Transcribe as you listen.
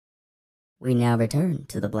We now return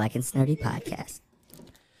to the Black and Snurdy podcast.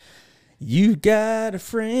 You got a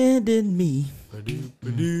friend in me.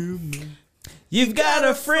 You've got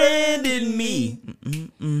a friend in me.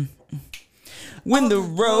 When the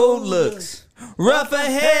road looks rough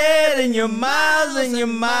ahead and you're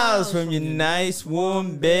miles from your nice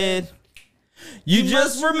warm bed, you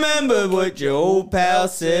just remember what your old pal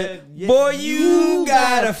said. Boy, you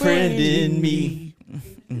got a friend in me.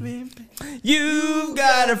 You've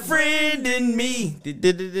got a friend in me.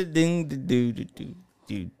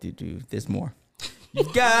 There's more.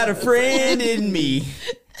 You've got a friend in me.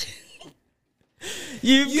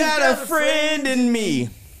 You've got a friend in me.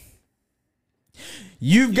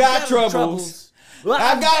 You've got troubles.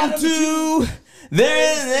 I've got them too.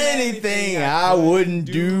 There isn't anything I wouldn't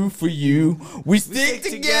do for you. We stick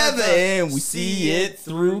together and we see it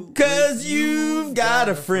through. 'Cause you've got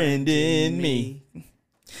a friend in me.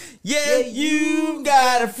 Yeah, you've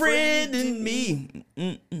got a friend in me.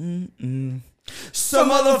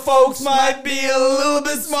 Some other folks might be a little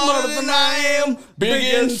bit smarter than I am,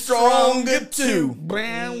 big and stronger too. But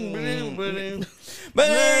ain't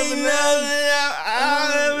nothing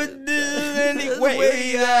I'll ever do any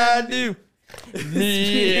way I do.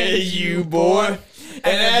 Yeah, you boy. And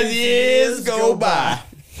as years go by,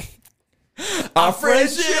 our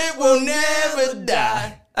friendship will never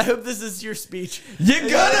die. I hope this is your speech. You're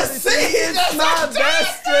gonna see it's my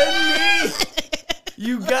best in me.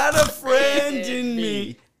 You got a friend in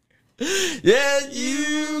me. Yeah,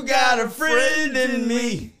 you got a friend in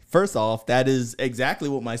me. First off, that is exactly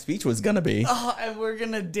what my speech was gonna be. Oh, and we're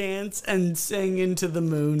gonna dance and sing into the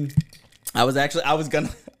moon. I was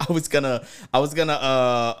gonna William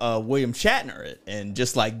Shatner it and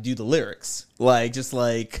just like do the lyrics, like just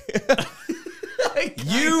like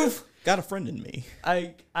you've got a friend in me.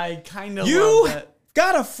 I kind of You love that.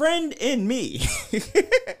 got a friend in me.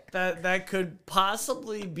 That could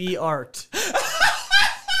possibly be art.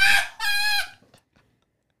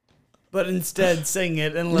 But instead, sing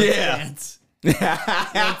it and let's dance. Let's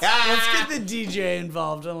get the DJ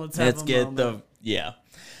involved and let's have a moment.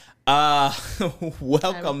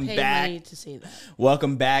 Welcome back. To see that.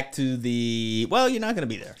 Welcome back to the. Well, you're not gonna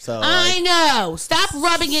be there, so I know. Stop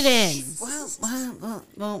rubbing it in.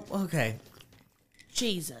 Well, okay.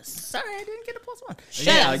 Jesus. Sorry, I didn't get a +1.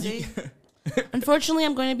 Shut up. Unfortunately,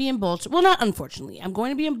 I'm going to be in Baltimore. Well, not unfortunately. I'm going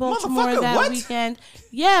to be in Baltimore that weekend.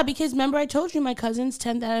 Yeah, because remember I told you my cousin's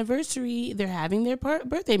 10th anniversary. They're having their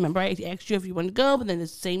birthday. Remember I asked you if you wanted to go, but then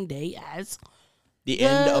it's the same day as the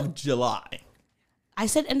end of July. I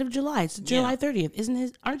said end of July. It's July 30th.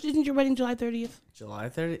 Isn't your wedding July 30th? July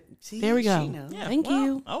 30th. See, there we go. Yeah, Thank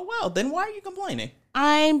you. Oh, well, then why are you complaining?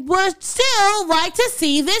 I would still like to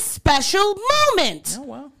see this special moment. Oh,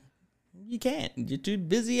 well. You can't. You're too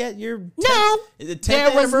busy at your 10th, No. the 10th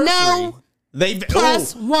There was anniversary.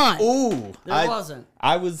 +1. Ooh. There wasn't.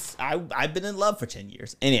 I've been in love for 10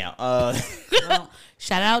 years. Anyhow. Well,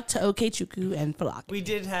 shout out to Okechukwu and Falak. We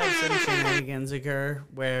did have some shenanigans occur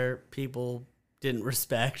where people didn't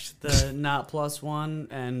respect the not +1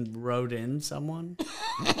 and wrote in someone.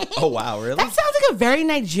 Oh, wow. Really? That sounds like a very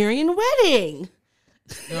Nigerian wedding.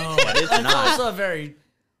 No, it's that's not. also a very...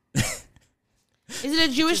 Is it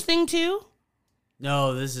a Jewish thing too?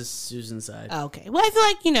 No, this is Susan's side. Okay. Well, I feel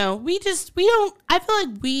like, we don't, I feel like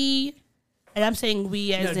we, and I'm saying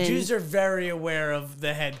we as in Jews are very aware of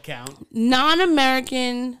the head count.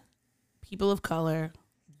 non-American people of color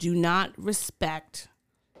do not respect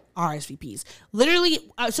RSVPs. Literally,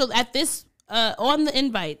 so at this, on the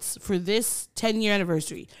invites for this 10-year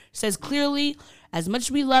anniversary, says clearly, as much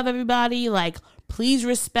as we love everybody, like, please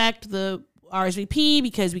respect the RSVP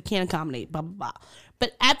because we can't accommodate, blah, blah, blah.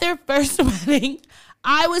 But at their first wedding,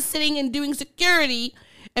 I was sitting and doing security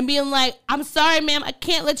and being like, I'm sorry, ma'am, I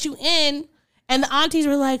can't let you in. And the aunties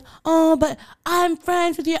were like, oh, but I'm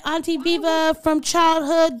friends with your Auntie Viva from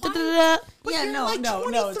childhood. Da, da, da. But Yeah, you're no, like no,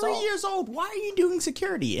 23 it's years old. Why are you doing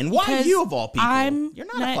security? And why Because you of all people? You're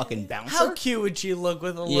not a not- fucking bouncer. How cute would she look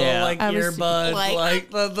with a little, Yeah. like, I was earbud, like- like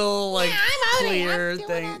the little, like, clear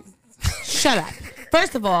thing? Shut up.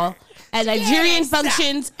 First of all, at Nigerian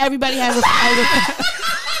functions, everybody has a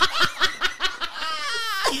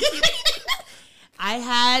I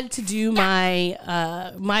had to do my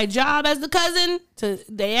my job as the cousin.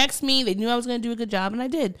 They asked me. They knew I was going to do a good job, and I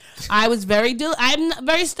did. I was I'm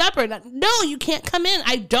very stubborn. No, you can't come in.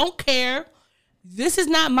 I don't care. This is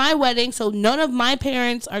not my wedding, so none of my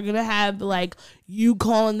parents are going to have, like, you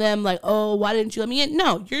calling them, like, oh, why didn't you let me in?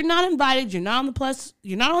 No, you're not invited. You're not on the plus.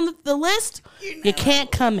 You're not on the list. You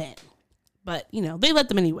can't come in. But, they let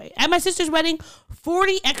them anyway. At my sister's wedding,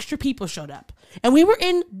 40 extra people showed up. And we were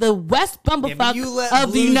in the West Bumblefuck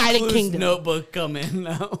of the United Kingdom. Notebook come in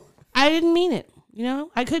now. I didn't mean it. You know,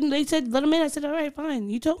 I couldn't. They said, let him in. I said, all right, fine.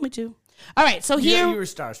 You told me to. All right, so here. You were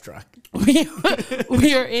starstruck.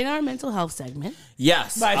 We are in our mental health segment.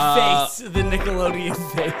 Yes. My face, the Nickelodeon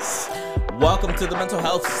face. Welcome to the mental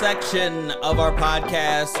health section of our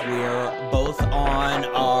podcast. We are both on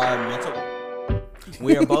our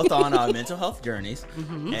mental health journeys,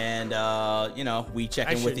 and we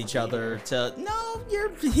check in with each other. No,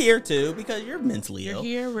 you're here too because you're mentally ill.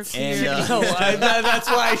 You're here. We're And, here. That's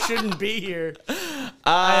why I shouldn't be here.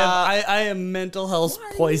 I am mental health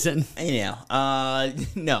poison.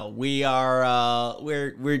 No, we are.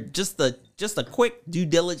 We're just a quick due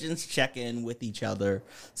diligence check in with each other,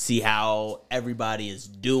 see how everybody is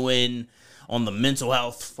doing on the mental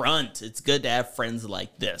health front. It's good to have friends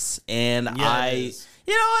like this, and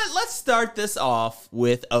you know what? Let's start this off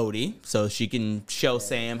with Odie, so she can show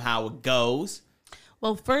Sam how it goes.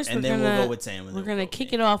 Well, first and we'll go with Sam. We're gonna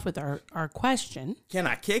kick it off with our question. Can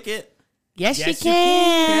I kick it? Yes, you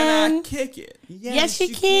can. Can I kick it? Yes,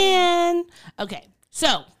 you can. Okay,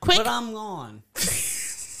 so quick. But I'm gone.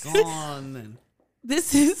 Gone. Then.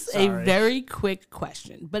 This is a very quick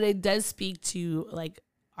question, but it does speak to like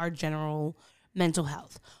our general mental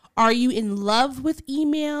health. Are you in love with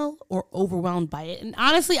email or overwhelmed by it? And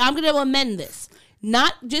honestly, I'm going to amend this.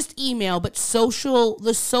 Not just email, but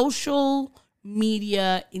the social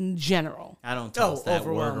media in general. I don't toss that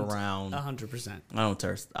word around. 100%. I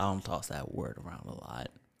don't toss that word around a lot.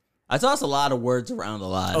 I toss a lot of words around a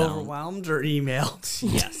lot. Overwhelmed or email?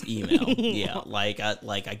 Yes, email. Yeah, like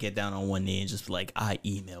I get down on one knee and just be like, I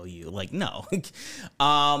email you. Like, no.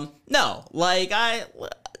 No, like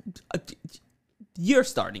you're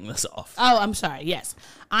starting this off. Oh, I'm sorry. Yes.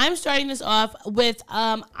 I'm starting this off with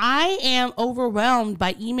I am overwhelmed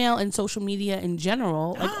by email and social media in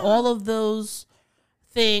general. Like all of those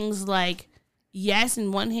things, like, yes,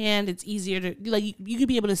 in one hand, it's easier to, like, you could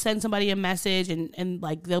be able to send somebody a message and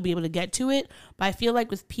like, they'll be able to get to it. But I feel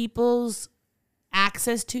like with people's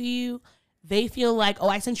access to you, they feel like, oh,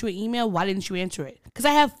 I sent you an email. Why didn't you answer it? Because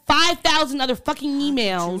I have 5,000 other fucking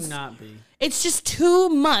emails. Should not be. It's just too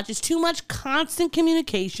much. It's too much constant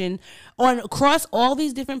communication across all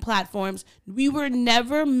these different platforms. We were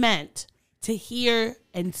never meant to hear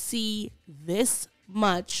and see this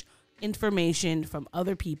much information from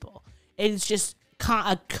other people. It's just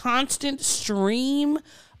a constant stream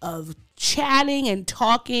of chatting and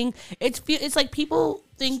talking. It's like people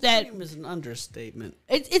think that stream is an understatement.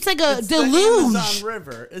 It's like a deluge. The Amazon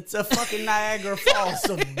River. It's a fucking Niagara Falls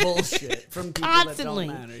of bullshit from people constantly.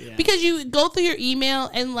 That don't matter. Yeah. Because you go through your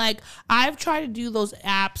email and like I've tried to do those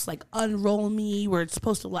apps like Unroll Me where it's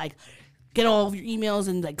supposed to like get all of your emails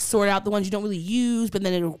and like sort out the ones you don't really use, but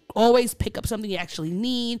then it'll always pick up something you actually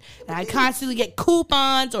need. And I constantly get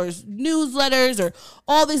coupons or newsletters or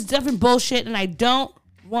all this different bullshit, and I don't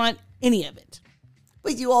want any of it.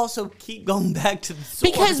 But you also keep going back to the source.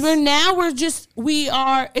 Because it's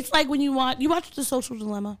like when you watch The Social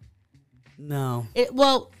Dilemma. No.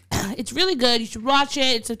 It's really good. You should watch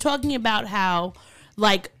it. It's talking about how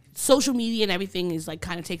like social media and everything is like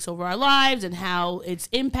kind of takes over our lives and how it's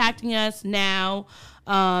impacting us now.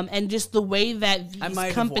 And just the way that these I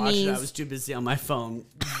might companies... have watched it. I was too busy on my phone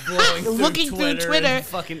blowing looking through Twitter and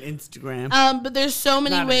fucking Instagram. But there's so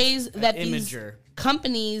many ways that these Imager.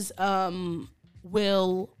 Companies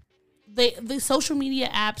the social media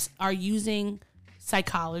apps are using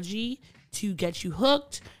psychology to get you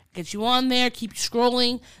hooked, get you on there, keep you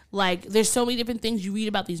scrolling. Like, there's so many different things you read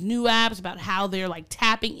about these new apps, about how they're like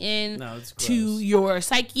tapping in to your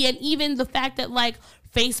psyche, and even the fact that like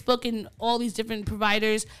Facebook and all these different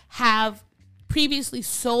providers have previously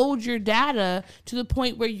sold your data to the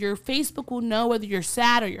point where your Facebook will know whether you're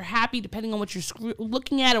sad or you're happy depending on what you're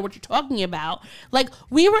looking at or what you're talking about. Like,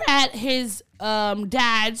 we were at his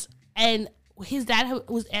dad's, and his dad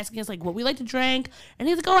was asking us like what we like to drink, and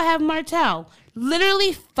he's like, oh, I have Martell.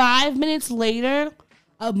 Literally 5 minutes later,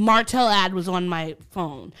 a Martell ad was on my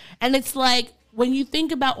phone. And it's like, when you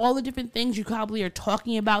think about all the different things you probably are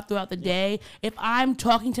talking about throughout the day, if I'm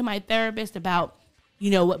talking to my therapist about, you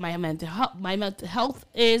know, what my mental health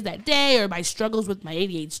is that day, or my struggles with my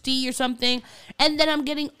ADHD or something, and then I'm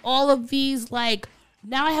getting all of these, like,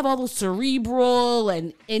 now I have all those Cerebral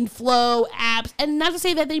and Inflow apps, and not to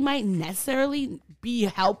say that they might necessarily be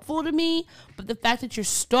helpful to me, but the fact that you're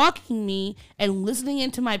stalking me and listening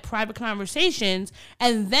into my private conversations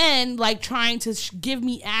and then like trying to give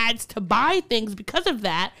me ads to buy things because of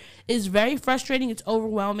that is very frustrating. It's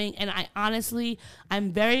overwhelming, and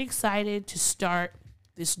I'm very excited to start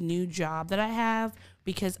this new job that I have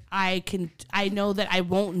because I know that I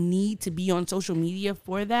won't need to be on social media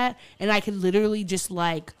for that, and I can literally just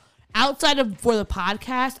like outside of for the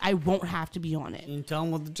podcast, I won't have to be on it. Can you tell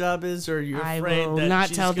them what the job is, or you're I afraid will that not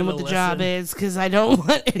she's tell them gonna what the job listen? is because I don't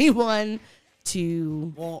want anyone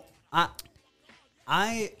to Well,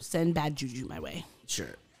 I send bad juju my way.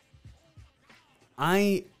 sure.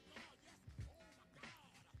 I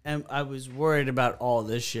was worried about all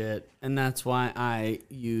this shit, and that's why I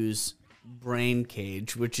use Brain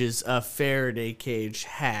Cage, which is a Faraday cage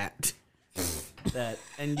hat.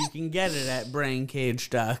 And you can get it at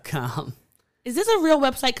braincage.com. Is this a real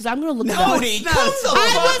website? Because I'm going to look it up. Cody, come the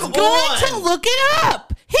I was fuck going on. to look it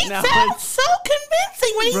up. He No, sounds it's- so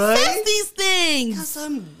convincing when he Right? says these things. Because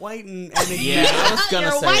I'm white and Yeah, I was gonna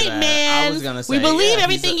You're a say white that. man. I was gonna say We believe yeah,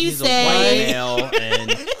 everything you he's a say. white male,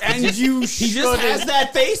 and you he just has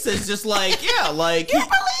that face that's just like he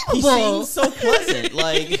believable. seems so pleasant.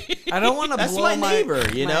 Like I don't want to That's blow my neighbor,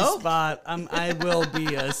 you my know? spot. I will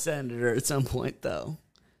be a senator at some point, though.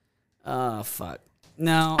 Oh, fuck.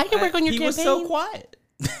 No. I can work on your he campaign. was so quiet.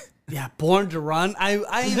 Yeah, born to run. I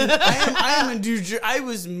am a New Jersey. I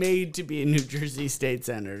was made to be a New Jersey state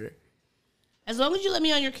senator. As long as you let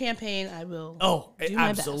me on your campaign, I will. Oh, do my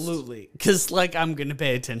best. absolutely. Because, like, I'm going to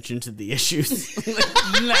pay attention to the issues.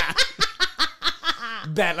 Nah.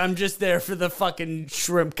 Bet I'm just there for the fucking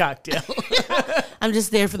shrimp cocktail. I'm just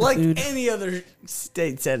there for the like food. any other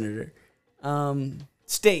state senator.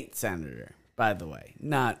 State senator, by the way.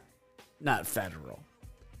 Not federal.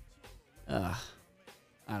 I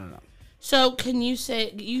don't know. So, can you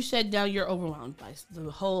say you said now you're overwhelmed by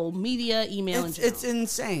the whole media, email, and It's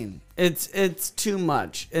insane. It's too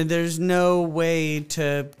much, and there's no way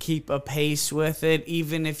to keep a pace with it.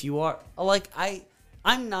 Even if you are like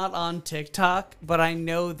I'm not on TikTok, but I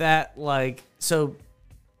know that like so.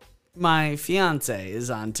 My fiance is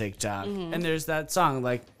on TikTok, and there's that song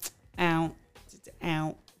like, ow,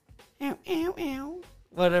 ow, ow, ow, ow,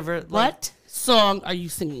 whatever. Like, What song are you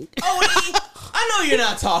singing? Oh, I know you're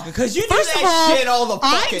not talking because you do First of that all, shit all the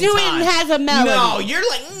fucking I do time. it has a melody. No, you're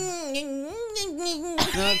like.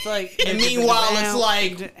 No, it's like. And meanwhile, it's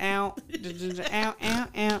like. Ow, ow, ow,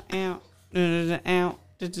 ow, ow, ow, ow,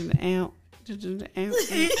 ow.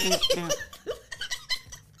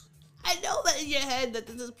 I know that in your head that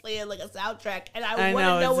this is playing like a soundtrack, and I I want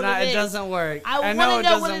know to know it's what not. it It is. doesn't work. I know wanna it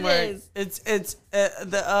know what doesn't it work. is. It's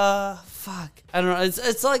the fuck. I don't know.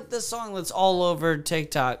 It's like the song that's all over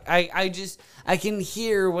TikTok. I can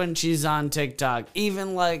hear when she's on TikTok,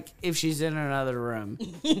 even like if she's in another room,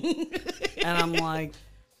 and I'm like,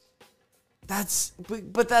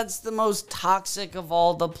 but that's the most toxic of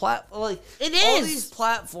all the like. It All is. these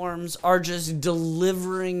platforms are just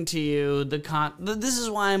delivering to you the This is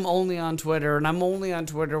why I'm only on Twitter, and I'm only on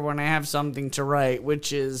Twitter when I have something to write,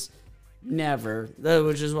 which is never.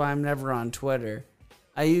 Which is why I'm never on Twitter.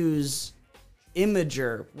 I use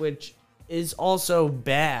Imager, which is also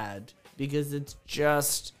bad because it's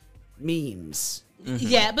just memes.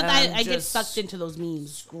 Yeah, but And I I'm get just sucked into those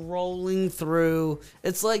memes. Scrolling through,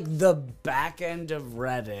 it's like the back end of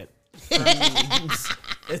Reddit for memes.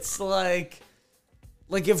 It's like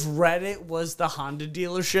if Reddit was the Honda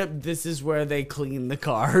dealership, this is where they clean the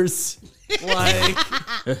cars. Like,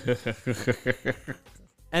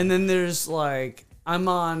 and then there's like, I'm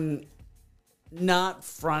on not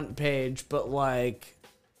front page, but like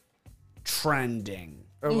trending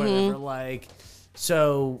or whatever. Like,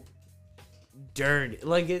 so dirty,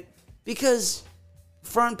 like it, because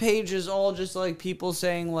front page is all just like people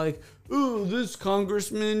saying like, "Ooh, this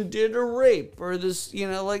congressman did a rape," or this,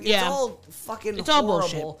 like Yeah. it's all fucking It's all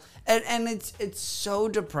horrible. And it's so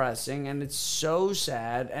depressing, and it's so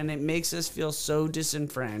sad, and it makes us feel so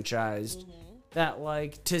disenfranchised that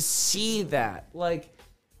like to see that, like,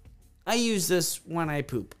 I use this when I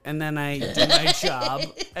poop, and then I do my job,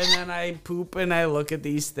 and then I poop and I look at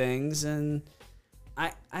these things, and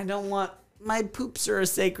I don't want, my poops are a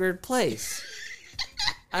sacred place.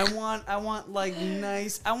 I want like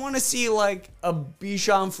nice. I want to see like a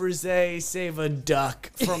Bichon Frise save a duck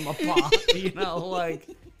from a pond, like,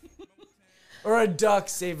 or a duck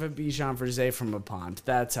save a Bichon Frise from a pond.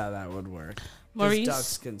 That's how that would work. 'Cause Maurice?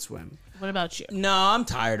 ducks can swim. What about you? No, I'm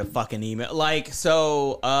tired of fucking email. Like,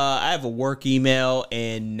 so I have a work email,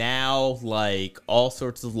 and now like all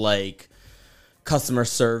sorts of like customer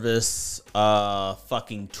service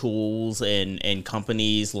fucking tools and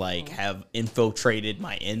companies like have infiltrated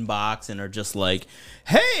my inbox and are just like,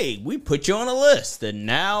 hey, we put you on a list, and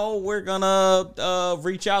now we're gonna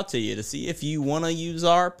reach out to you to see if you want to use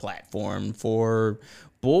our platform for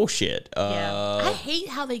bullshit. I hate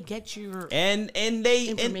how they get your and they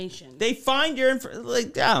information. And they find your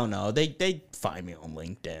like I don't know. They find me on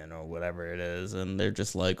LinkedIn or whatever it is, and they're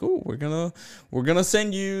just like, "Oh, we're gonna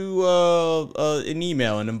send you an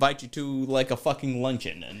email and invite you to like a fucking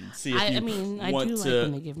luncheon and see if I you mean, I want do to." like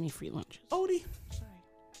when they give me free lunches. Odie,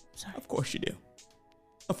 Sorry. of course you do.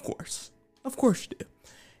 Of course you do.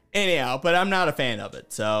 Anyhow, but I'm not a fan of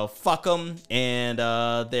it, so fuck them, and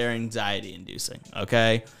they're anxiety-inducing.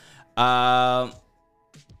 Okay. All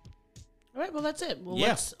right, well, that's it. Well,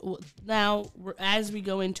 Yeah. as we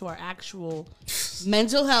go into our actual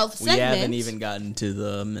mental health segment. We haven't even gotten to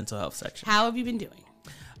the mental health section. How have you been doing?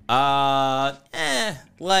 I'll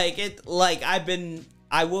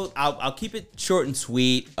keep it short and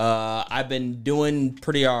sweet. I've been doing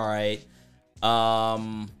pretty all right.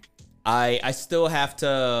 I still have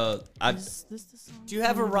to. Is this the song? Do you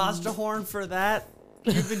have a Rasta horn for that?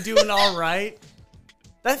 You've been doing all right.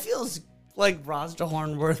 That feels like Rasta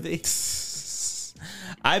horn worthy.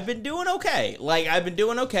 I've been doing okay.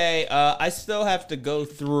 I still have to go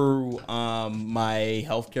through my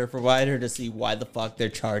healthcare provider to see why the fuck they're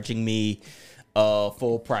charging me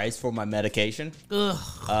full price for my medication. Ugh.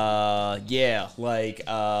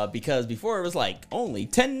 Because before it was like only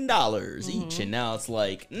 $10 each, and now it's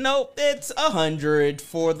like, nope, it's $100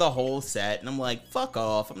 for the whole set, and I'm like, fuck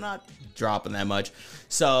off, I'm not dropping that much.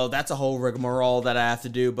 So that's a whole rigmarole that I have to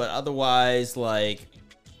do, but otherwise, like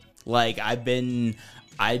I've been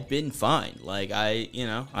fine. Like I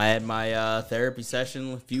had my therapy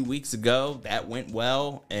session a few weeks ago. That went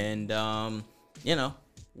well, and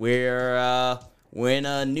we're in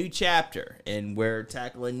a new chapter and we're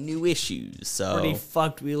tackling new issues. So Pretty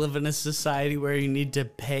fucked. We live in a society where you need to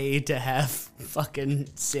pay to have fucking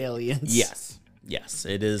salience. Yes,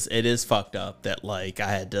 it is fucked up that like I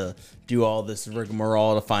had to do all this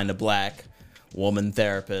rigmarole to find a black woman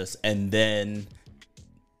therapist, and then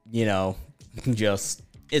just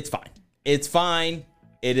it's fine. It's fine.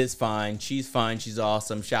 It is fine. She's fine. She's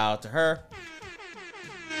awesome. Shout out to her.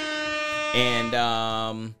 And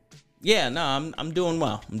I'm doing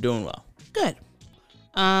well. Good.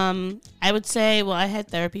 I would say, I had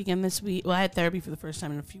therapy again this week. Well, I had therapy for the first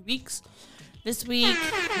time in a few weeks. This week,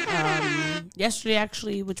 yesterday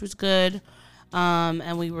actually, which was good.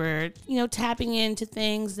 And we were, tapping into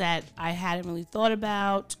things that I hadn't really thought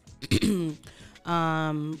about, which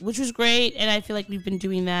was great. And I feel like we've been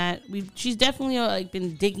doing that. She's definitely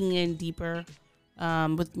been digging in deeper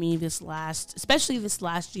with me especially this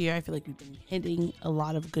last year. I feel like we've been hitting a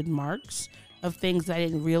lot of good marks of things that I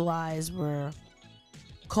didn't realize were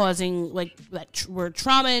causing were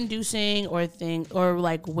trauma inducing or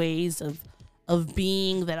ways of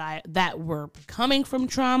being that were coming from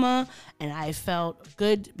trauma. And I felt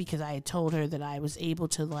good because I had told her that I was able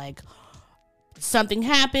to something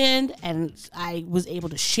happened and I was able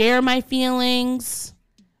to share my feelings,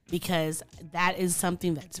 because that is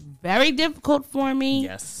something that's very difficult for me.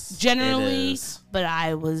 Yes, generally, it is. But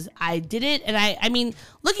I did it, and I mean,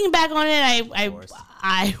 looking back on it,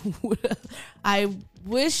 I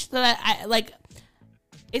wish that I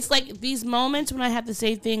it's like these moments when I have to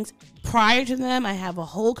say things prior to them. I have a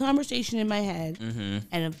whole conversation in my head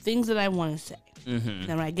and of things that I want to say. Then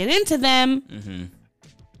when I get into them,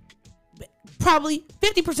 probably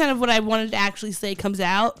 50% of what I wanted to actually say comes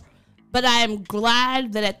out. But I am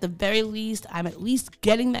glad that at the very least, I'm at least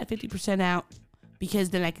getting that 50% out, because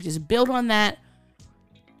then I can just build on that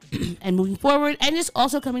and moving forward. And just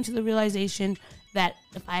also coming to the realization that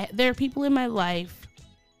there are people in my life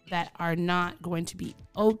that are not going to be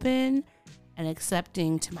open and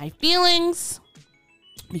accepting to my feelings,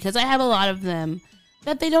 because I have a lot of them,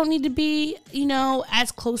 that they don't need to be,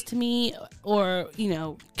 as close to me or,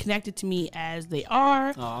 connected to me as they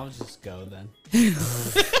are. Oh, I'll just go then.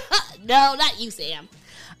 No, not you, Sam.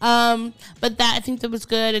 But I think that was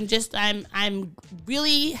good, and just I'm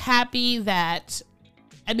really happy that,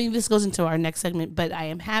 this goes into our next segment, but I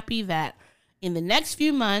am happy that in the next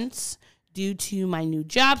few months, due to my new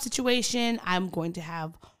job situation, I'm going to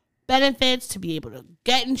have benefits to be able to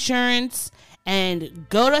get insurance and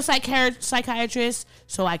go to a psychiatrist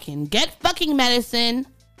so I can get fucking medicine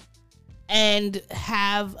and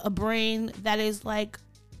have a brain that is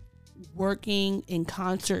working in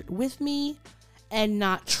concert with me and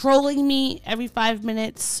not trolling me every 5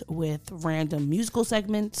 minutes with random musical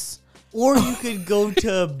segments. Or you could go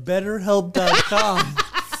to betterhelp.com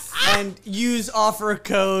and use offer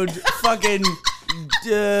code fucking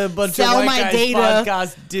bunch Sell of white my guys data.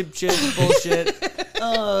 podcast dipshit bullshit.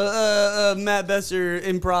 Matt Besser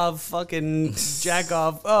improv fucking jack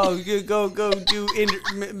off. Oh, go do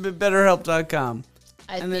betterhelp.com.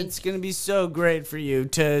 And it's going to be so great for you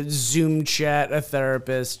to Zoom chat a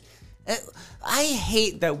therapist. I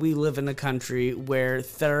hate that we live in a country where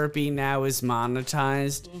therapy now is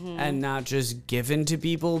monetized and not just given to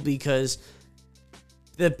people, because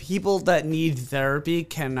the people that need therapy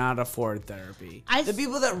cannot afford therapy. The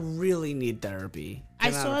people that really need therapy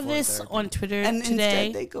I saw this therapy. on Twitter And today.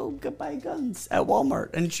 instead they go buy guns at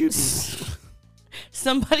Walmart and shoot people.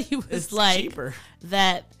 Somebody was It's like cheaper.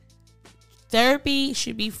 that therapy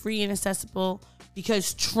should be free and accessible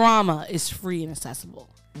because trauma is free and accessible.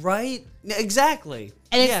 Right? Exactly.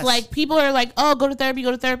 And it's Yes. like people are like, oh, go to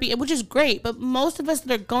therapy, which is great. But most of us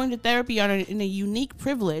that are going to therapy are in a unique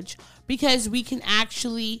privilege because we can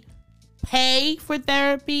actually pay for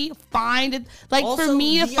therapy, find it. Like also, for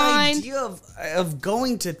me to the find. idea of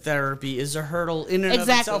going to therapy is a hurdle in and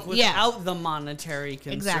Exactly, of itself yeah. without the monetary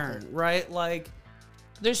concern, Exactly. right? Like,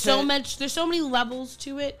 There's so many levels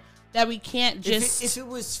to it that we can't just. if it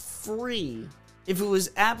was free, if it was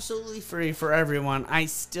absolutely free for everyone, I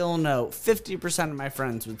still know 50% of my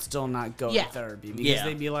friends would still not go Yeah. to therapy because Yeah.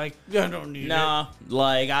 they'd be like, I don't need it. Nah,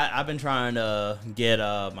 like I've been trying to get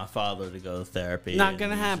my father to go to therapy. Not and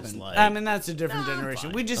gonna he's happen. just like, I mean, that's a different "Nah, I'm generation.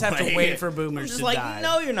 fine." We just have to Like, wait for I'm boomers just to like, die.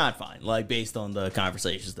 no, you're not fine. Like based on the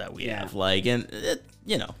conversations that we Yeah. have, like, and it,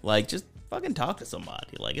 like just fucking talk to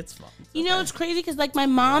somebody. Like it's fun. You know, it's crazy because like my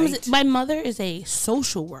mother is a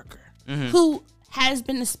social worker who has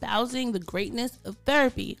been espousing the greatness of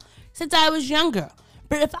therapy since I was younger.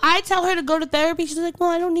 But if I tell her to go to therapy, she's like, well,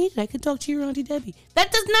 I don't need it. I can talk to your Auntie Debbie.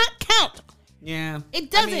 That does not count. Yeah.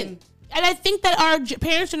 It doesn't. I mean, And I think that our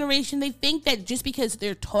parents' generation, they think that just because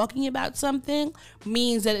they're talking about something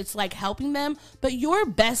means that it's like helping them. But your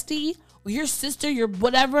bestie or your sister, your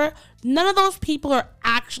whatever, none of those people are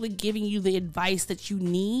actually giving you the advice that you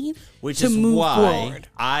need Which to is move why forward.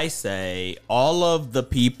 I say all of the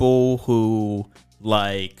people who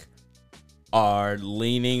like are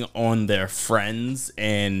leaning on their friends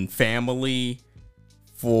and family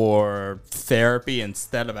for therapy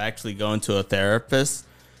instead of actually going to a therapist,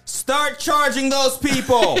 start charging those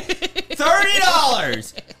people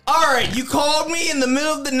 $30. All right, you called me in the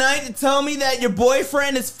middle of the night to tell me that your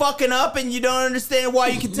boyfriend is fucking up and you don't understand why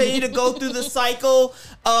you continue to go through the cycle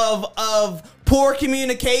of poor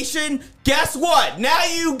communication. Guess what? Now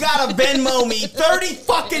you gotta Venmo me $30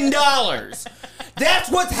 fucking dollars.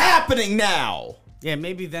 That's what's happening now. yeah,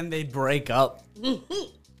 maybe then they break up.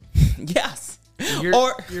 Yes.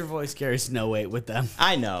 Your voice carries no weight with them.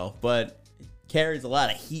 I know, but it carries a lot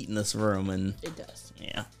of heat in this room, and It does.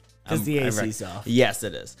 yeah, 'Cause the I AC's off. Yes,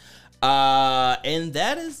 it is. And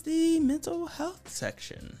that is the mental health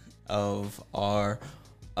section of our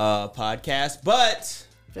podcast. But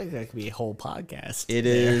I feel like that could be a whole podcast. it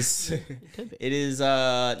is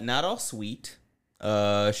not all sweet.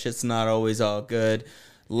 Shit's not always all good.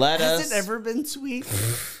 Has it ever been sweet?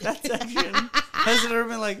 That section. Has it ever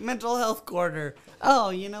been like mental health corner? Oh,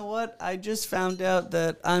 you know what? I just found out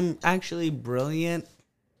that I'm actually brilliant.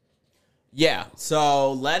 Yeah,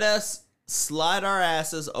 so let us slide our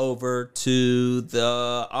asses over to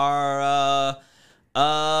our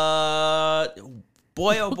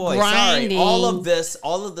boy oh boy. Grinding. Sorry.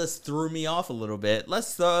 All of this threw me off a little bit.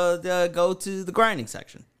 Let's go to the grinding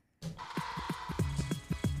section.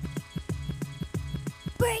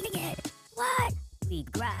 Bring it. What? We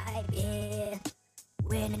gripe it.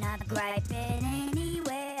 We're not griping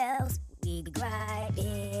anywhere else. We gripe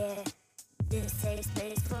it. This safe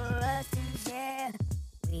space for us to share.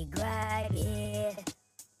 We gripe it.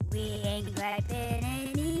 We ain't griping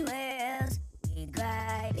anywhere else. We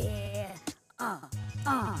gripe it.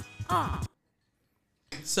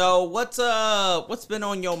 So what's been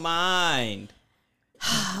on your mind?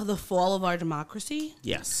 The fall of our democracy.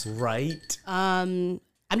 Yes. Right?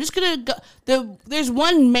 I'm just gonna go. There's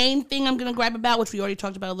one main thing I'm gonna gripe about, which we already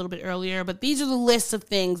talked about a little bit earlier. But these are the lists of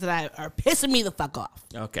things that are pissing me the fuck off.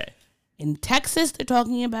 Okay. In Texas, they're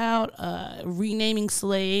talking about renaming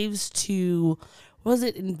slaves to, what was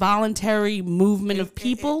it, involuntary movement of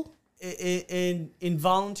people?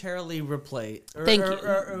 Involuntarily replace. Thank you.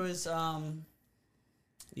 Or it was,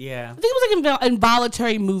 yeah. I think it was like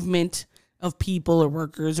involuntary movement of people or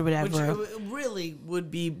workers or Which whatever. really would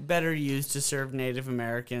be better used to serve Native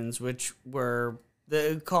Americans, which were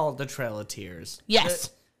called the Trail of Tears. Yes.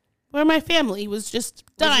 Where my family was just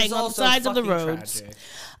Which is dying on the also sides of the fucking roads. tragic.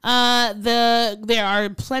 There are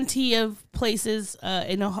plenty of places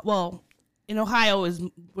in Ohio is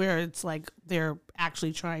where it's like they're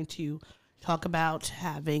actually trying to talk about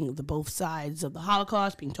having the both sides of the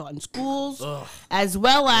Holocaust being taught in schools, as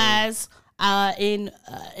well as in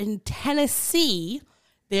Tennessee,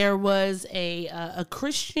 there was a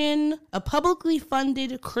Christian, a publicly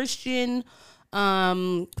funded Christian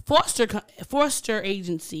foster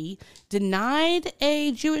agency denied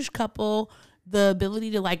a Jewish couple the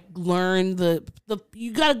ability to like learn the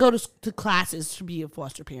you got to go to classes to be a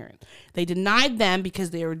foster parent. They denied them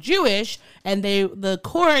because they were Jewish, and the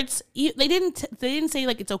courts they didn't say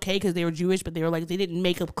like it's okay because they were Jewish, but they were like they didn't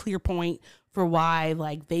make a clear point for why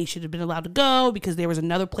like they should have been allowed to go because there was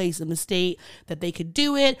another place in the state that they could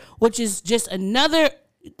do it, which is just another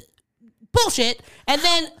bullshit. And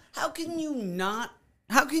then How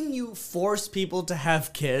can you force people to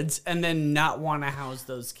have kids and then not want to house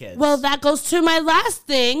those kids? well, that goes to my last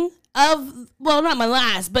thing not my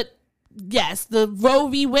last, but yes, the Roe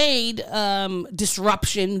v. Wade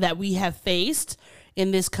disruption that we have faced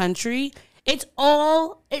in this country.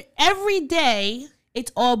 Every day,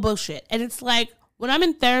 it's all bullshit. And it's like, when I'm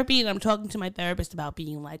in therapy and I'm talking to my therapist about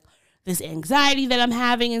being like, this anxiety that I'm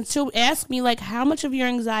having, and she'll ask me like, how much of your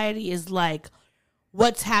anxiety is like,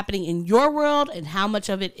 what's happening in your world and how much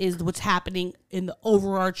of it is what's happening in the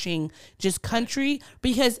overarching just country,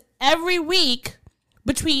 because every week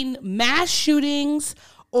between mass shootings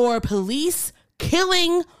or police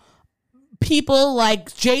killing people like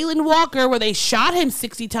Jalen Walker, where they shot him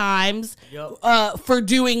 60 times for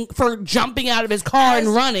jumping out of his car and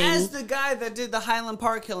running. As the guy that did the Highland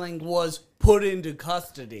Park killing was put into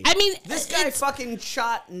custody. I mean, this guy fucking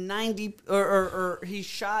shot 90, or he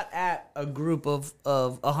shot at a group of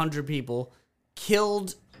 100 people,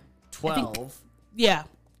 killed 12, yeah,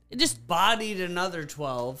 it just bodied another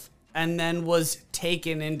 12, and then was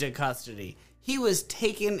taken into custody. He was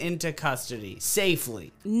taken into custody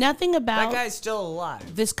safely. nothing about That guy's still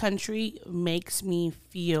alive. this country makes me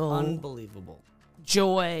feel Unbelievable.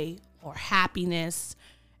 joy or happiness,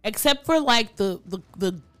 except for like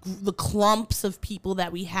the clumps of people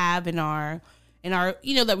that we have in our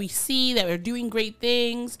that we see that are doing great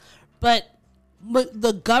things, but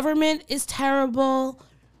the government is terrible.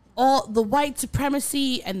 All the white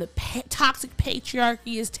supremacy and the toxic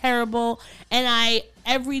patriarchy is terrible, and I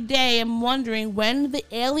every day am wondering when the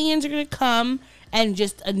aliens are going to come and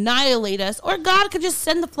just annihilate us, or God could just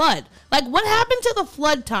send the flood. Like, what happened to the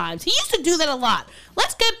flood times? He used to do that a lot.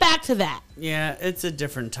 Let's get back to that. Yeah, it's a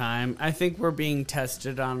different time. I think we're being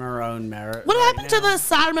tested on our own merit. What right happened to now. the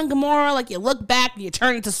Sodom and Gomorrah? Like, you look back and you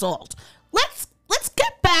turn into salt. Let's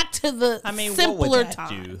get back to the simpler what would that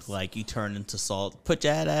times. do? Like, you turn into salt, put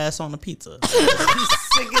your ass on a pizza.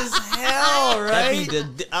 Sick as hell, right?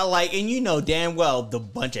 That'd be I like, and you know damn well the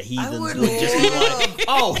bunch of heathens would would just be love- like,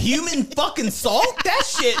 "Oh, human fucking salt? That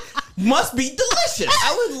shit must be delicious."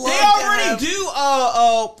 I would love They to already have- do.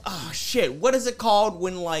 Oh shit! What is it called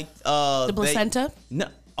when like The placenta? No.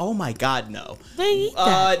 Oh my god, no. They eat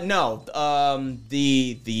that. No. The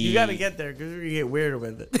You gotta get there because we're gonna get weird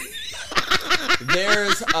with it.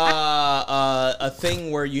 There's a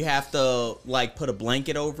thing where you have to like put a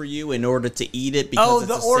blanket over you in order to eat it because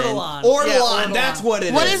the it's a sin. ortolan. Ortolan, Yeah, ortolan. that's what it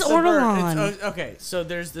is. What is It's a bird. ortolan? It's- okay, so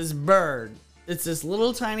there's this bird. It's this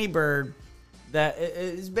little tiny bird that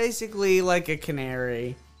is basically like a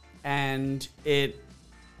canary, and it's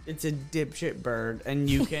a dipshit bird, and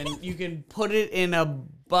you can put it in a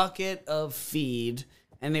bucket of feed,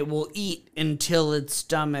 and it will eat until its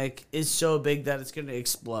stomach is so big that it's gonna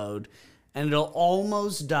explode, and it'll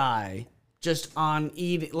almost die just on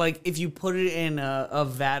eating. Like if you put it in a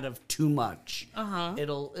vat of too much,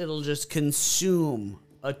 it'll just consume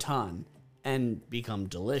a ton and become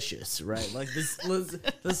delicious, right? Like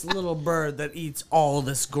this little bird that eats all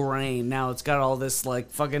this grain. Now it's got all this like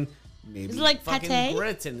fucking maybe Is it like fucking pate?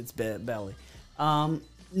 grits in its belly.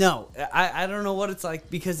 No, I don't know what it's like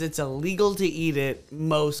because it's illegal to eat it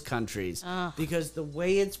most countries because the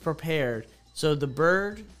way it's prepared. So the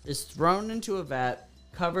bird is thrown into a vat,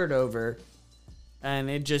 covered over, and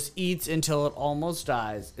it just eats until it almost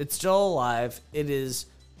dies. It's still alive. It is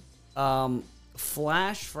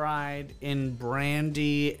flash fried in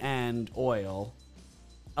brandy and oil,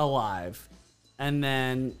 alive, and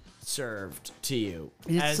then served to you.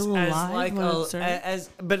 Is it still alive when it's served?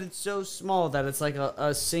 But it's so small that it's like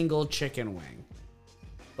a single chicken wing.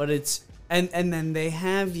 But it's and then they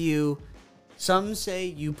have you. Some say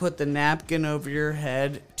you put the napkin over your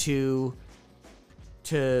head to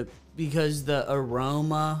because the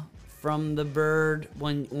aroma from the bird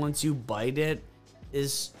once you bite it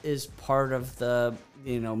is part of the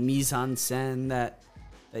mise en scène that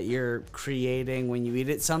you're creating when you eat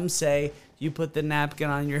it. Some say you put the napkin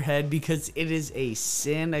on your head because it is a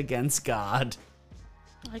sin against God.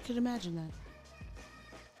 I could imagine that.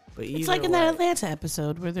 But It's like in that Atlanta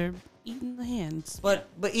episode where they're eating the hands. But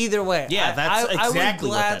either way, Yeah, that's exactly I what would that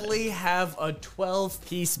gladly have a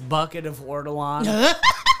 12-piece bucket of ortolan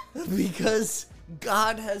because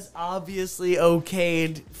God has obviously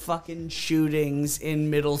okayed fucking shootings in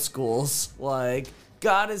middle schools. Like,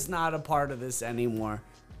 God is not a part of this anymore.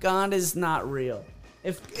 God is not real.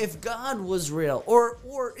 If God was real,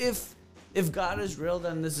 or if God is real,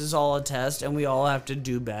 then this is all a test, and we all have to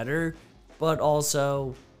do better. But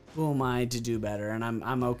also, who am I to do better? And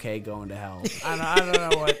I'm okay going to hell. I don't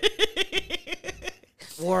know what.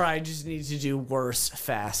 Or I just need to do worse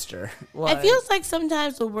faster. Like, It feels like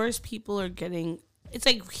sometimes the worst people are getting. It's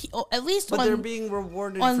like at least but on, they're being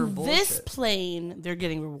rewarded for on bullshit. this plane, they're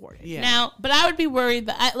getting rewarded. Yeah. Now, but I would be worried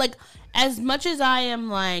that as much as I am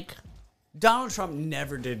like. Donald Trump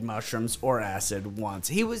never did mushrooms or acid once.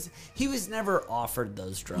 He was never offered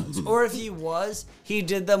those drugs. Or if he was, he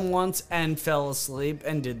did them once and fell asleep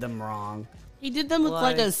and did them wrong. He did them with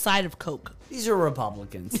like a side of Coke. These are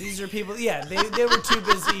Republicans. These are people, yeah, they were too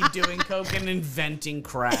busy doing coke and inventing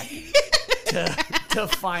crack to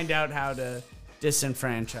find out how to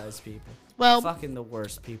disenfranchise people. Well, Fucking the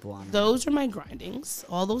worst people on earth. those are my grindings,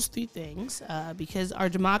 all those three things, because our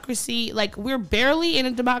democracy, like, we're barely in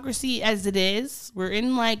a democracy as it is. We're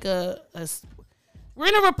in like we're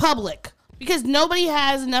in a republic because nobody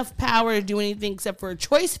has enough power to do anything except for a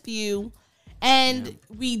choice few. And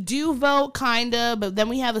we do vote, kind of, but then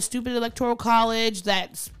we have a stupid electoral college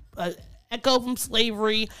that's echo from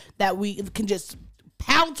slavery that we can just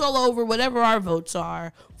pounce all over whatever our votes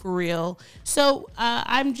are, for real. So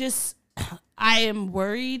I am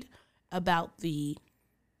worried about the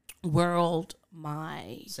world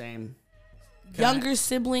my Same. younger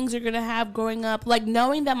siblings are going to have growing up. Like,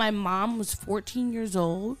 knowing that my mom was 14 years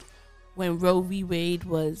old when Roe v. Wade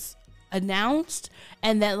was announced,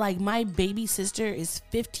 and that, like, my baby sister is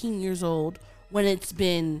 15 years old when it's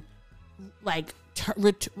been, like,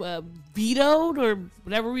 vetoed or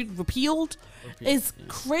whatever, repealed. It's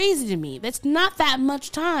crazy to me. That's not that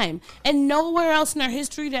much time. And nowhere else in our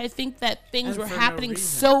history did I think that things And were for no happening reason.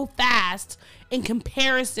 so fast in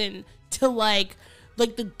comparison to, like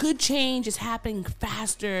the good change is happening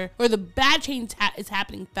faster, or the bad change is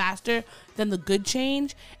happening faster than the good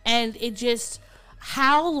change. And it just,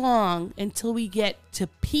 how long until we get to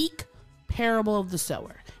peak Parable of the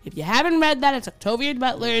Sower? If you haven't read that, it's Octavia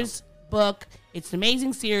Butler's book. It's an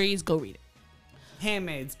amazing series. Go read it.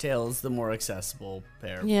 Handmaid's Tale is the more accessible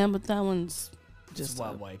pair. Yeah, but that one's Just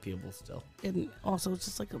white people still. and also it's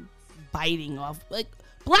just like a biting off. Like,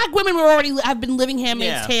 black women have been living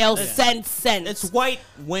Handmaid's Yeah. Tale Yeah. since. It's white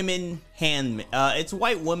women it's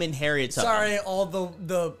white women Harriet Tubman. Sorry, all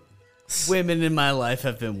the women in my life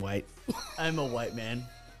have been white. I'm a white man.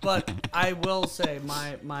 But I will say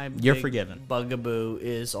my You're big forgiven. bugaboo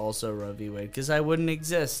is also Roe v. Wade, because I wouldn't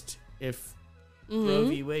exist if Roe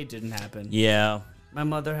v. Wade didn't happen. Yeah. My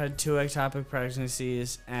mother had 2 ectopic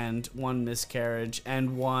pregnancies and 1 miscarriage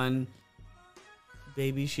and 1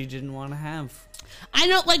 baby she didn't want to have. I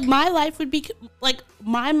know, like, my life would be like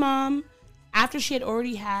my mom, after she had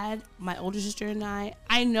already had my older sister and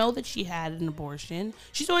I know that she had an abortion.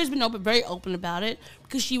 She's always been very open about it,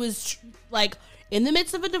 because she was like in the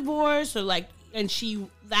midst of a divorce, or like, and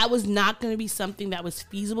that was not going to be something that was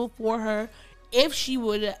feasible for her. If she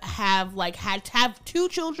would have had to have 2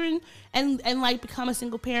 children and like become a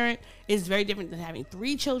single parent, is very different than having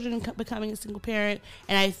 3 children and becoming a single parent.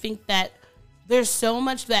 And I think that there's so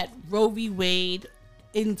much that Roe v. Wade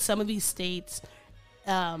in some of these states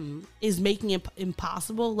is making it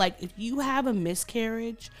impossible. Like, if you have a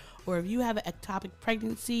miscarriage or if you have an ectopic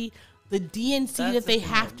pregnancy, the DNC that the they thing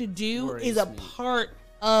have that to do worries is a me. part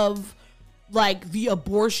of, like, the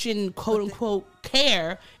abortion quote unquote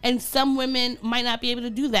care, and some women might not be able to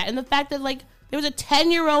do that. And the fact that, like, there was a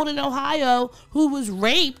 10-year-old in Ohio who was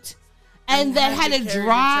raped and that had to carry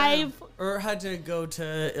drive or had to go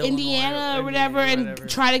to Illinois Indiana or whatever and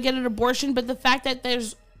try to get an abortion. But the fact that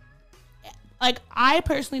there's, like, I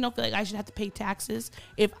personally don't feel like I should have to pay taxes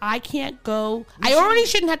if I can't go. I already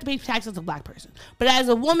shouldn't have to pay taxes as a black person. But as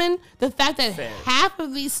a woman, the fact that half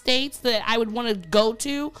of these states that I would want to go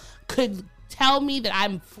to could tell me that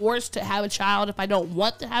I'm forced to have a child if I don't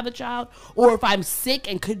want to have a child, or if I'm sick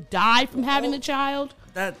and could die from having a child.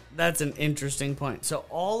 That's an interesting point. So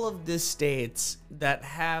all of the states that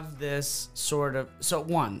have this sort of, so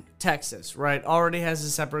one, Texas, right, already has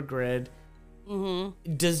a separate grid,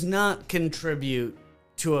 does not contribute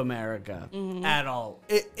to America at all.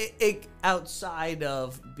 It outside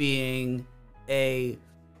of being a,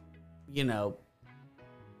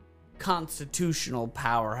 constitutional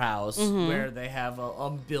powerhouse where they have a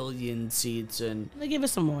billion seats, and They give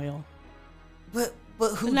us some oil. but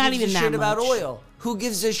But who Not gives even a that shit about much. oil? Who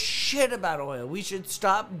gives a shit about oil? We should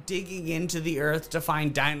stop digging into the earth to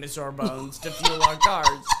find dinosaur bones to fuel our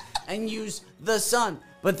cars and use the sun.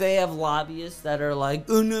 But they have lobbyists that are like,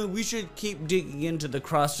 oh no, we should keep digging into the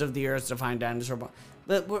crust of the earth to find dinosaur bones.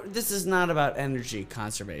 But this is not about energy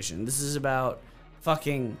conservation. This is about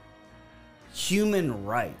fucking human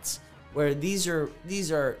rights, where these are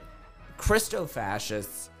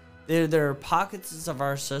Christo-fascists. There are pockets of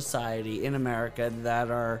our society in America that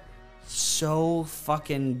are so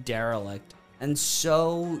fucking derelict and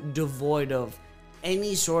so devoid of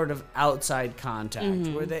any sort of outside contact.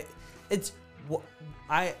 Where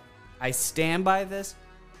I stand by this.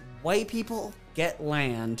 White people get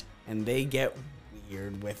land and they get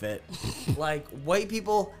weird with it. Like, white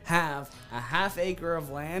people have a half acre of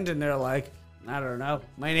land and they're like, I don't know,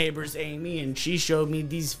 my neighbor's Amy and she showed me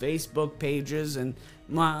these Facebook pages and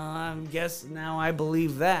I guess now I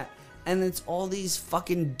believe that. And it's all these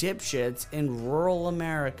fucking dipshits in rural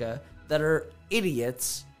America that are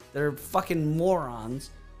idiots, that are fucking morons,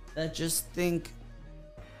 that just think,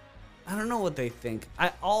 I don't know what they think.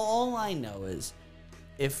 All I know is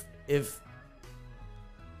if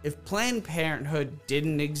Planned Parenthood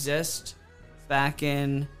didn't exist back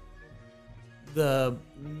in the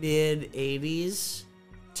mid 80s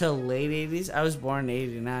to late 80s, I was born in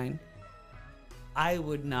 89, I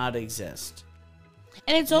would not exist.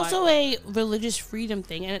 And it's also a religious freedom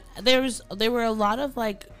thing. And there were a lot of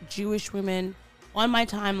like Jewish women on my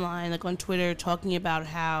timeline, like on Twitter, talking about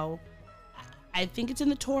how, I think it's in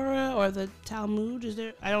the Torah or the Talmud. Is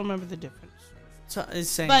there? I don't remember the difference. So it's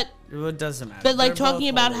saying, But it doesn't matter. But like They're talking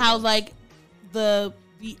both about holy how books. like the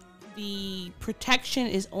protection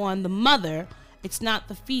is on the mother. It's not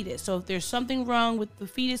the fetus. So if there's something wrong with the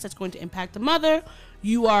fetus that's going to impact the mother,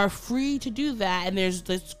 you are free to do that. And there's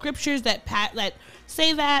the scriptures that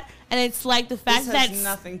say that, and it's like the fact this that has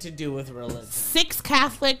nothing to do with religion. 6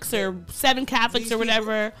 Catholics or 7 Catholics These or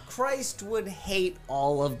whatever. Christ would hate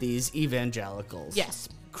all of these evangelicals. Yes.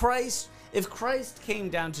 If Christ came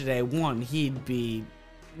down today, one, he'd be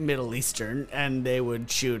Middle Eastern, and they would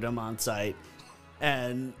shoot him on sight,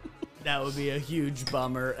 and that would be a huge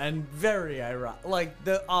bummer and very ironic, like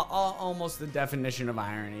the almost the definition of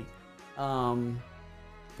irony.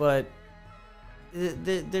 But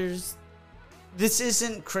this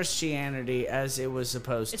isn't Christianity as it was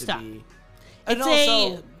supposed It's to not. be. It's And a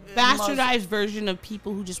also, bastardized version of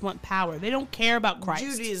people who just want power. They don't care about Christ.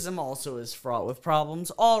 Judaism also is fraught with problems.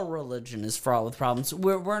 All religion is fraught with problems.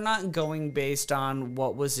 We're not going based on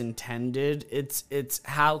what was intended. It's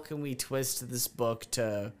how can we twist this book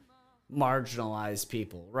to marginalize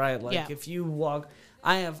people, right? Like Yeah. if you walk,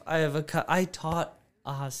 I taught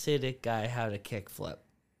a Hasidic guy how to kickflip.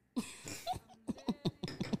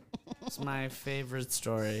 It's my favorite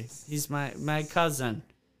story. He's my cousin.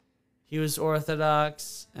 He was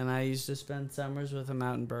Orthodox, and I used to spend summers with him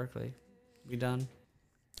out in Berkeley. We done?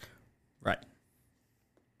 Right.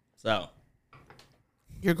 So,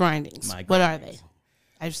 Your grindings. My What are they?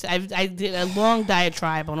 I did a long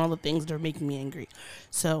diatribe on all the things that are making me angry.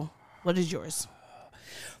 So, what is yours?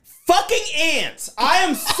 fucking ants. I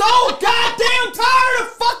am so goddamn tired of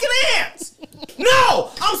fucking ants.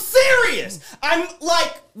 No, I'm serious. I'm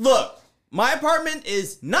like, look, my apartment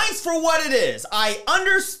is nice for what it is. I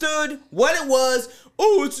understood what it was.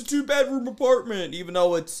 Oh, it's a 2-bedroom apartment, even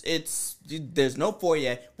though it's there's no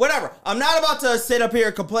foyer. Whatever. I'm not about to sit up here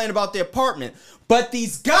and complain about the apartment. But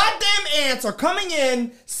these goddamn ants are coming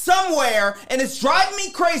in somewhere, and it's driving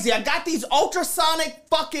me crazy. I got these ultrasonic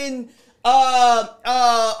fucking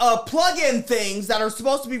plug-in things that are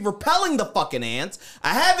supposed to be repelling the fucking ants.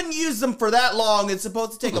 I haven't used them for that long. It's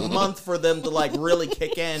supposed to take a month for them to like really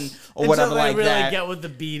kick in or whatever like really that. Get what the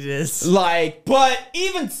beat is. Like, but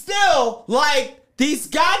even still, like, these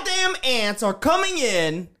goddamn ants are coming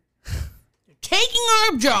in. Taking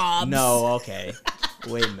our jobs. No, okay.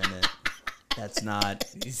 Wait a minute. That's not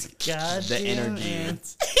the energy.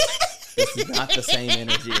 Ants. This is not the same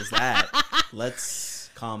energy as that. Let's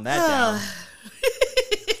calm that down.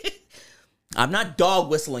 I'm not dog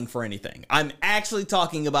whistling for anything. I'm actually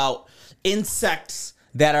talking about insects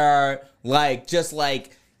that are like just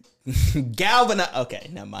like galvanized. Okay,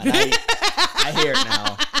 never mind. I hear it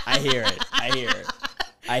now. I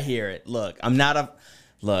hear it. Look,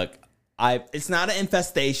 it's not an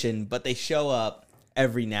infestation, but they show up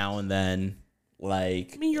every now and then,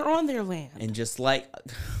 like, I mean, you're on their land. and just like, oh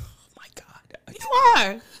my God. You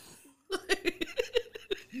are.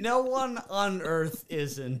 No one on Earth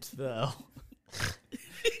isn't, though.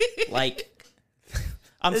 Like,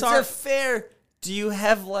 I'm It's sorry. a fair. Do you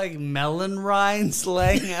have like melon rinds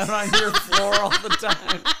laying out on your floor all the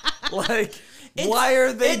time? Like, Why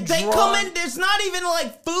are they They come in. There's not even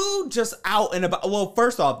like food just out and about. Well,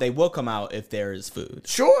 first off, they will come out if there is food.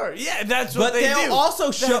 Sure, yeah, that's what But they they'll do.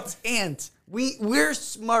 also show- That's ants. We're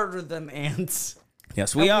smarter than ants.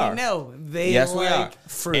 Yes, we And are. We know they Yes, like we are.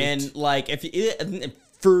 fruit. And like if you eat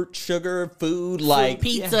fruit, sugar, food, like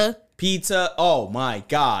Pizza. pizza. Oh my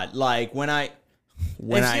god! Like when I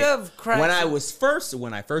If you have crack- when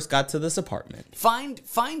I first got to this apartment,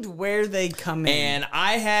 find where they come in. and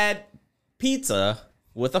I had pizza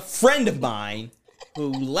with a friend of mine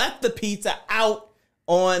who left the pizza out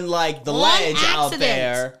on like the On ledge out accident.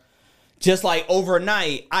 there. Just like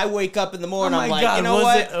overnight, I wake up in the Oh morning. my I'm like, God, you know was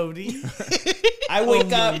what? it Odie? I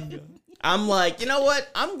wake up. I'm like, you know what?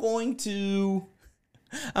 I'm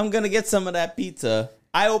gonna get some of that pizza.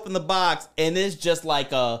 I open the box and it's just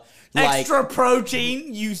like a Extra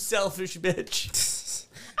protein, you selfish bitch.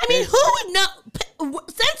 I mean, who would know?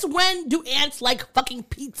 Since when do ants like fucking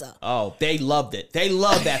pizza? Oh, they loved it. They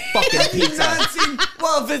love that fucking pizza.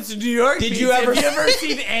 Well, if it's New York, Did pizza, you ever- have you ever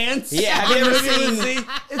seen ants? Yeah, have you ever seen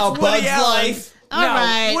It's A Woody Bug's Allen. Life? No, All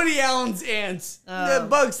right. Woody Allen's ants. The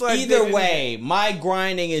Bug's Life. Either they- way, my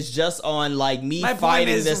grinding is just on like me my point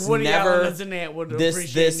fighting is this Woody Allen never as an ant would this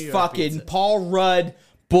appreciate New York fucking pizza. Paul Rudd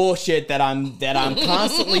bullshit that I'm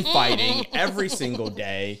constantly fighting every single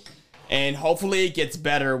day. And hopefully it gets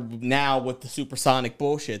better now with the supersonic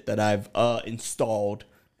bullshit that I've installed.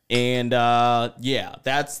 And yeah,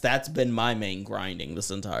 that's been my main grinding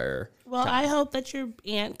this entire Well, time. I hope that your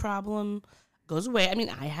ant problem goes away. I mean,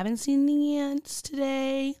 I haven't seen the ants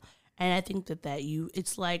today, and I think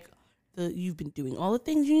it's like you've been doing all the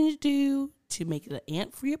things you need to do to make it an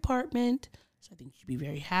ant-free apartment. So I think you should be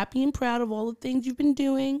very happy and proud of all the things you've been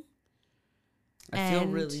doing. I feel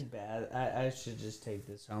And- really bad. I should just take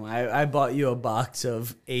this home. I bought you a box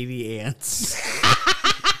of 80 ants.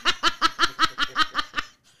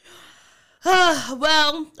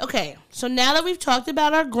 Well, okay. So now that we've talked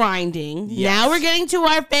about our grinding, now we're getting to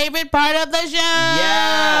our favorite part of the show.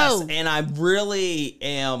 Yes, and I really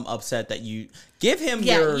am upset that you give him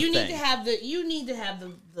Yeah, your you thing. need to have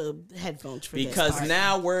the headphones for this Because part.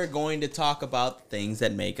 now we're going to talk about things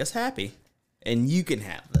that make us happy. And you can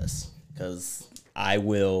have this. Because I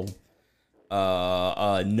will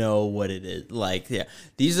know what it is. Like, yeah.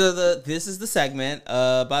 This is the segment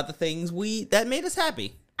about the things that made us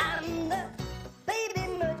happy. I'm the baby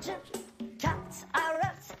merchant. Tots are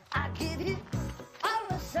us. I give you all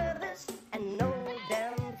the service and no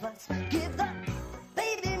damn fuss. Give the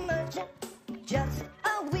baby merchant just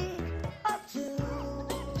a week or two.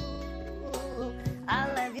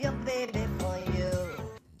 I'll have your baby for you.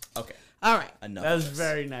 Okay. All right. Enough. That was of this.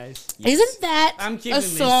 very nice. Isn't that I'm keeping a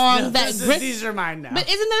song these. that These are mine now. But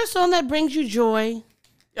isn't that a song that brings you joy?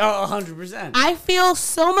 Oh, 100%. I feel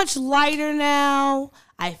so much lighter now.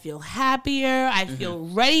 I feel happier. I feel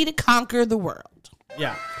ready to conquer the world.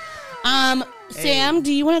 Yeah. Sam,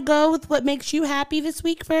 do you want to go with what makes you happy this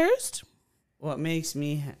week first? What makes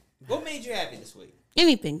me What made you happy this week?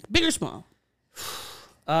 Anything, big or small.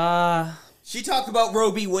 She talked about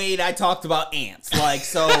Roe v. Wade. I talked about ants. Like,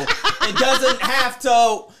 so it doesn't have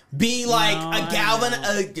to be like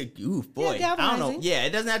a ooh, boy. Yeah, I don't know. galvanizing. Yeah, it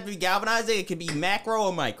doesn't have to be galvanizing. It could be macro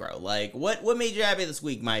or micro. Like, what made you happy this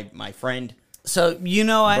week, my friend, So, you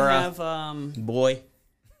know, I Bruh. have, boy?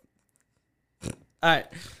 all right,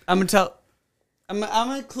 I'm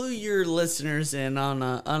gonna clue your listeners in on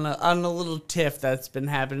a little tiff that's been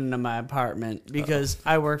happening in my apartment because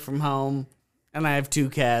I work from home and I have 2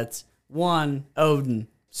 cats. One, Odin,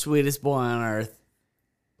 sweetest boy on earth.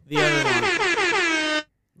 The other one,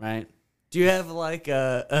 right? Do you have like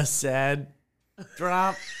a sad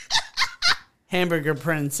drop? Hamburger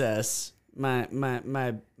Princess, my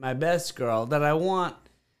best girl that I want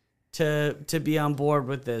to be on board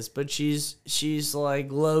with this, but she's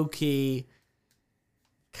like low key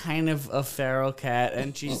kind of a feral cat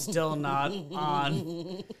and she's still not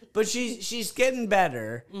on, but she's getting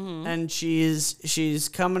better and she's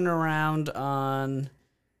coming around on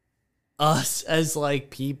us as like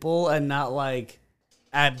people and not like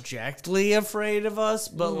abjectly afraid of us,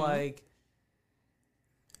 but like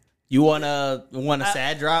You want a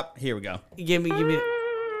sad drop? Here we go. give me.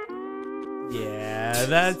 Yeah,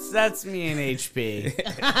 that's me and HP.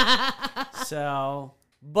 So,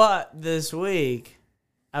 but this week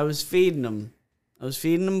I was feeding them. I was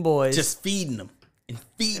feeding them boys. Just feeding them and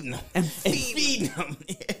feeding them and feeding them.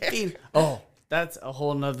 feed. Oh, that's a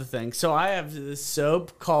whole nother thing. So I have this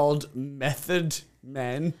soap called Method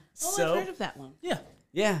Men Oh, I've soap. heard of that one. Yeah.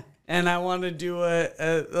 Yeah, and I want to do a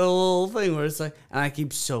little thing where it's like, and I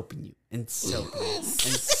keep soaping you and soaping you and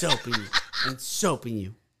soaping you and soaping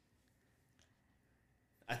you.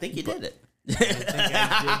 I think you did it.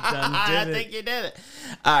 I think you did it.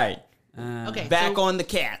 All right. Okay. Back so on the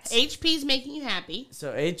cats. HP's making you happy.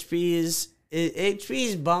 So HP's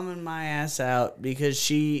bumming my ass out because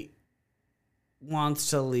she wants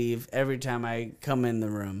to leave every time I come in the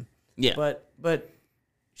room. Yeah. But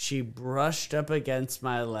she brushed up against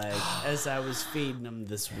my leg as I was feeding him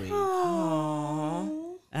this week.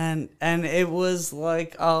 And it was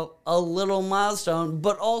like a little milestone,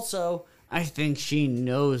 but also I think she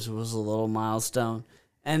knows it was a little milestone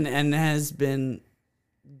and has been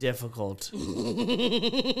difficult.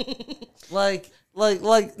 like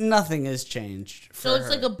nothing has changed for So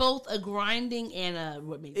it's her. like both a grinding and a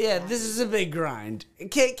what makes you Yeah, happy. this is a big grind.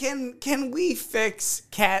 Can we fix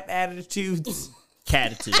cat attitudes?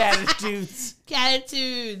 Catitude. Attitudes?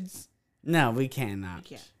 Catitudes. No, we cannot.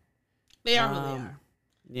 Can't. They are who they are.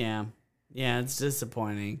 Yeah, it's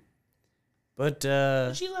disappointing. But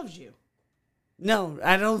But she loves you. no,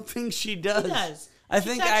 I don't think she does. She does. I She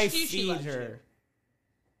think touched I you, she feed loves her. you.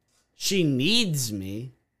 She needs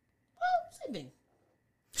me. Well, same thing.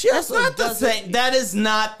 She That's also not the doesn't- same. That is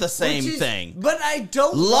not the same which is- thing. But I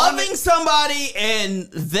don't Loving want somebody and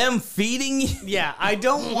them feeding you. Yeah, I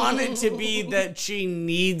don't want it to be that she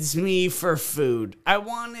needs me for food. I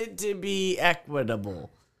want it to be equitable.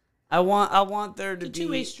 I want there to It's a be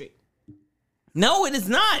two-way street. No, it is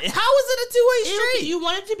not. How is it a two-way street? You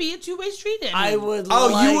want it to be a two-way street? I would.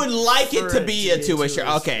 Oh, you would like for it to be a two-way street.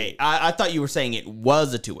 Okay, street. I thought you were saying it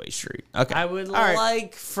was a two-way street. Okay, I would All right.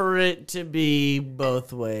 like for it to be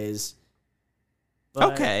both ways.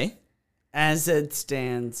 But Okay, as it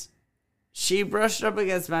stands, she brushed up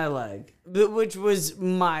against my leg, which was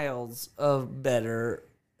miles of better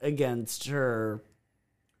against her.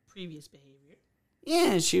 Previous behavior.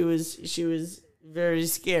 Yeah, she was very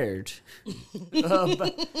scared.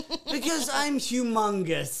 Because I'm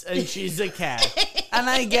humongous and she's a cat. And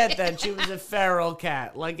I get that. She was a feral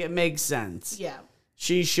cat. Like, it makes sense. Yeah.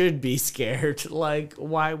 She should be scared. Like,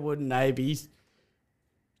 why wouldn't I be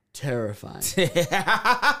terrified?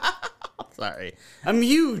 sorry. I'm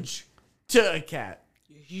huge to a cat.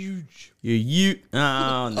 You're huge. You.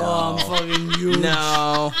 Oh no. Oh, I'm fucking huge.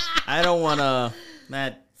 No, I don't want to.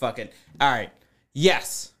 That fucking. All right.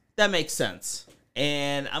 Yes, that makes sense.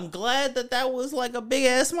 And I'm glad that was like a big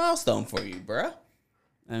ass milestone for you, bruh.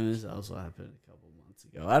 And this also happened a couple months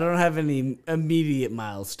ago. I don't have any immediate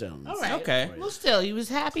milestones. All right. Okay. Well, still, it was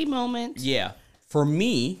a happy moment. Yeah. For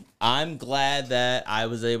me, I'm glad that I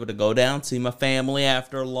was able to go down, see my family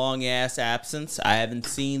after a long ass absence. I haven't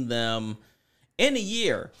seen them in a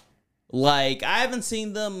year. Like, I haven't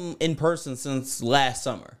seen them in person since last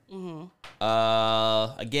summer.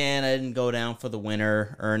 Mm-hmm. Again, I didn't go down for the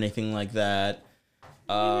winter or anything like that.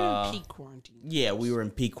 We were in peak quarantine. Yeah, we were in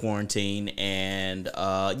peak quarantine, and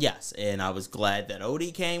yes, and I was glad that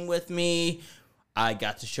Odie came with me. I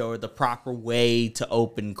got to show her the proper way to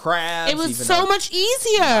open crabs. It was even so though much my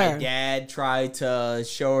easier. dad tried to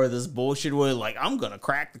show her this bullshit where, like, I'm gonna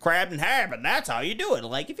crack the crab in half, and that's how you do it.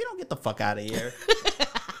 Like, if you don't get the fuck out of here.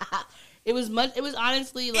 It was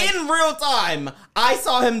honestly like In real time, I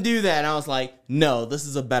saw him do that, and I was like, no, this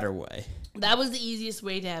is a better way. that was the easiest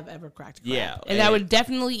way to have ever cracked a crab. Yeah, and I and- would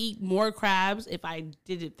definitely eat more crabs if I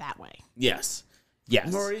did it that way. Yes.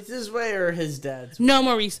 Yes. Maurice's way or his dad's way? No,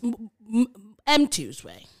 Maurice, M2's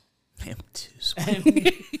way. Damn,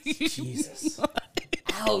 Jesus.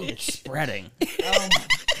 Ouch. It's spreading. Oh my God.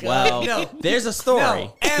 Well, No. there's a story.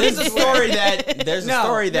 No. There's a story that there's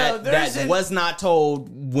that was not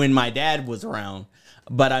told when my dad was around.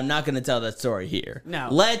 But I'm not going to tell that story here. No.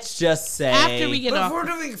 Let's just say After we get But off if we're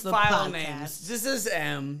doing the file podcast. names, this is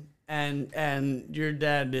M, and your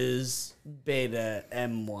dad is Beta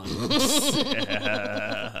M1.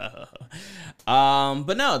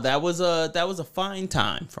 But no, that was a fine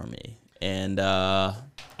time for me, and I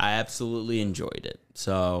absolutely enjoyed it.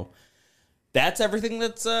 So that's everything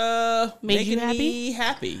that's Made you making me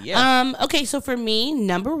happy. Yeah. Okay, so for me,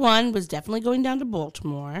 number one was definitely going down to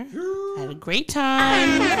Baltimore. Had a great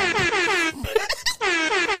time.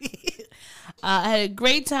 I had a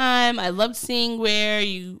great time. I loved seeing where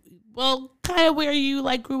you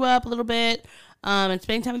like grew up a little bit. And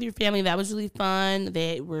spending time with your family, that was really fun.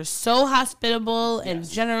 They were so hospitable and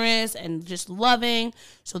generous and just loving.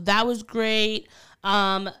 So that was great.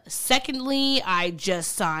 Secondly, I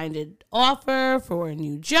just signed an offer for a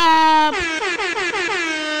new job. It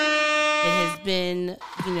has been,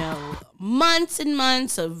 months and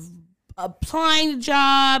months of applying to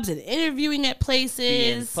jobs and interviewing at places.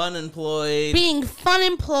 Being fun employed. Being fun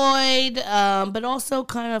employed, but also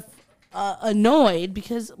kind of annoyed,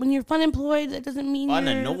 because when you're fun employed, that doesn't mean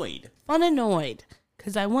Unannoyed. Fun annoyed,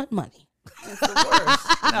 because I want money. That's the worst.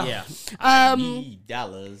 Yeah. I need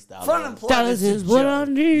dollars. Fun employment Dollars is what I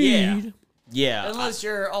need. Yeah. Unless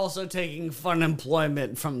you're also taking fun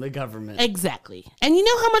employment from the government. Exactly. And you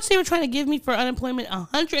know how much they were trying to give me for unemployment?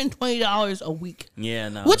 $120 a week. Yeah,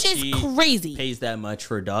 no. Which is she crazy. Pays that much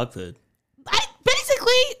for dog food.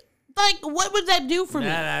 Basically, like, what would that do for me?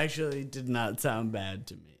 That actually did not sound bad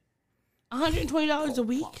to me. $120 a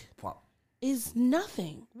week is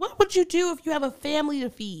nothing. What would you do if you have a family to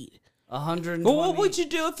feed? 120. Well, what would you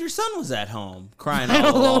do if your son was at home crying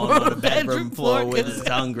all alone on the bedroom floor with his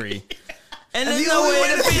hungry? And there's no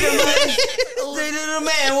way to feed him. They did a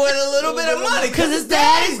man with a little bit of money because his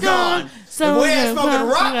daddy's gone. So we're smoking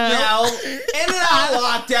rock now, and then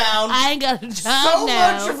I lockdown. I ain't got a job So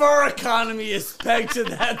now. much of our economy is pegged to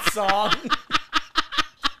that song.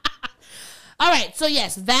 All right, so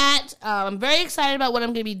yes, that I'm very excited about what I'm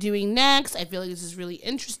going to be doing next. I feel like this is really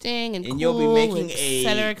interesting and cool. And you'll be making et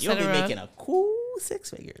cetera, et you'll be cetera. making a cool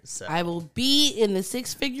 6 figures. So. I will be in the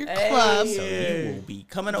 6-figure club. So you will be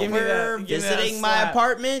coming Give me over, that- give me that visiting my slap.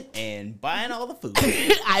 apartment, and buying all the food.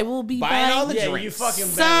 I will be Buying all the Yeah, drinks. you fucking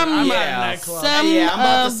better. Some- I'm not Yeah, in that club. some- Yeah, I'm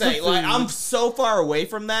about to of say, the like, food. I'm so far away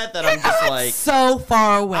from that I'm just like, so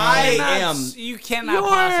far away. I Not- am. You cannot You're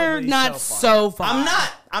possibly not so far.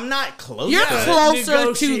 I'm not close. You're to it. close. Closer to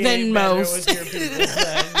Negotiate than better most. with your people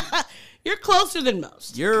then. You're closer than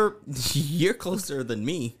most. You're closer than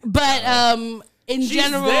me. But in She's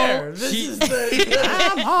general, there. This She- is the. She's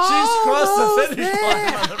crossed the finish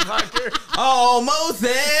line, motherfucker. Almost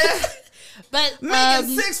there. but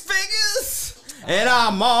Making 6 figures. And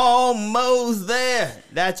I'm almost there.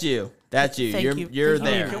 That's you. That's you. Thank you. You're Thank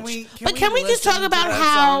you there. very Can But can we just listen talk to about that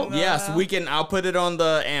how- song, Yes, we can. I'll put it on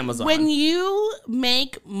the Amazon. when you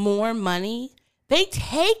make more money, they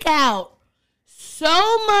take out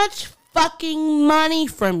so much fucking money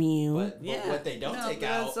from you. But Yeah. what they don't No, take but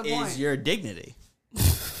that's out the point. is your dignity.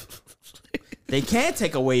 They can't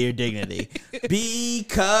take away your dignity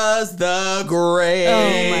because the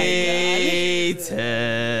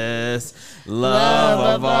greatest love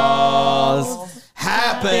of all is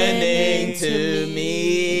happening to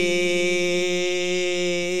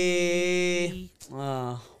me.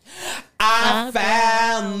 Oh. I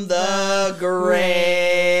found the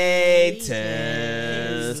greatest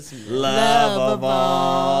love of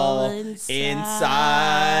all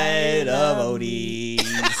inside of Odie's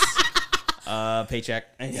paycheck.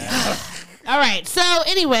 All right. So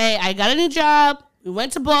anyway, I got a new job. We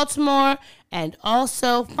went to Baltimore, and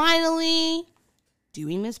also finally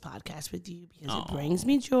doing this podcast with you because it brings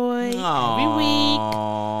me joy every week.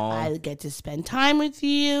 I get to spend time with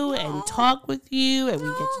you and talk with you, and we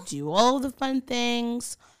get to do all of the fun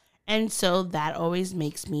things. And so that always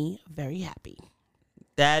makes me very happy.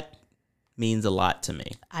 That means a lot to me.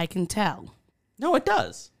 I can tell. No, it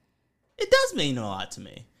does. It does mean a lot to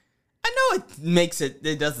me. I know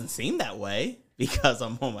it doesn't seem that way because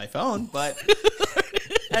I'm on my phone, but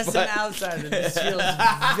As an outsider, this feels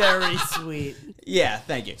very sweet. yeah,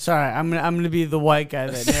 thank you. Sorry, I'm gonna be the white guy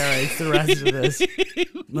that narrates the rest of this.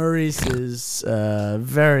 Maurice is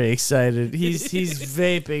very excited. He's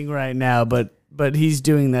vaping right now, but he's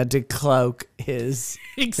doing that to cloak his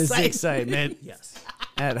excitement Yes.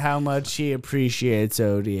 at how much he appreciates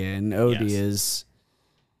Odie, and Odie Yes. is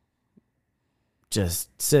just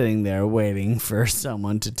sitting there waiting for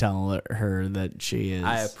someone to tell her that she is.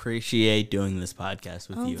 I appreciate doing this podcast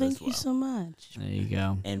with Oh, you thank as well. you so much. There you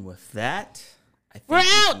go. And with that, I think We're we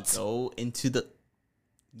can out! go into the.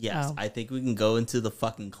 Yes, Oh. I think we can go into the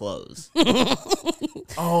fucking close.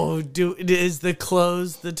 Oh, is the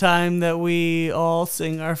close the time that we all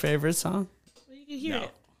sing our favorite song? You can hear No.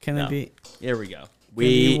 it. Can No. it be? Here we go. Can it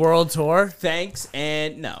We be world tour? thanks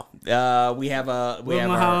and no. We have our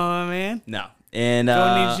Bahama Man. no and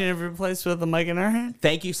Going each and every place with a mic in our hand.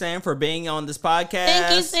 thank you, Sam, for being on this podcast.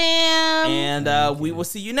 Thank you, Sam. And we will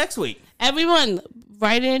see you next week. Everyone,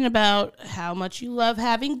 write in about how much you love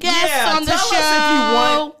having guests Yeah, on the tell show. us if you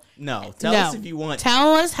want. No, tell No. us if you want.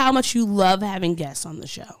 Tell us how much you love having guests on the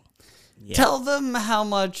show. Yeah. Tell them how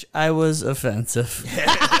much I was offensive.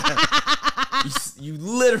 you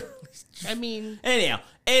literally. I mean, Anyhow,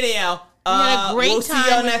 we had a great we'll see time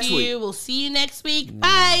y'all with next you. week. We'll see you next week.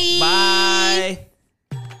 Bye. Bye.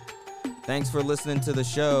 Thanks for listening to the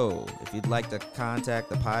show. If you'd like to contact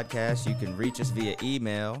the podcast, you can reach us via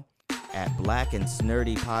email at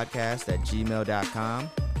blackandsnerdypodcast@gmail.com.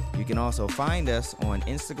 You can also find us on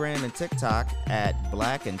Instagram and TikTok at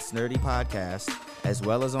Black and Snurdy Podcast, as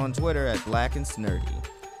well as on Twitter at Black and Snurdy.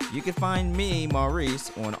 You can find me,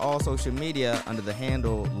 Maurice, on all social media under the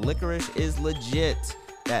handle Licorice is Legit.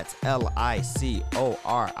 That's LICORISH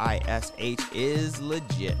is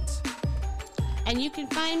legit. And you can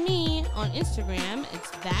find me on Instagram.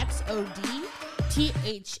 It's that's OD,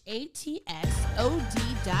 THATSOD.E.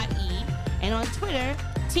 And on Twitter,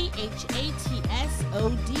 THATSOD_E.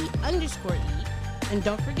 And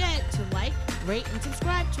don't forget to like, rate, and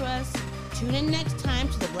subscribe to us. Tune in next time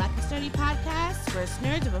to the Black and Sturdy podcast, where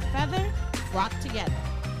nerds of a feather flock together.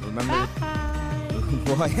 Remember? Bye.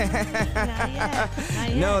 Boy. Not yet. Not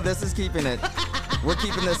yet. No, this is keeping it. We're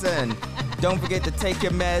keeping this in. Don't forget to take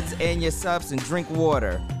your meds and your subs and drink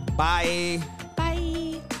water. Bye.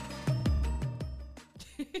 Bye.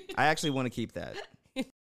 I actually want to keep that.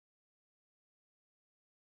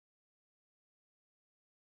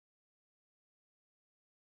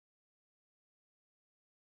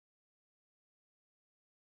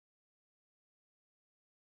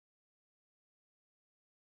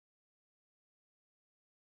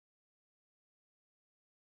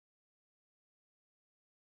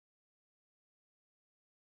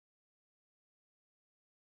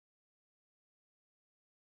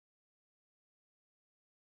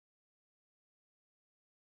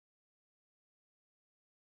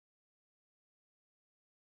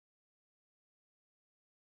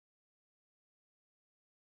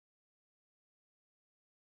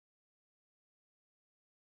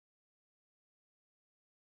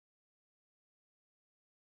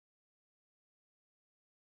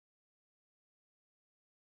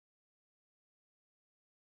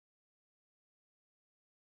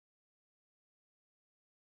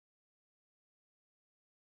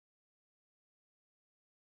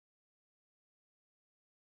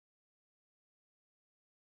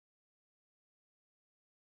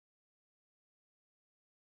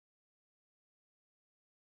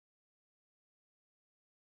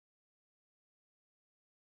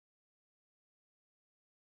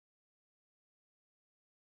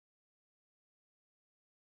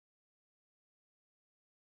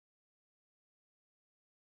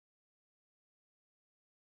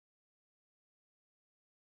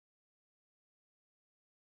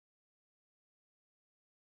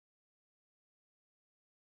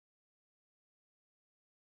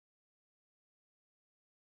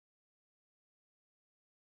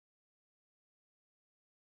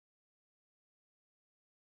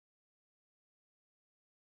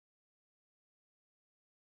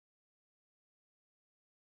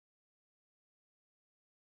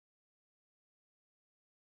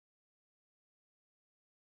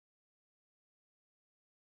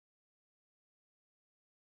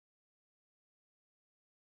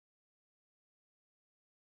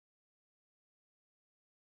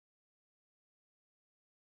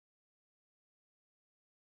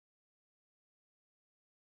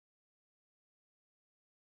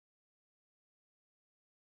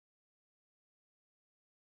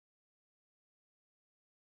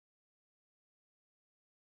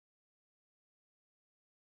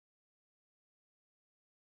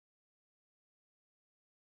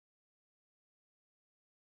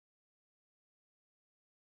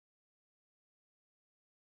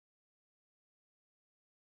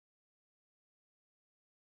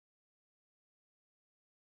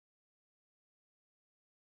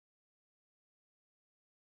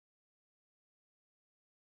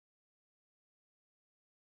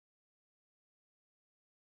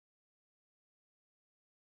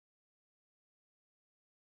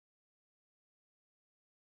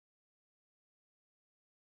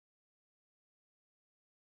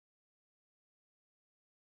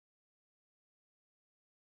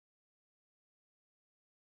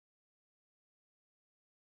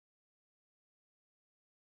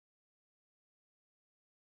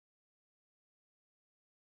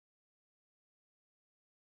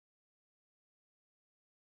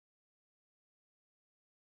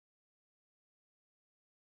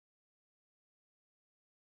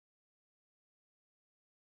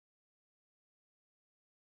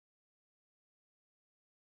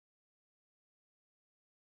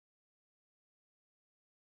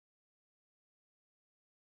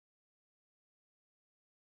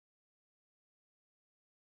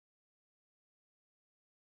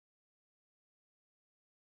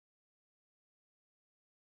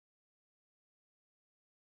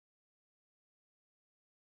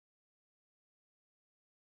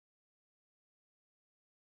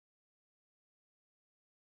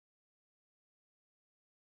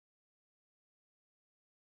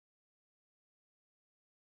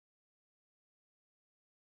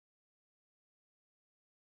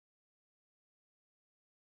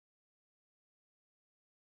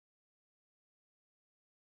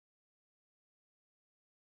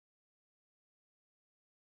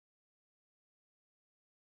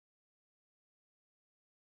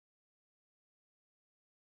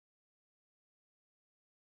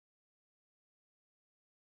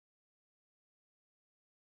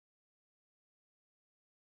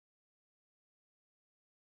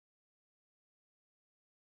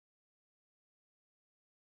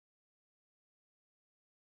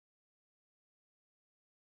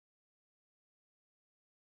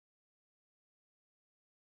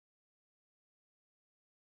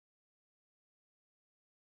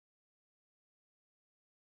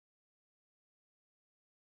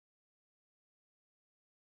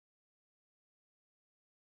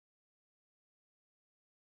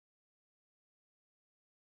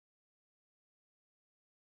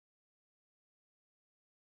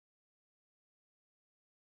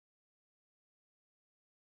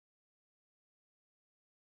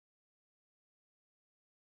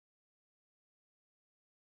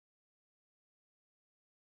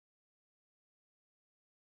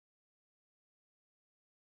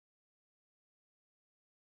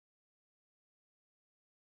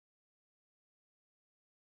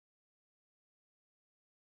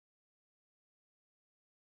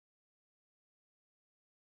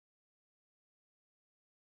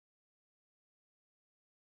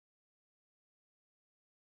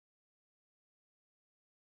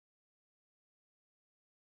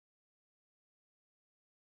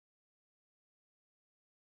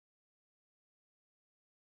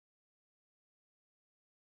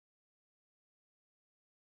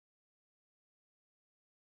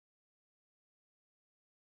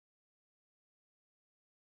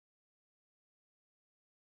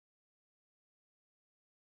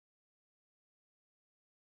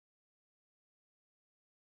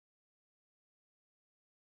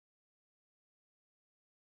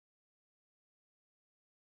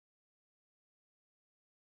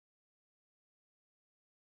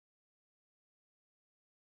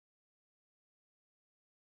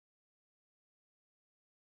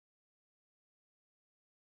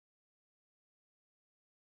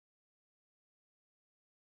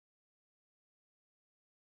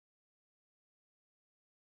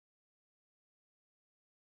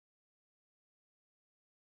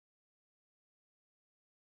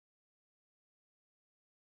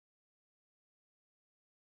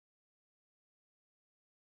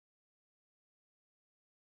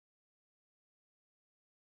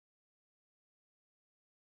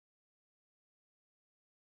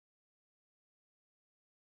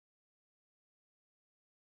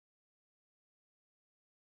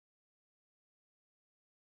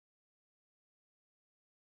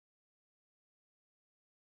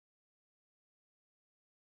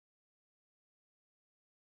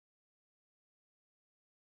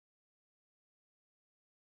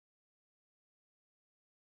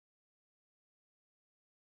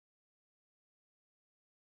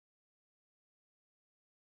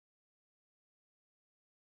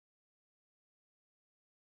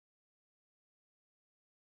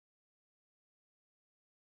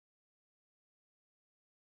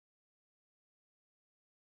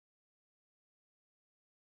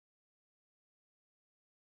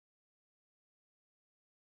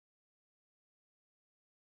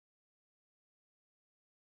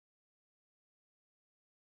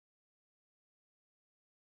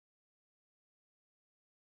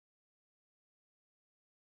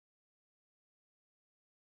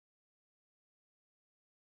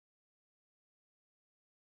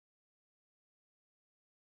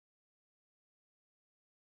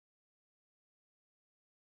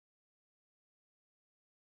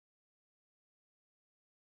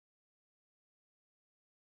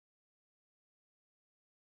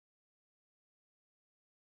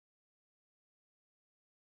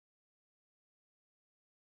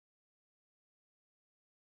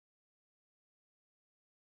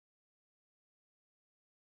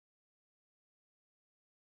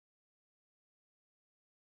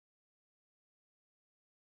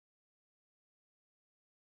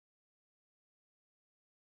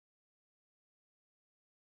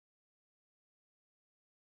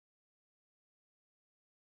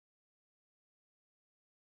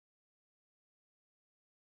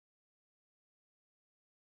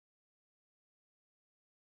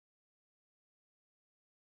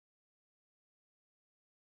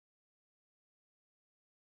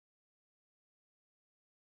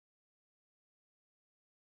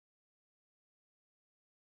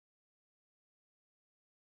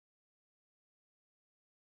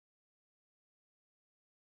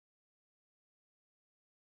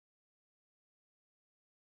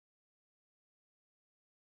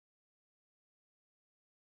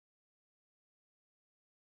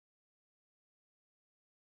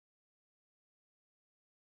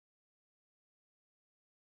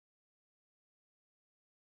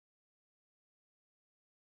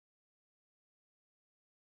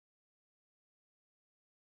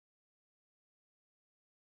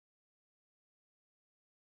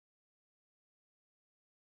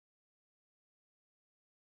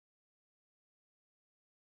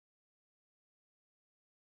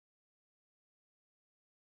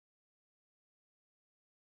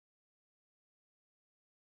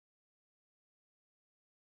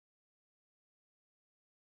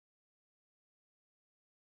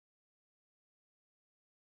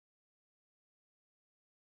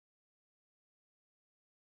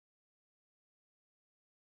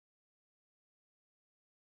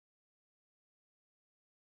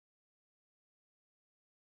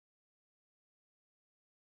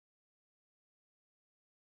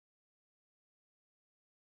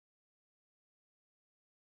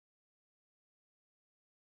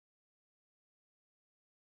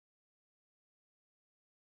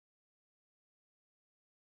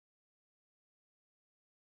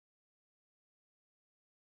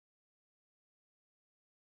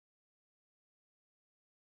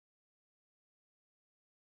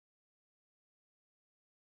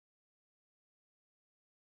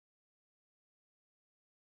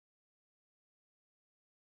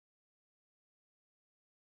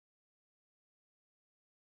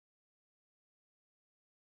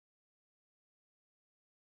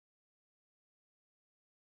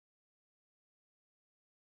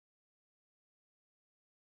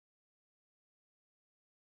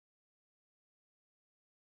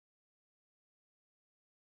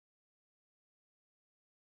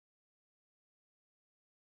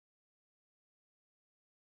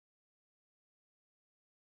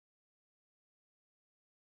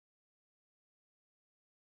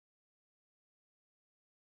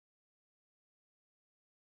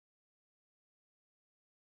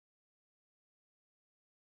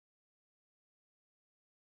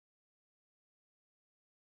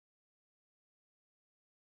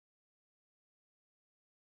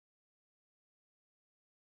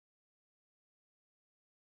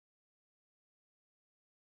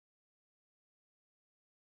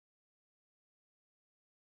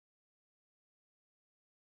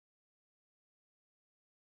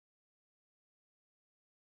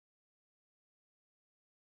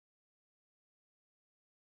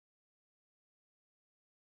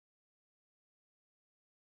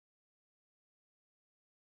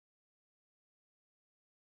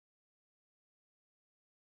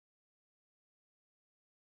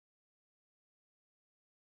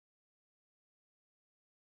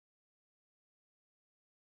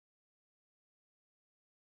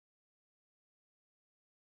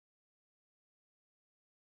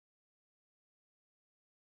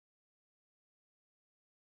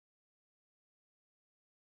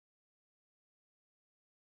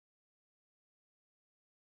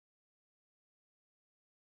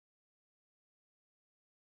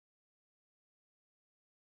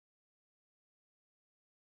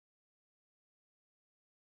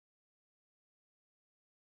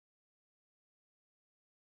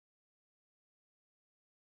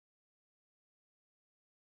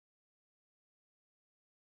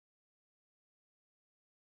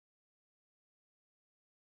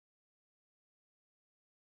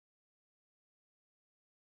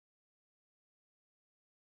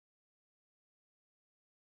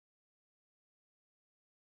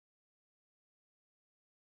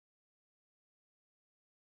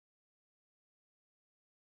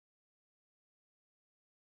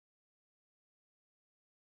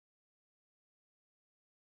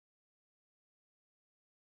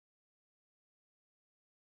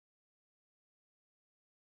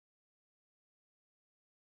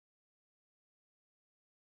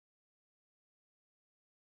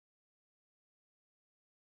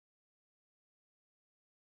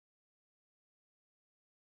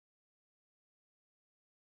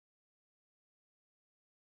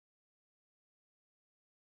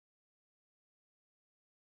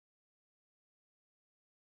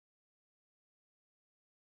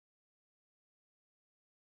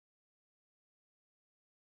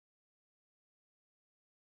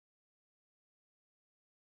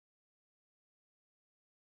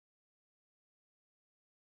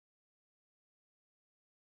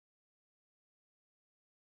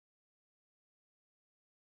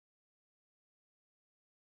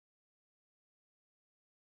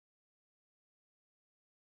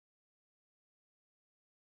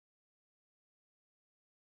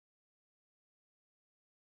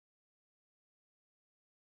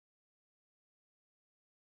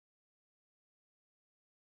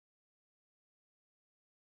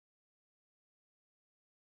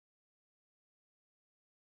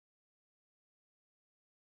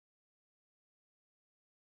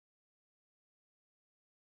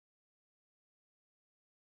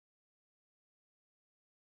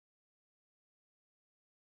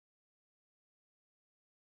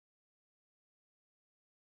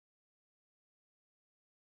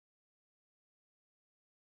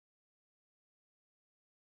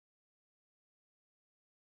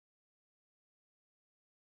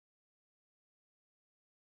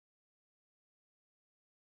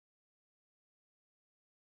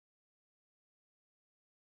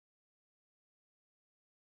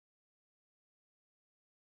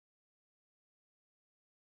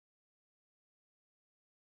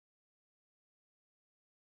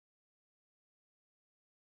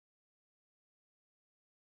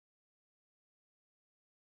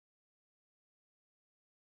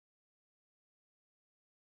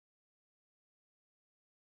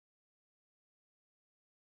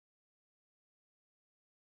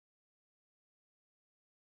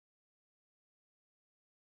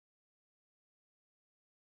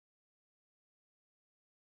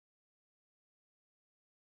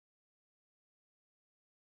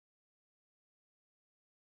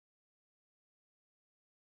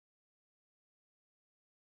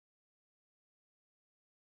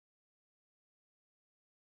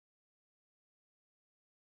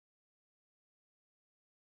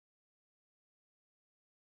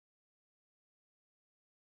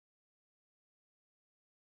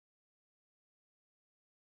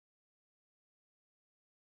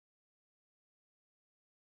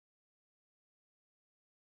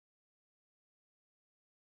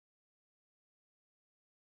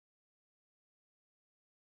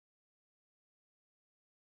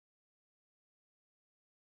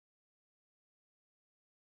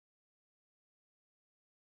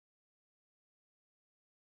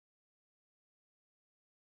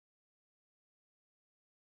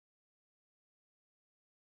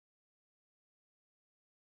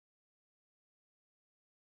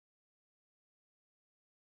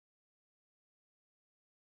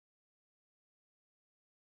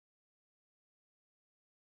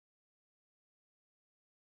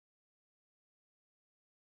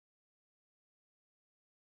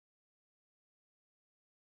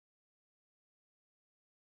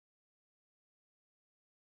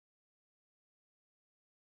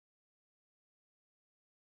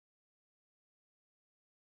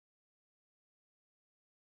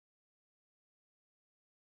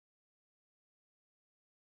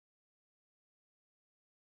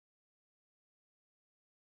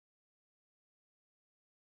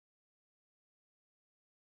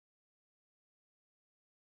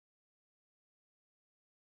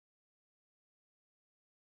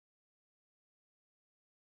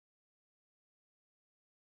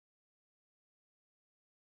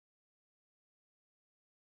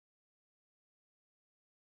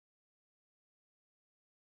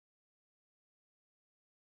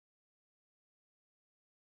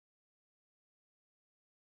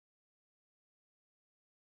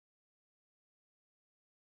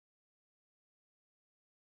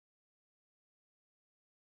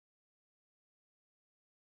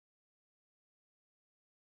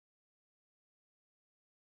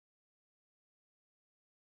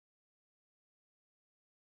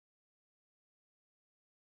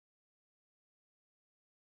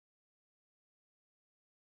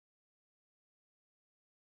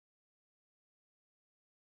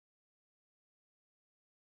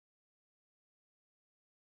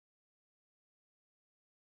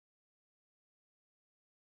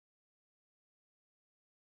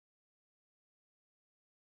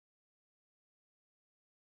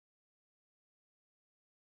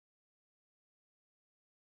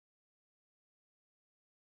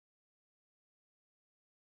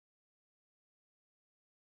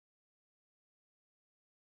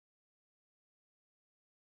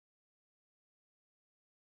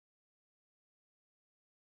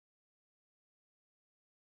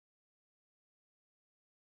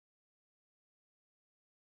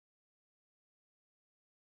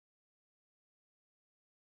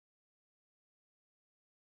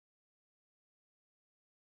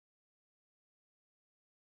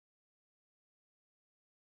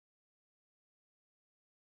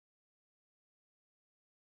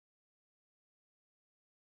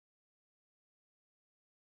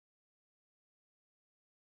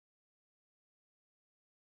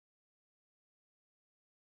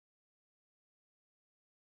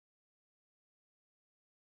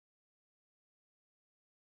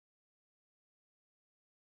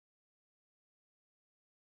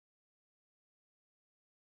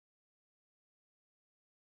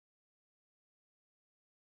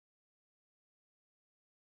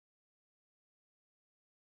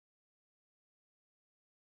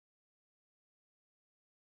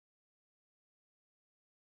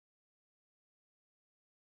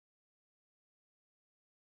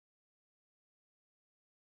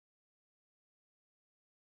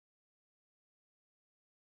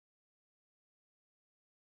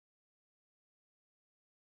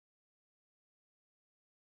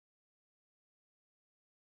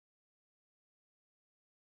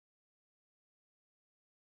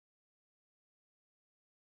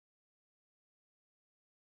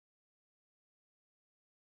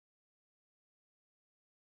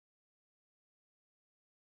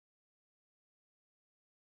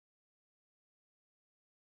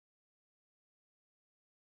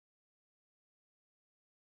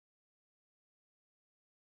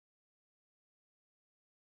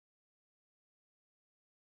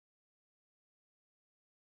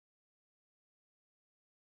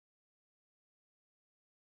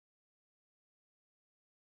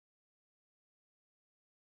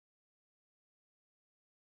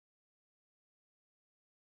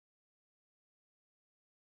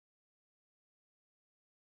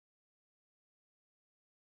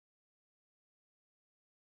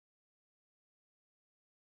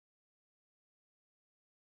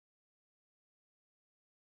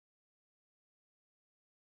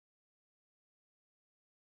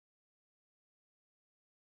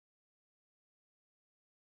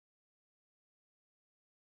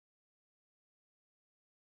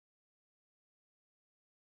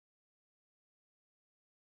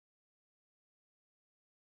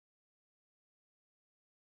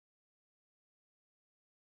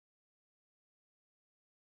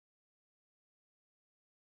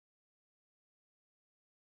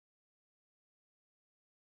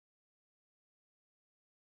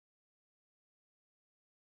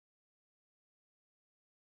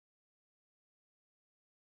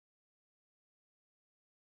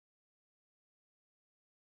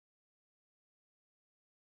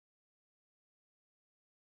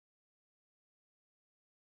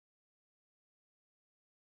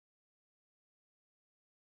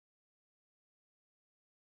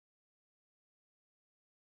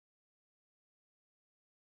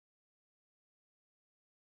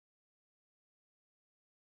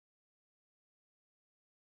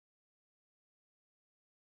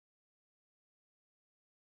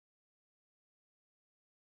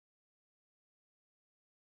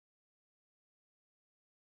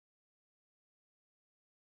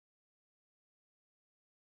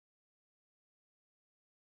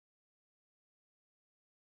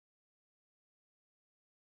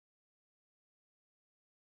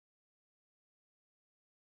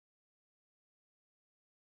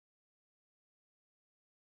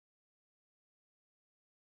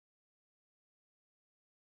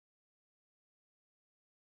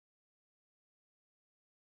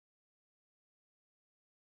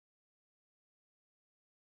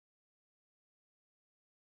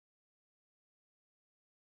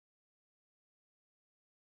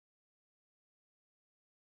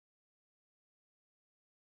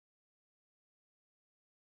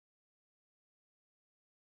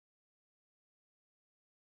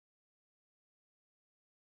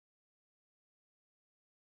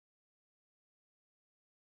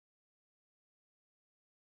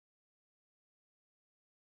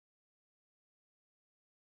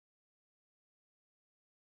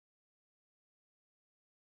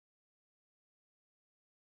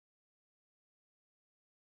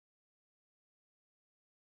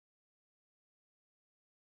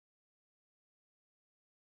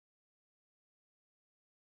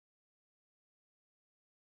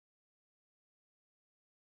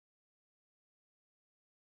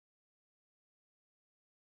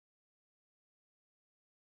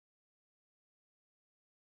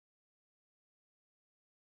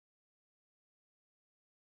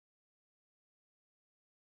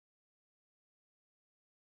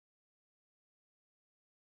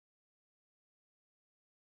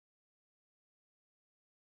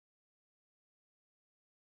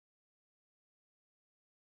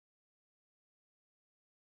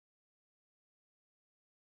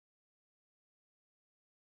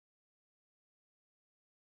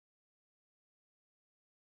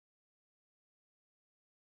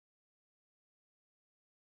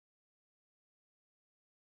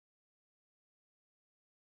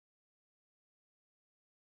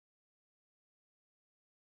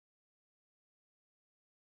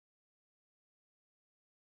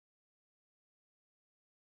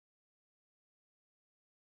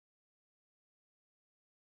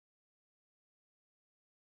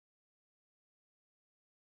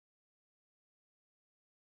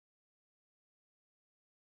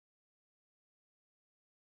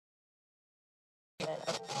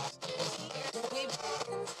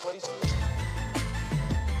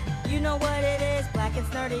 You know what it is, black and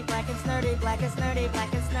snurdy, black and snurdy, black and snurdy,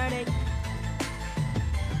 black and snurdy.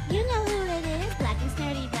 You know who it is. Black and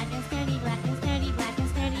snurdy, black and snurdy, black and snurdy, black and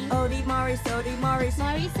snurdy. Odie, Maury, Sody, Maury,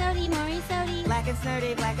 Maury Sody, Maury Sody. black and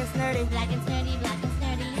snurdy, black and snurdy. Black and snurdy, black and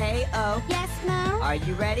snurdy. Hey, oh, Yes, Mo? are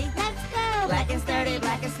you ready? Let's go. Black and snurdy,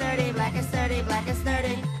 black and snurdy, black and snurdy, black and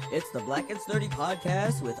snurdy. It's the Black and Sturdy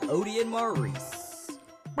podcast with Odie and Maurice.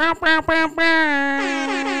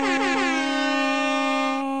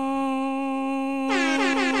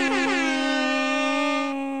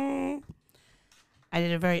 I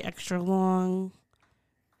did a very extra long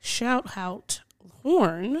shout out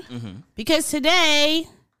horn because today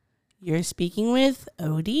you're speaking with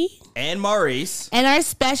Odie And Maurice. and our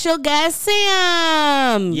special guest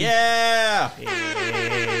Sam. Yeah.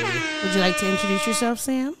 Would you like to introduce yourself,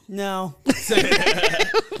 Sam? No.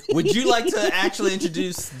 Would you like to actually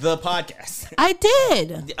introduce the podcast? I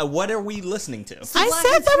did. What are we listening to? I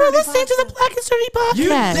said that we're listening to the Black and Sturdy podcast. You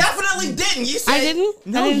definitely didn't. You said I didn't?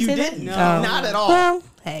 No, I didn't you say that? didn't. Oh. Not at all. Well,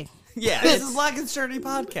 hey, Yeah. This it's- is Black and Sturdy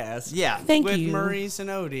podcast. yeah. thank With you. Maurice and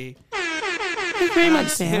Odie. Thank you very much,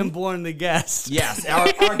 Sam Sam. Bourne, the guest. Yes.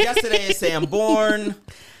 Our guest today is Sam Bourne.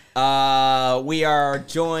 We are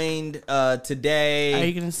joined today. Are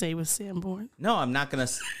you gonna say with Sam Bourne? No, I'm not gonna.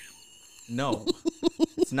 No,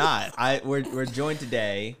 it's not. We're joined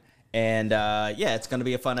today, and yeah, it's gonna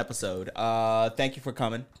be a fun episode. Thank you for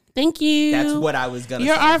coming. Thank you. That's what I was gonna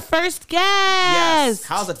You're say. our first guest. Yes.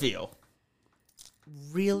 How's it feel?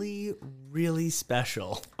 Really, really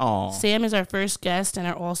special. Oh, Sam is our first guest and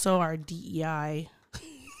also our DEI.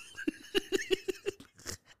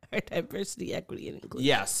 Our diversity, equity, and inclusion.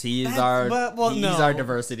 yes, he is That's- our. well, he's no. our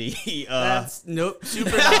diversity. That's nope, super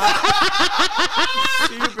not.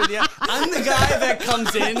 Super yeah. I'm the guy that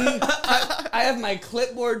comes in. I have my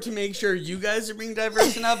clipboard to make sure you guys are being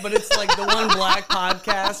diverse enough, but it's like the one black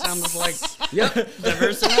podcast. I'm just like, yep,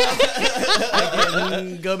 diverse enough. I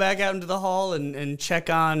can go back out into the hall and check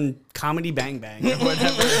on Comedy Bang Bang or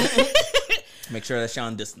whatever. Make sure that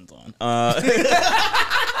Sean Distance on.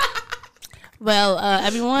 Well,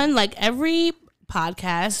 everyone, like every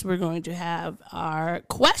podcast, we're going to have our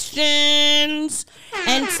questions.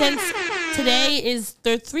 And since today is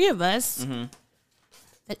there are three of us,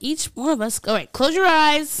 that each one of us, all right, close your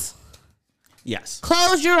eyes. Yes.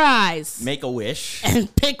 Close your eyes Make a wish.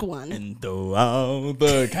 and pick one. And throw out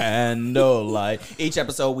the candlelight. Each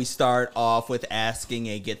episode, we start off with asking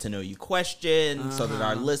a get to know you question so that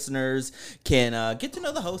our listeners can get to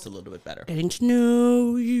know the host a little bit better. Getting to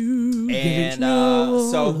know you. Getting to And know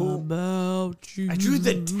so who? about you. I drew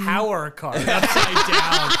the tower card upside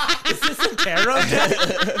down. Is this a tarot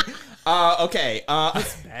deck? Okay.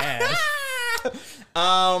 Bad.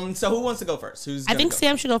 So who wants to go first? Who's? I gonna think go?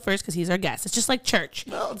 Sam should go first because he's our guest. It's just like church.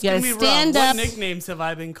 Well, it's you gonna gotta be stand rough. up What nicknames have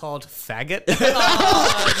I been called? Faggot?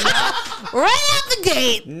 right out the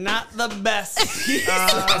gate. Not the best.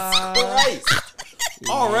 Christ.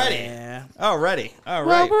 Already. Yeah. Already. All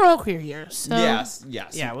Well, right. we're all queer here. So Yes.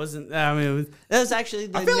 Yeah, it wasn't. I mean, that was actually.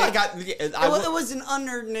 The I feel like it was an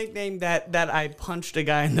unearned nickname that I punched a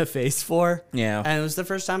guy in the face for. Yeah. And it was the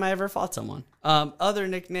first time I ever fought someone. Other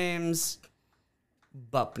nicknames,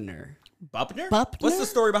 Bupner. Bupner? Bupner? What's the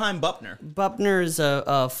story behind Bupner? Bupner is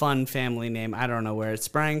a fun family name. I don't know where it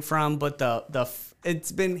sprang from, but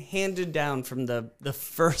it's been handed down from the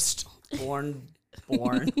first born.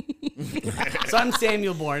 So I'm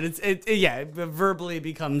Samuel Bourne. It verbally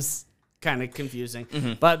becomes kind of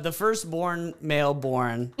confusing. But the firstborn male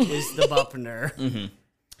born is the Bupner.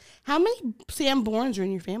 how many Sam Bournes are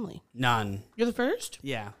in your family? None. You're the first?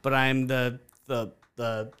 Yeah, but I'm the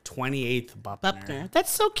 28th Bupner. Bupner.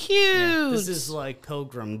 That's so cute. Yeah, this is like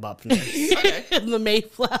Pilgrim Bupner. the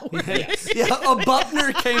Mayflower. Yeah, a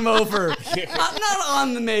Bupner came over. Not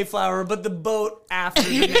on the Mayflower, but the boat after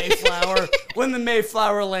the Mayflower. When the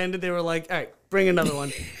Mayflower landed, they were like, all right, bring another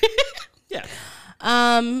one. Yeah.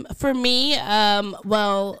 For me,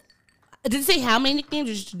 well, did it say how many nicknames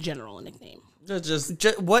or just a general nickname?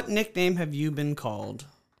 Just What nickname have you been called?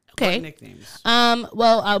 Okay. What nicknames?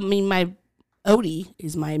 Well, I mean, my Odie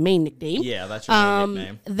is my main nickname. yeah, that's your main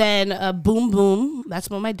nickname. Then Boom Boom. That's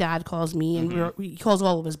what my dad calls me, and he calls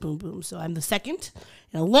all of us Boom Boom. So I'm the second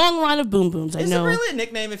in a long line of Boom Booms. I Is know. it really a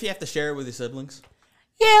nickname if you have to share it with your siblings?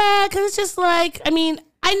 Yeah, because it's just like, I mean,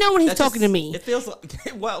 I know when he's That's talking just- to me. It feels like,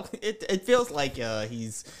 well, it feels like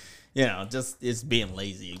he's, just is being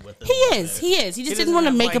lazy with it. He is. He just didn't want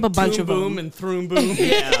to make up a bunch of boom them. and throom boom.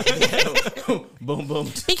 Yeah. Boom, boom.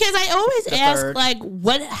 Because I always ask, third. like,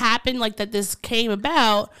 what happened, like, that this came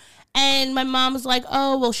about. And my mom was like,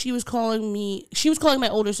 oh, well, she was calling my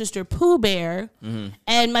older sister Pooh Bear.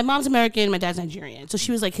 And my mom's American, my dad's Nigerian. So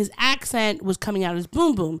she was like, his accent was coming out as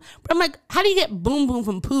Boom Boom. But I'm like, how do you get Boom Boom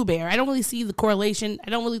from Pooh Bear? I don't really see the correlation. I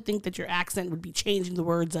don't really think that your accent would be changing the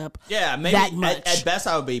words up maybe that much. At best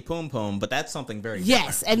I would be Poom Poom, but that's something very different.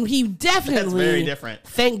 Yes, and he definitely... That's very different.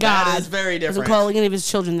 Thank God. That is very different. Doesn't call any of his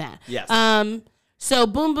children that. Yes. So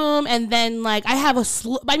Boom Boom, and then like I have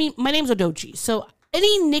my name's Odochi, so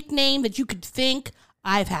any nickname that you could think,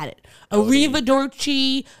 I've had it. Arriva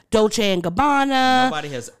Dorchi, Dolce and Gabbana. Nobody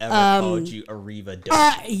has ever called you Arriva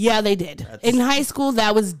Dorchi. Yeah, they did. In high school,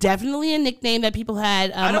 that was definitely a nickname that people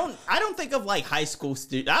had. I don't think of like high school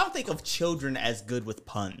students. I don't think of children as good with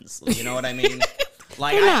puns. You know what I mean?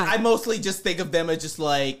 Like I mostly just think of them as just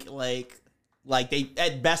like they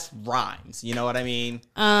at best rhymes. You know what I mean?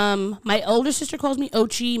 My older sister calls me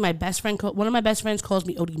Ochi. My best friend, one of my best friends, calls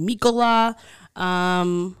me Odi Mikola.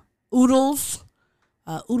 Oodles,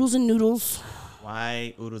 oodles and noodles.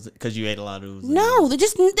 Why oodles? Because you ate a lot of oodles. No, they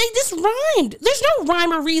just rhymed. There's no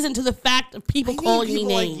rhyme or reason to the fact of people calling me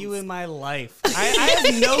names. Like you in my life. I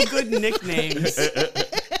have no good nicknames.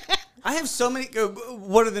 I have so many.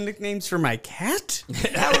 What are the nicknames for my cat?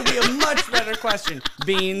 That would be a much better question.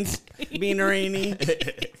 Beans, Beanerini,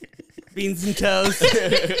 Beans and Toast,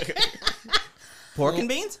 Pork and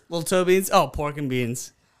beans, little toe beans. Oh, pork and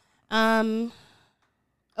beans.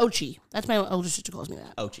 Ochi. That's my older sister calls me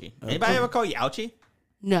that. Ochi. Anybody ever call you Ouchie?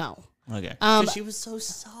 No. Okay. Because she was so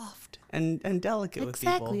soft and delicate with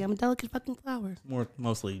people. Exactly. I'm a delicate fucking flower.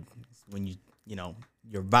 Mostly when you know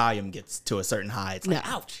your volume gets to a certain high, it's like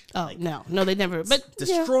ouch. Oh like, no, they never. But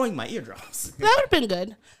destroying my eardrums. That would have been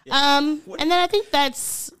good. Yeah. And then I think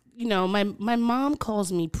that's my mom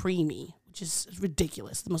calls me preemie, which is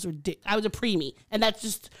ridiculous. The most ridiculous. I was a preemie, and that's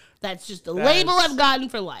just the label I've gotten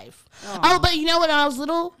for life. Oh, but you know what? When I was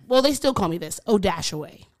little, well, they still call me this,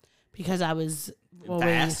 Dashaway, because I was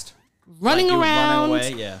fast, running like around,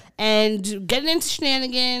 away, and getting into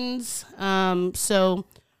shenanigans. So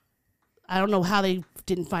I don't know how they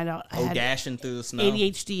didn't find out I had dashing through the snow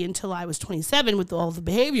ADHD until I was 27 with all the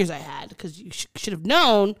behaviors I had, because you should have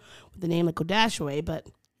known with the name like Dashaway, but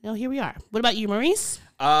here we are. What about you, Maurice?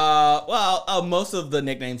 Most of the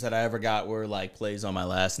nicknames that I ever got were like plays on my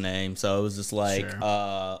last name, so it was just like,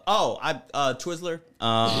 Twizzler,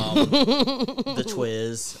 the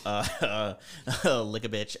Twiz, lick a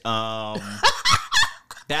bitch,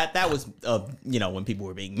 that was when people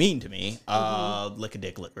were being mean to me, lick a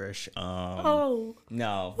dick, licorice, no,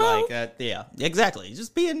 like that, yeah, exactly,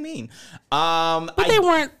 just being mean, but they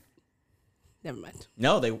weren't. Never mind.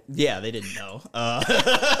 No, they didn't know.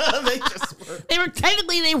 They just were. They were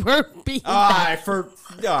being. All right,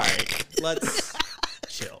 let's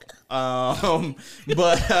chill.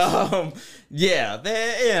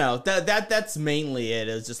 That's mainly it.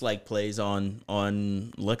 It's just like plays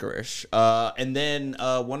on licorice. And then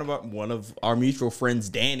one of our mutual friends,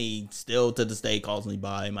 Danny, still to this day calls me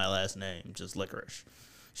by my last name, just licorice.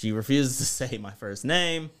 She refuses to say my first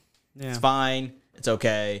name. Yeah. It's fine. It's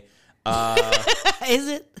okay. Is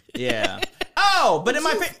it? Yeah. Oh, but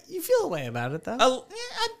you feel a way about it though. I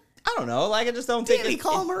don't know. Like I just don't think. Danny,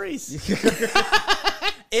 call Maurice.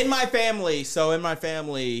 In my family,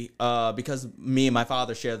 because me and my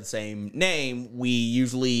father share the same name, we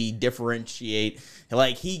usually differentiate.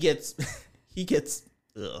 Like he gets.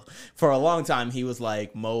 For a long time, he was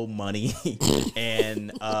like Mo Money, and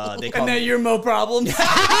they call. And now you're Mo Problems. God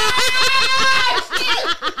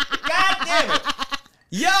damn it!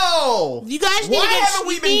 Yo, you guys why haven't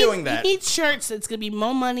we been doing that? You need shirts that's gonna be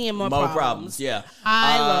Mo Money and Mo Problems. Yeah,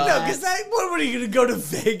 I love that. No, because what are you gonna go to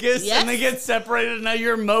Vegas and they get separated and now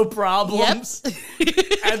you're Mo Problems?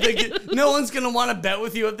 Yep. And no one's gonna want to bet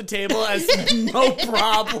with you at the table as Mo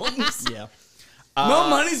Problems. Yeah. Mo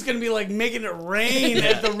Money's gonna be like making it rain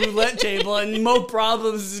at the roulette table, and Mo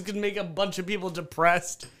Problems is gonna make a bunch of people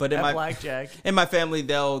depressed. But at blackjack, in my family,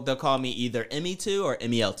 they'll call me either Emmy2 or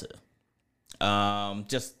Emiel2.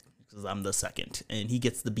 Just because I'm the second, and he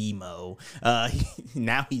gets the B-Mo.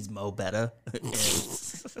 Now he's Mo Better. I'm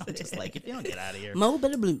just like, if you don't get out of here, Mo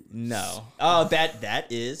Better Blue. No. That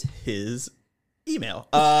is his email.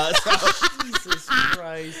 Jesus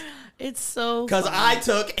Christ. It's so because I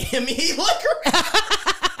took Emmy Liquor.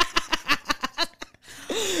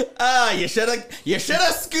 You should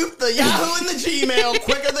have scooped the Yahoo and the Gmail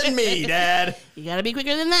quicker than me, Dad. You gotta be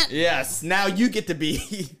quicker than that. Yes. Now you get to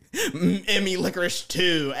be Emmy Licorice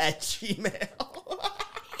 2 at Gmail.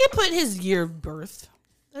 You put his year of birth.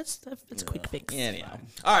 That's quick fix. Anyhow.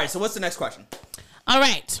 All right. So what's the next question? All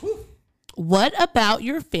right. What about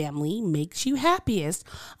your family makes you happiest?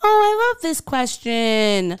 Oh, I love this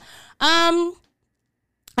question.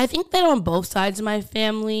 I think that on both sides of my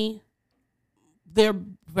family, they're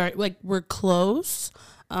very, like, we're close.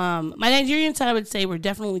 My Nigerian side, I would say we're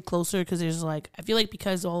definitely closer because there's, like, I feel like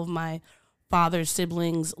because all of my father's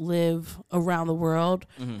siblings live around the world,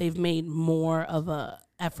 they've made more of a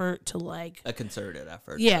effort to, like, A concerted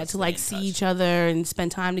effort. to stay like in see touch. each other and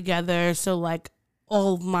spend time together. So, like,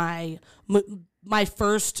 all of my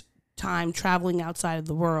first time traveling outside of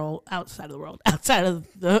the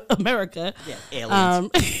America. Yeah, aliens.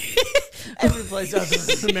 Every place other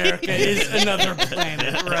than America is another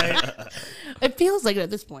planet, right? It feels like it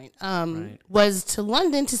at this point. Was to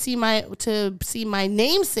London to see my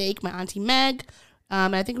namesake, my auntie Meg.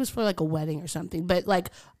 I think it was for like a wedding or something. But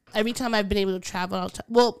like every time I've been able to travel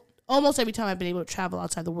almost every time I've been able to travel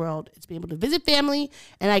outside the world, it's been able to visit family,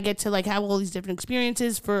 and I get to like have all these different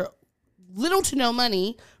experiences for little to no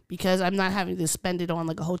money because I'm not having to spend it on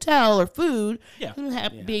like a hotel or food. Yeah.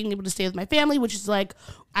 I'm being able to stay with my family, which is like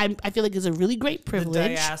I feel like is a really great The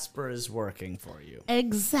privilege. diaspora is working for you.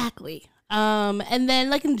 Exactly. And then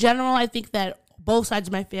like in general, I think that both sides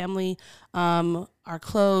of my family are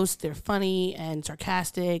close. They're funny and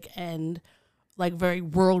sarcastic and like very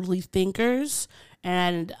worldly thinkers.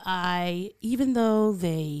 And even though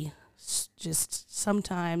they just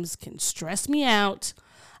sometimes can stress me out,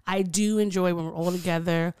 I do enjoy when we're all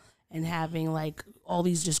together and having like all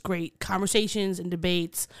these just great conversations and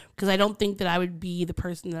debates, because I don't think that I would be the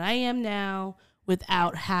person that I am now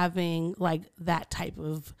without having like that type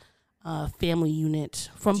of family unit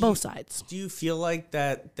from both sides. Do you feel like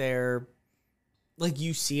that they're like do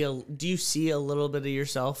you see a little bit of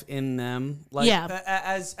yourself in them? Like, Yeah.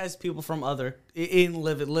 As people from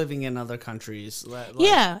living in other countries.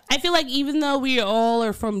 Yeah, I feel like even though we all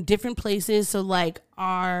are from different places, so like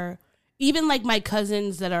even like my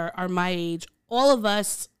cousins that are my age, all of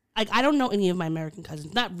us, like I don't know any of my American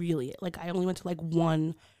cousins, not really. Like I only went to like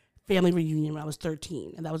one family reunion when I was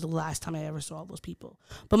 13, and that was the last time I ever saw all those people.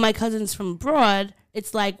 But my cousins from abroad,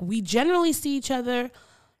 it's like we generally see each other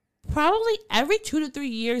probably every 2 to 3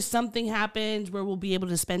 years. Something happens where we'll be able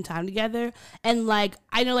to spend time together. And like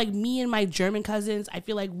I know like me and my German cousins, I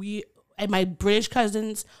feel like we and my British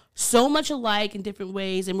cousins so much alike in different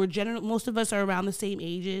ways, and most of us are around the same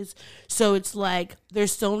ages, so it's like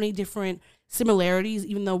there's so many different similarities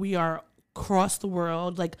even though we are across the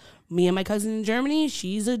world. Like me and my cousin in Germany,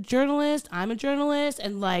 she's a journalist, I'm a journalist,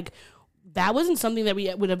 and like that wasn't something that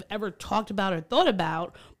we would have ever talked about or thought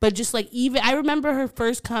about. But just like even I remember her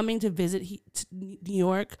first coming to visit to New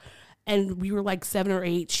York, and we were like 7 or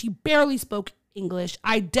 8. She barely spoke English.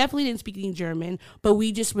 I definitely didn't speak any German, but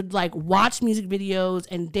we just would like watch music videos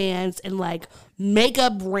and dance and like make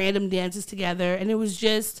up random dances together, and it was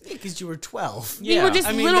just because you were 12. we were just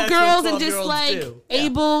little that's what girls and just 12-year-olds like do.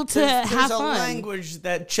 able to There's have a fun. language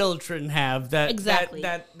that children have that Exactly.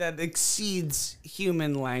 that exceeds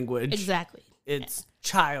human language. Exactly. It's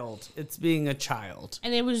child. It's being a child.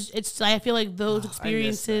 And I feel like those I miss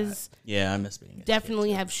experiences Yeah, I miss being a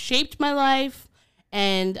definitely have shaped my life,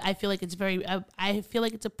 and I feel like it's I feel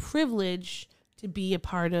like it's a privilege to be a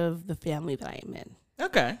part of the family that I am in.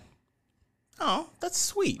 Okay. Oh, that's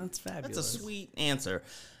sweet. That's fabulous. That's a sweet answer.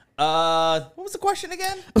 What was the question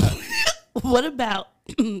again? What about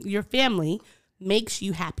your family makes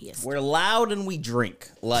you happiest? We're loud and we drink.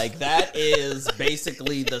 Like, that is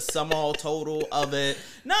basically the sum all total of it.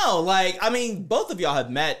 No, like, I mean, both of y'all have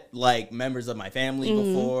met, like, members of my family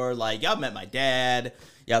before. Like, y'all met my dad.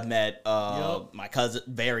 Y'all met my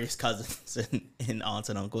various cousins and aunts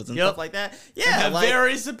and uncles and stuff like that. Yeah, I have like,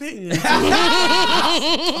 various opinions.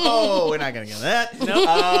 oh, we're not going to get into that. No.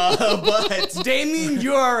 But Damien,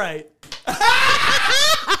 you're all right.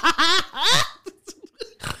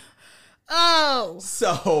 Oh,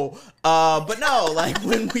 so, but no, like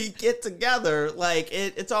when we get together, like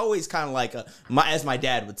it's always kind of like as my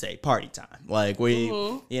dad would say, party time. Like we,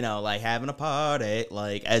 you know, like having a party,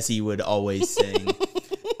 like as he would always sing.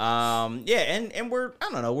 Yeah, and we're, I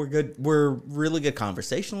don't know, we're good. We're really good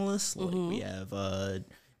conversationalists. Like we have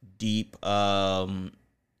deep,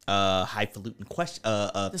 highfalutin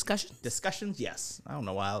discussions. Yes, I don't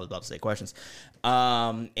know why I was about to say questions.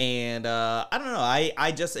 And I don't know.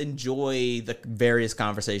 I just enjoy the various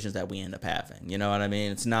conversations that we end up having. You know what I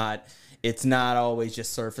mean? It's not always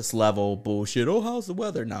just surface level bullshit. Oh, how's the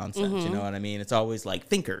weather nonsense? You know what I mean? It's always like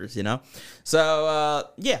thinkers. You know. So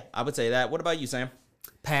yeah, I would say that. What about you, Sam?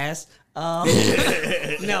 Pass. No,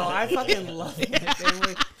 I fucking love my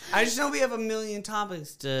family. I just know we have a million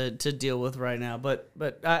topics to deal with right now, but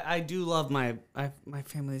I do love my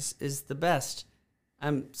family is the best.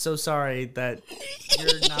 I'm so sorry that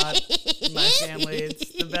you're not my family.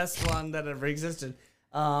 It's the best one that ever existed.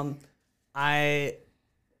 I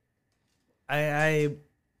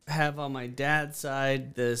have on my dad's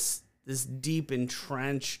side this deep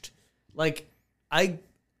entrenched, like I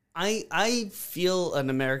feel an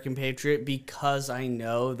American patriot because I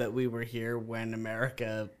know that we were here when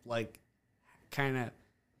America, like, kind of,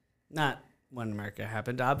 not when America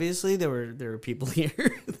happened. Obviously, there were people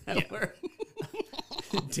here that were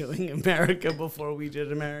doing America before we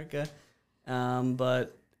did America.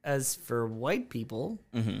 But as for white people,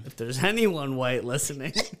 if there's anyone white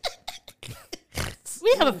listening,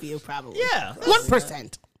 We have a few, probably. Yeah.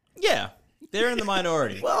 1%. Yeah. They're in the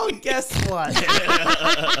minority. well, guess what?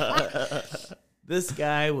 This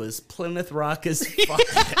guy was Plymouth Rock as fuck.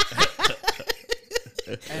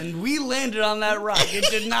 And we landed on that rock. It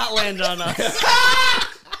did not land on us.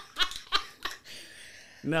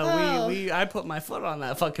 No, I put my foot on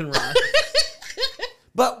that fucking rock.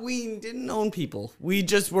 But we didn't own people. We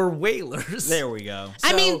just were whalers. There we go.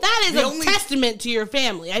 I mean, that is the a only- testament to your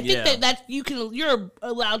family. I think Yeah. that you're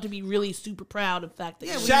allowed to be really super proud of the fact that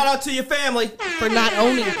you're Shout out to your family for not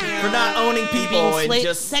owning people, for not owning people and being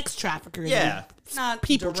just sex traffickers. yeah. Not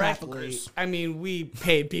people directly. traffickers. I mean, we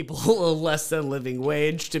paid people a less than living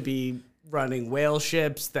wage to be running whale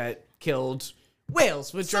ships that killed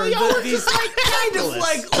whales, which are these kind of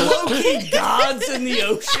like low-key gods in the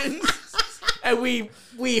ocean. And we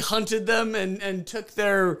hunted them and took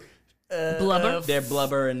their Blubber? Their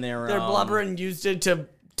blubber and their blubber and used it to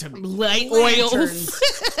Light lanterns.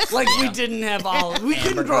 oils. Like we didn't have olives. We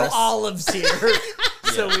couldn't grow Ambergris. olives here.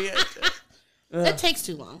 So we had to, That takes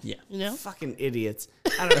too long. Yeah. You know? fucking idiots.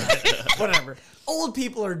 I don't know. Whatever. Old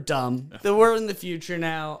people are dumb. We're in the future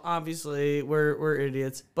now. Obviously, we're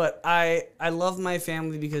idiots. But I love my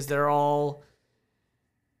family because they're all.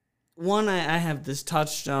 One, I have this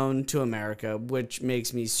touchstone to America, which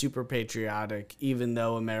makes me super patriotic, even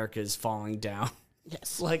though America is falling down.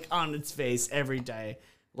 Yes. Like on its face every day.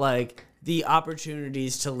 Like the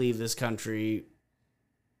opportunities to leave this country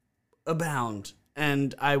abound.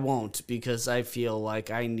 And I won't because I feel like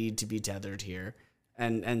I need to be tethered here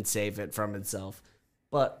and save it from itself.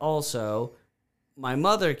 But also, my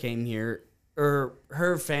mother came here, or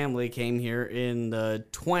her family came here in the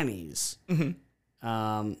 20s.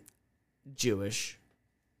 Jewish.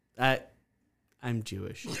 I'm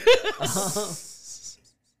Jewish.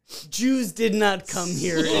 Jews did not come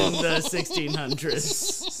here in the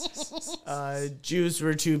 1600s. Jews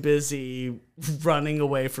were too busy running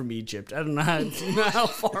away from Egypt. I don't know how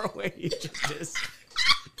far away Egypt is.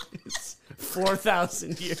 It's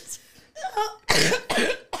 4,000 years.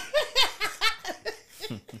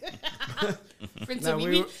 Prince No, of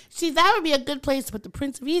we Egypt. See, that would be a good place to put the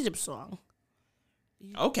Prince of Egypt song.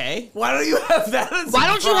 Okay. Why don't you have that? As Why a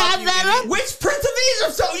don't you prop, have that up? Which Prince of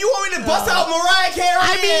Egypt? So you want me to bust out Mariah Carey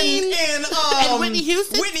I mean, and and Whitney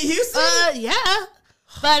Houston? Whitney Houston? Yeah.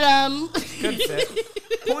 But, Good fit.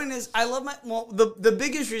 Point is, I love the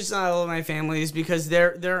biggest reason I love my family is because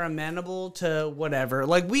they're amenable to whatever.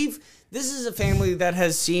 Like this is a family that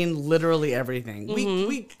has seen literally everything.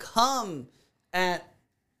 We come at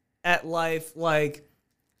life like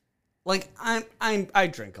I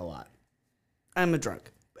drink a lot. I'm a drunk.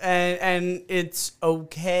 And it's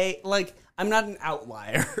okay. Like, I'm not an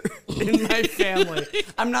outlier in my family.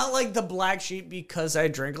 I'm not like the black sheep because I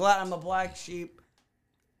drink a lot. I'm a black sheep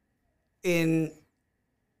only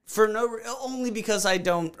because I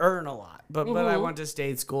don't earn a lot. But I went to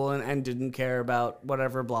state school and didn't care about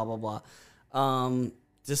whatever, blah, blah, blah.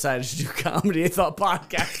 Decided to do comedy. I thought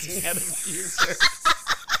podcasting had a future.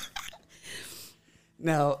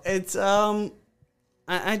 No, it's,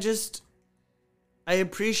 I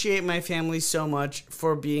appreciate my family so much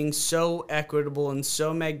for being so equitable and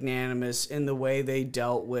so magnanimous in the way they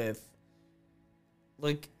dealt with,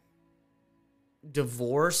 like,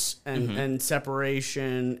 divorce and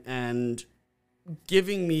separation and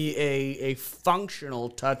giving me a functional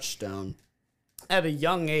touchstone at a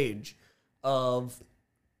young age of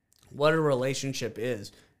what a relationship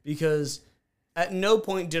is. Because at no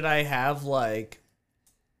point did I have, like,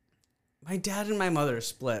 my dad and my mother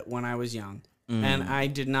split when I was young. And I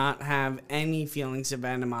did not have any feelings of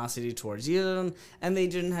animosity towards either of them, and they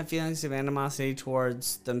didn't have feelings of animosity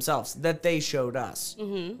towards themselves that they showed us,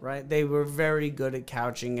 right? They were very good at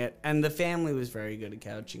couching it, and the family was very good at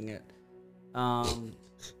couching it.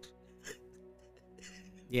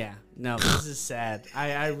 Yeah, no, this is sad.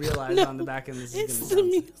 I realize on the back end this is it's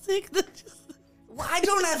going the to sound music that just... Well, I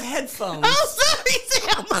don't have headphones. Oh, sorry,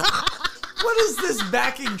 Sam. What is this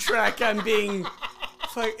backing track I'm being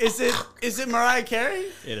Fuck, is it Mariah Carey?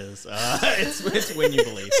 It is. It's When You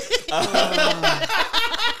Believe.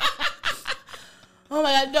 Oh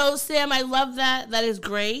my God, no, Sam, I love that. That is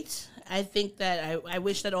great. I think that I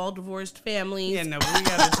wish that all divorced families Yeah, no, but we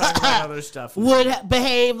gotta talk about other stuff. would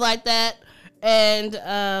behave like that. And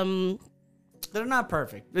They're not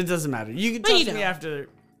perfect. It doesn't matter. You can But talk you to me know. after.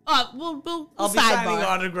 we'll I'll be signing sidebar.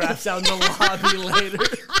 autographs out in the lobby later.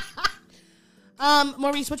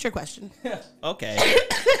 Maurice, what's your question? Okay.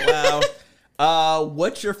 Well,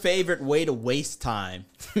 what's your favorite way to waste time?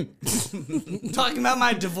 Talking about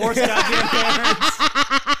my divorced goddamn parents.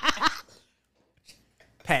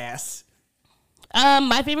 Pass.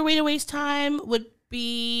 My favorite way to waste time would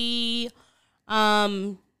be,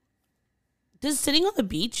 does sitting on the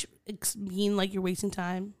beach mean like you're wasting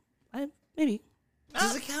time? Maybe.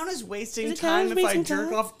 Does it count as wasting Does it count time as if I wasting jerk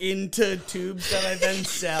time? off into tubes that I then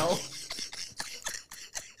sell?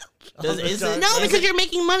 Is it, No, because you're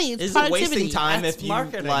making money. It's is it productivity. wasting time That's if you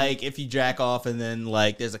marketing. if you jack off and then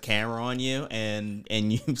like there's a camera on you and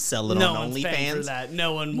you sell it No on one's paying for OnlyFans? that.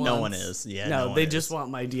 No one wants. No one is. Yeah, No, no one they is. just want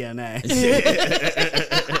my DNA.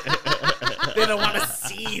 They don't want to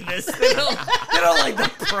see this. They don't like the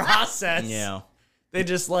process. Yeah. They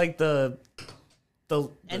just like the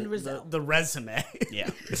End result. the resume. Yeah.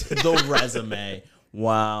 The resume.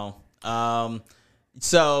 Wow.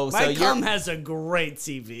 So My you're cum has a great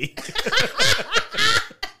CV.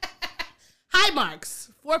 High marks,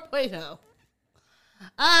 4.0.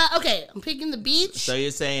 Okay, I'm picking the beach. so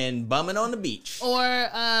you're saying bumming on the beach. Or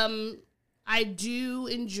I do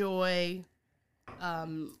enjoy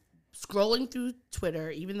scrolling through Twitter,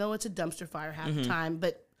 even though it's a dumpster fire half the time,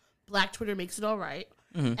 but Black Twitter makes it all right.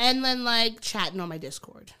 And then like chatting on my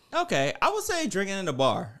Discord. Okay, I would say drinking in a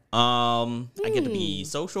bar. I get to be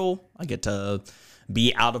social. I get to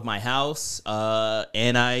be out of my house,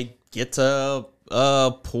 and I get to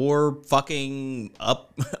pour fucking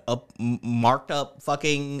marked up,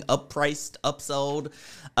 fucking uppriced, upsold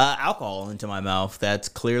alcohol into my mouth. That's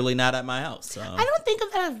clearly not at my house. So. I don't think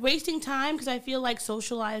of that as wasting time because I feel like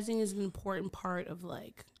socializing is an important part of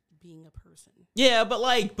like being a person. Yeah, but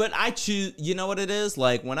I choose, you know what it is?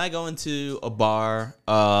 Like when I go into a bar,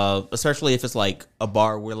 especially if it's like a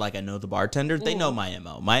bar where like I know the bartender, they know my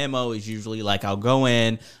MO. My MO is usually like I'll go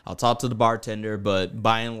in, I'll talk to the bartender, but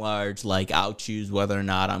by and large, like I'll choose whether or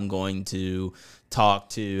not I'm going to talk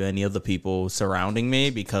to any of the people surrounding me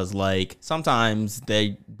because like sometimes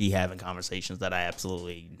they be having conversations that I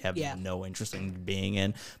absolutely have no interest in being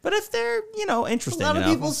in. But if they're, interesting, A lot of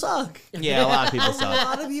people suck. Yeah, a lot of people A suck.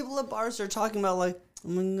 lot of people at bars are talking about like, oh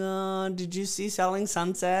my God, did you see Selling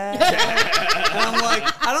Sunset? And I'm like,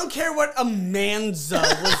 I don't care what Amanza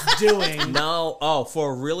was doing. No,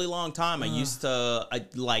 for a really long time, I used to, I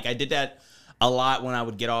did that a lot when I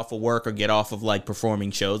would get off of work or get off of like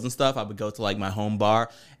performing shows and stuff. I would go to like my home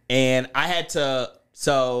bar and I had to,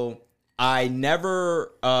 so I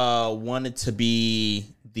never wanted to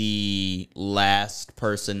be the last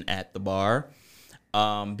person at the bar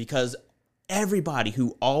because everybody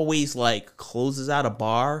who always like closes out a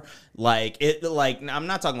bar, like it, like I'm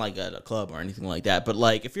not talking like at a club or anything like that, but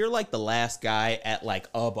like if you're like the last guy at like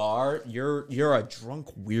a bar, you're a drunk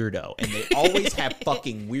weirdo, and they always have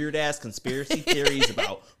fucking weird ass conspiracy theories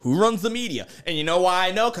about who runs the media. And you know why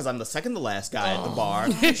I know? Because I'm the second to last guy at the bar,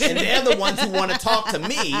 and they're the ones who want to talk to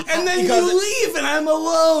me. And then you leave and I'm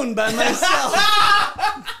alone by myself.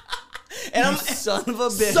 And I'm Son of a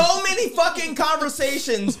bitch. so many fucking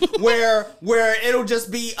conversations where it'll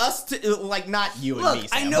just be us to, like, not you and me. Look,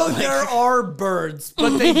 Sam, I know but, like, there are birds,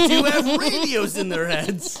 but they do have radios in their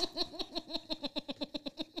heads.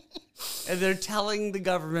 And they're telling the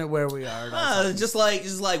government where we are. just like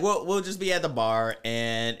we'll just be at the bar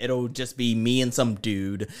and it'll just be me and some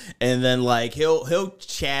dude, and then like he'll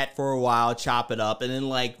chat for a while, chop it up, and then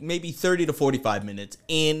like maybe 30 to 45 minutes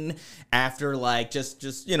in, after like just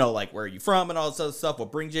like where are you from and all this other stuff, what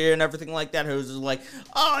brings you here and everything like that, he'll just like,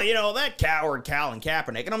 oh, that coward Colin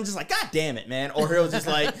Kaepernick, and I'm just like, God damn it, man. Or he'll just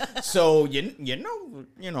like, so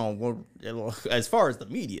as far as the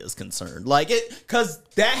media is concerned, like it, because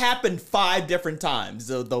that happened 5 different times,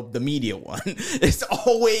 the media one. It's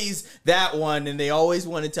always that one, and they always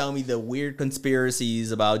want to tell me the weird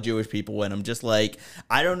conspiracies about Jewish people, and I'm just like,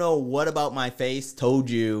 I don't know what about my face told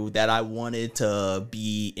you that I wanted to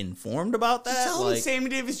be informed about that. Tell like, him Sammy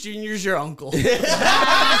Davis Jr. is your uncle. You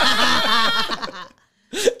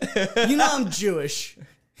know I'm Jewish.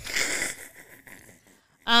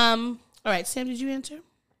 All right, Sam, did you answer?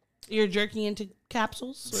 You're jerking into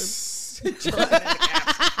capsules?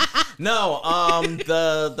 No,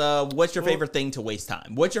 the what's your favorite thing to waste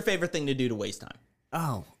time? What's your favorite thing to do to waste time?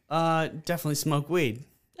 Oh, Definitely smoke weed.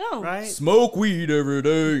 Oh, Right? Smoke weed every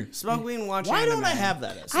day. Smoke weed and watch Why anime. don't I have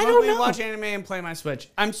that? As I Smoke don't weed, know. watch anime, and play my Switch.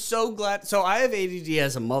 I'm so glad. So I have ADD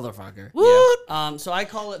as a motherfucker. Woot. So I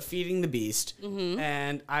call it feeding the beast,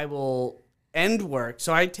 and I will end work.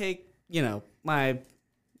 So I take, my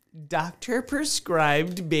doctor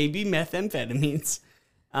prescribed baby methamphetamines,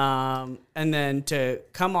 and then to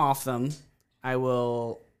come off them, I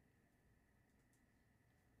will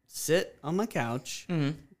sit on my couch,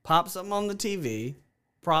 pop something on the TV,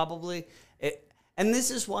 probably. And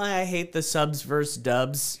this is why I hate the subs versus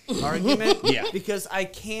dubs argument. Yeah. Because I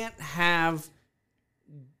can't have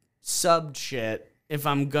subbed shit if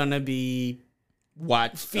I'm gonna be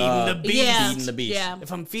Watch feeding the beast. Yeah. Feeding the beast. Yeah.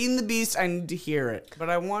 If I'm feeding the beast, I need to hear it. But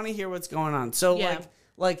I want to hear what's going on. So Yeah.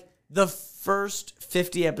 like the first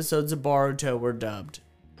 50 episodes of Boruto were dubbed.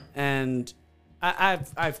 And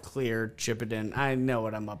I've cleared Shippuden. I know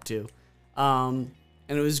what I'm up to. And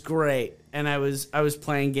it was great. And I was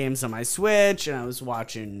playing games on my Switch, and I was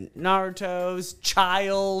watching Naruto's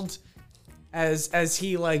Child as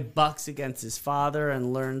he like bucks against his father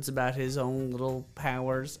and learns about his own little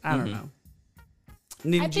powers. I don't know.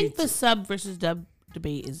 I think the sub versus dub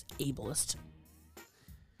debate is ableist.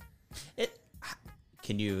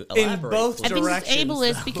 Can you In elaborate? both I think it's directions,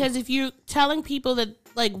 ableist though. because if you're telling people that,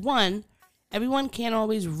 like, one, everyone can't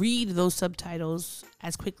always read those subtitles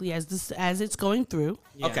as quickly as it's going through.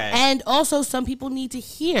 Okay. And also, some people need to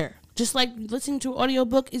hear. Just like listening to an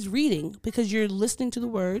audiobook is reading because you're listening to the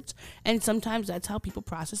words, and sometimes that's how people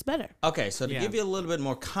process better. Okay, so to give you a little bit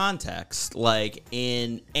more context, like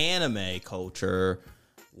in anime culture,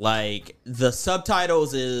 like the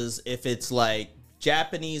subtitles is if it's like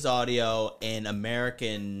Japanese audio and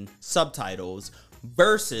American subtitles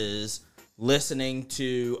versus listening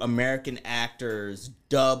to American actors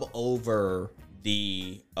dub over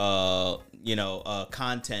the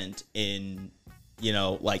content in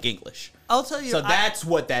like English. I'll tell you. So that's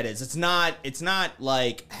what that is. It's not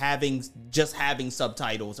like having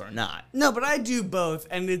subtitles or not. No, but I do both,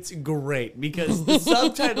 and it's great because the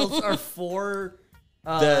subtitles are for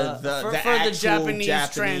The actual Japanese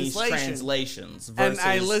translations versus, and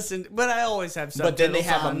I listened, but I always have subtitles. but then they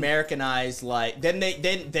have on. Americanized I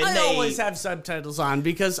always have subtitles on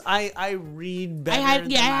because I read better.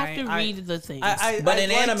 I have to read the things. But in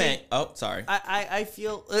I'd like anime, to- I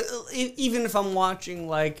feel even if I'm watching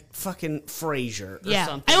like fucking Frasier or Yeah.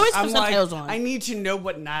 something, I always have I'm like, subtitles on. I need to know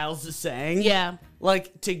what Niles is saying. Yeah.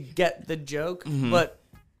 like to get the joke. Mm-hmm. But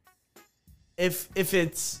if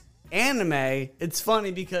it's anime, it's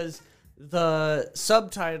funny because the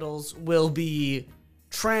subtitles will be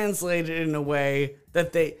translated in a way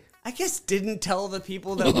that they, I guess, didn't tell the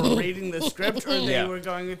people that were reading the script, or they Yeah. were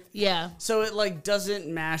going with. Yeah. So it like doesn't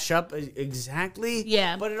mash up exactly.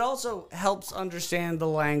 Yeah. But it also helps understand the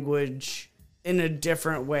language in a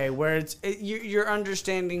different way, where you're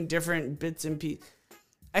understanding different bits and pieces.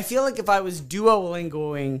 I feel like if I was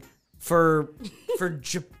Duolingoing for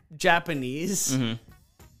Japanese,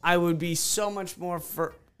 I would be so much more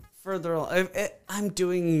further. I'm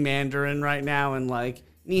doing Mandarin right now, and like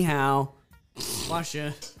ni hao,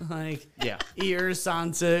 washa, like ear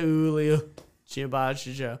sansa ulu chiba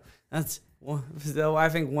chijo. That's one, though I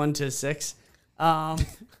think 1 to 6.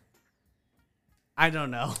 I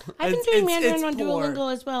don't know. I've been doing Mandarin it's on poor.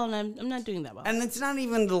 Duolingo as well, and I'm not doing that well. And it's not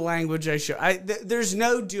even the language I show. There's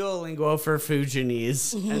no Duolingo for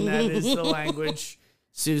Fujianese, and that is the language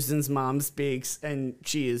Susan's mom speaks, and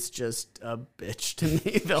she is just a bitch to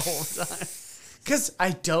me the whole time. Because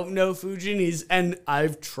I don't know Fujianese, and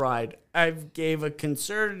I've tried. I've gave a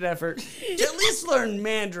concerted effort to at least learn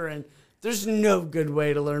Mandarin. There's no good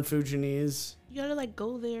way to learn Fujianese. You gotta like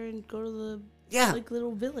go there and go to the like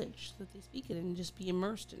little village that they speak in and just be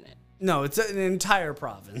immersed in it. No, it's an entire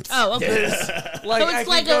province. Oh, okay. Like So I it's could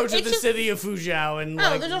like go a- to it's the just- city of Fuzhou and Oh,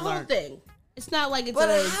 like there's a whole learn. thing. It's not like it's But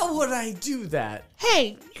a. how would I do that?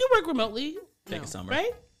 Hey, you can work remotely. Take a summer.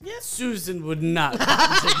 Right? Yeah. Susan would not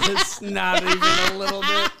listen to this, not even a little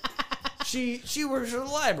bit. She works at the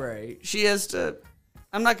library. She has to.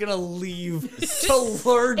 I'm not gonna leave to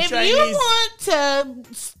learn If Chinese. you want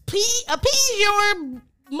to appease your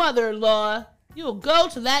mother-in-law, you'll go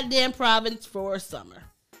to that damn province for a summer.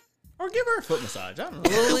 or give her a foot massage. I don't know.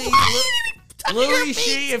 Lily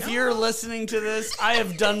Shi, if you're listening to this, I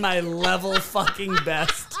have done my level fucking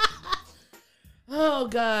best. Oh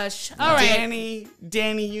gosh. All right.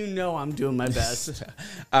 Danny, you know I'm doing my best.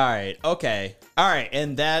 All right. Okay. All right.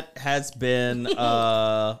 And that has been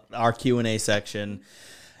our Q&A section.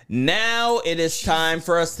 Now it is time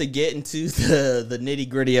for us to get into the nitty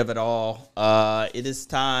gritty of it all. It is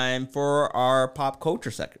time for our pop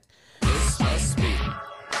culture section.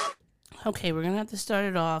 Okay, we're gonna have to start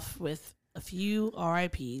it off with a few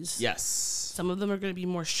RIPs. Yes. Some of them are gonna be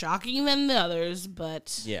more shocking than the others,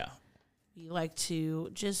 but Yeah. we like to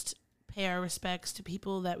just pay our respects to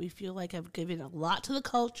people that we feel like have given a lot to the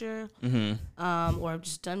culture, or have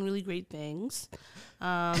just done really great things.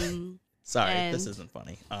 Sorry, And- this isn't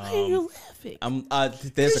funny. Why are you laughing?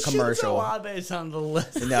 There's a commercial. Shinzo Abe's on the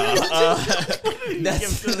list. No,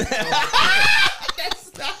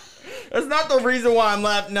 that's not the reason why I'm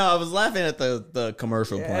laughing. No, I was laughing at the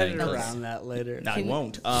commercial playing. Edit around that later. No, I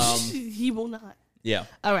won't. He will not. Yeah.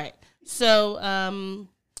 All right. So,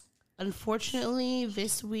 unfortunately,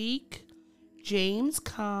 this week, James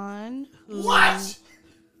Caan, who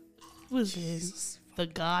was in The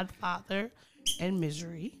Godfather and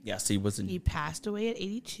Misery, Yes, he was he in. passed away at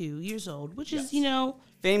 82 years old, which is,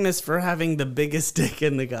 Famous for having the biggest dick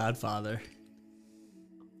in The Godfather.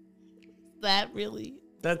 that really.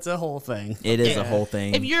 That's a whole thing. It is a whole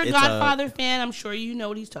thing. If you're a It's Godfather fan, I'm sure you know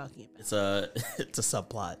what he's talking about. it's a it's a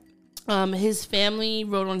subplot. His family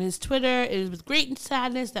wrote on his Twitter, "It is with great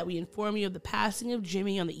sadness that we inform you of the passing of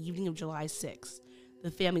Jimmy on the evening of July 6th.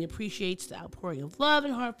 The family appreciates the outpouring of love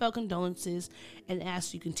and heartfelt condolences and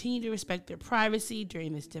asks you continue to respect their privacy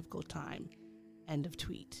during this difficult time." End of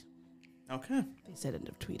tweet. Okay. They said end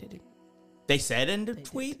of tweet. I didn't. They said in the did,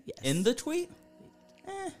 tweet. yes. In the tweet.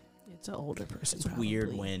 It's an older person. It's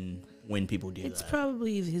weird when people do It's that.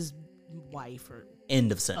 probably his wife or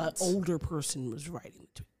End of an sentence. older person was writing the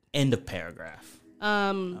tweet. End of paragraph.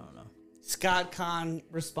 I don't know. Scott Conn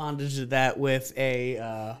responded to that with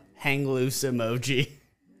a hang loose emoji.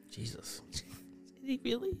 Jesus. Did he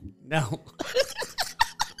really? No.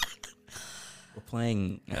 We're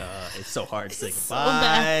playing. It's so hard to say so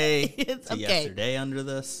goodbye bad. It's to okay. yesterday under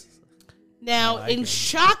this. Now, I in agree.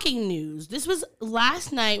 shocking news, this was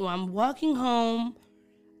last night while I'm walking home.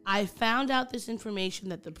 I found out this information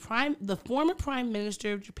that the former Prime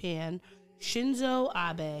Minister of Japan, Shinzo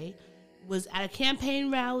Abe, was at a campaign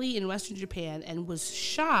rally in Western Japan and was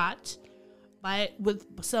shot with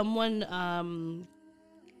someone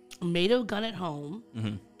made a gun at home.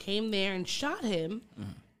 Came there and shot him.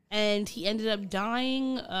 And he ended up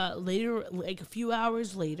dying later, like a few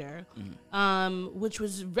hours later, which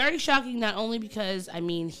was very shocking, not only because,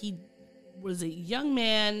 he was a young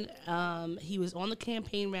man. He was on the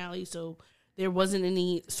campaign rally, so there wasn't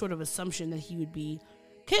any sort of assumption that he would be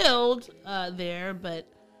killed there.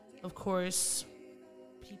 But, of course,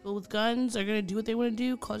 people with guns are going to do what they want to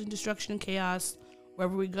do, causing destruction and chaos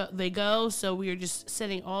wherever they go. So we are just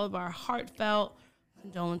sending all of our heartfelt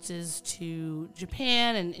condolences to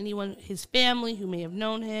Japan and anyone, his family who may have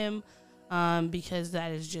known him, because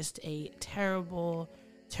that is just a terrible,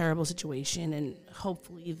 terrible situation. And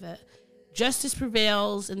hopefully that justice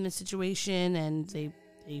prevails in this situation and they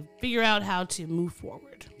figure out how to move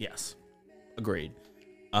forward. Yes. Agreed.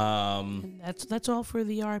 And that's all for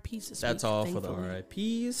the RIPs this That's week, all for the thankfully.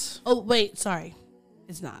 RIPs. Oh, wait, sorry.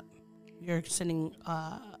 It's not. You're sending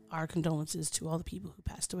our condolences to all the people who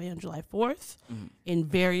passed away on July 4th in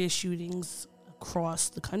various shootings across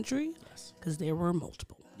the country, because there were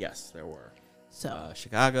multiple. Yes, there were. So,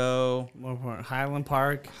 Chicago, Highland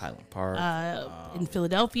Park. Highland Park, in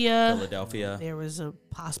Philadelphia, Philadelphia. there was a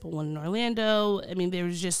possible one in Orlando. There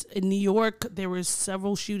was just, in New York, there was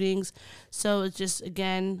several shootings. So it's just,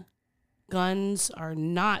 again, guns are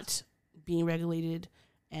not being regulated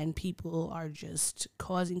and people are just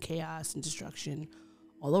causing chaos and destruction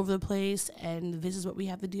all over the place. And this is what we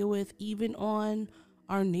have to deal with even on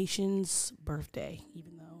our nation's birthday,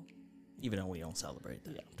 even though we don't celebrate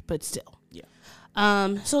that. but still. Yeah.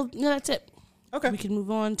 So that's it. Okay. We can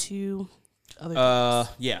move on to other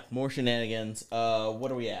more shenanigans. What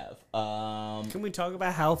do we have? Can we talk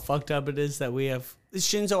about how fucked up it is that we have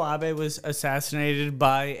Shinzo Abe was assassinated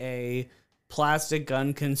by a plastic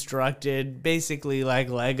gun constructed basically like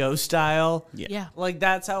Lego style. Yeah. Like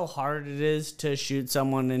that's how hard it is to shoot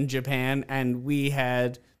someone in Japan, and we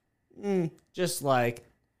had just like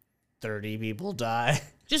 30 people die.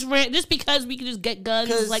 Just because we can just get guns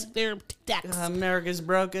 'Cause, like they're tic-tacs. America's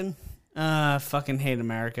broken. I fucking hate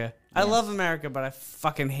America. I love America, but I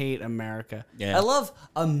fucking hate America. Yeah. I love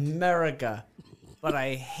America, but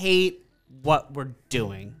I hate what we're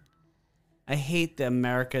doing. I hate the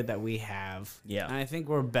America that we have. Yeah. And I think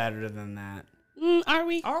we're better than that. Are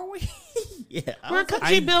we? Are we? Yeah. We're a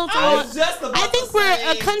country built I on. was just about I think to we're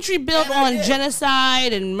say, a country built on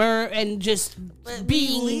genocide and just We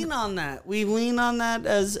being. lean on that. We lean on that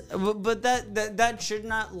but that should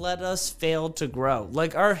not let us fail to grow.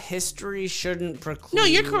 Like our history shouldn't preclude. No,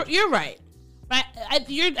 you're right. I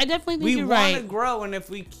definitely think We you're want to right. grow, and if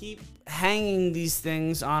we keep hanging these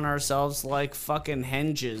things on ourselves like fucking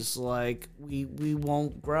hinges. Like we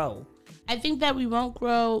won't grow. I think that we won't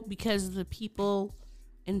grow because the people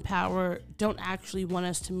in power don't actually want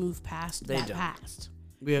us to move past They that don't. past.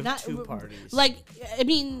 We have Not- two parties. Like, I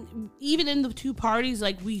mean, even in the two parties,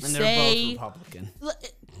 like we and say, they're both Republican.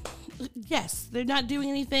 yes, they're not doing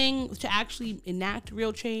anything to actually enact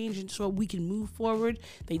real change and so we can move forward.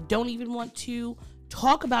 They don't even want to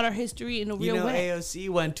talk about our history in a real way. AOC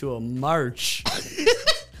went to a march.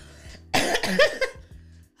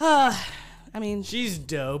 I mean, She's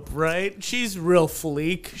dope, right? She's real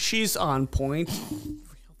fleek. She's on point.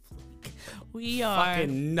 we are.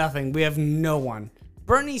 Fucking nothing. We have no one.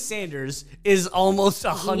 Bernie Sanders is almost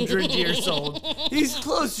 100 years old. He's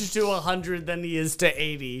closer to 100 than he is to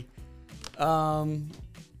 80. We're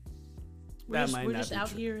That just, might we're not just be out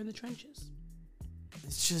true. here in the trenches.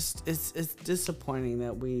 It's just it's disappointing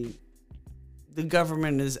that the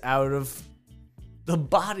government is out of the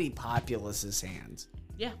body populace's hands.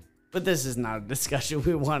 Yeah. But this is not a discussion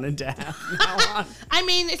we wanted to have now on. I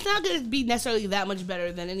mean, it's not going to be necessarily that much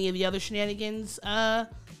better than any of the other shenanigans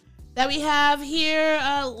that we have here.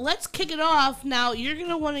 Let's kick it off. Now, you're going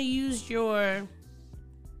to want to use your...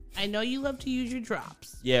 I know you love to use your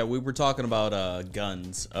drops. Yeah, we were talking about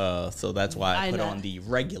guns, so that's why I I put know. on the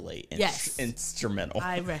regulate Yes. instrumental.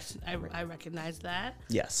 I recognize that.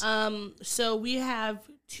 Yes. So we have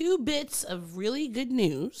 2 bits of really good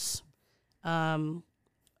news.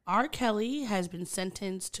 R. Kelly has been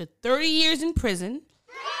sentenced to 30 years in prison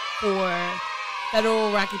for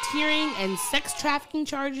federal racketeering and sex trafficking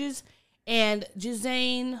charges. And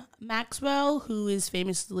Ghislaine Maxwell, who is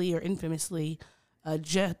famously or infamously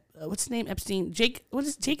what's his name? Epstein. Jake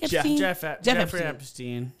Epstein? Jeffrey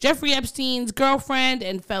Epstein. Jeffrey Epstein's girlfriend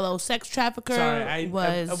and fellow sex trafficker Sorry,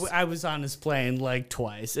 was... I was on his plane like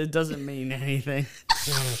twice. It doesn't mean anything.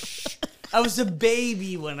 I was a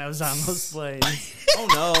baby when I was on those planes. Oh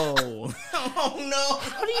no! Oh no!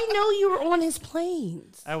 How do you know you were on his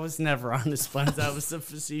planes? I was never on his planes. That was a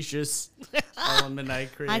facetious element I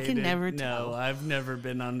created. I can never No, tell. I've never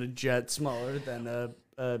been on a jet smaller than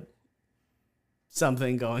a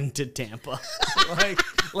something going to Tampa,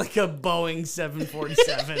 like a Boeing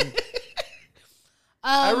 747.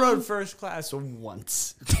 I rode first class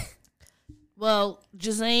once. Well,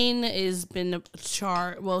 Ghislaine has been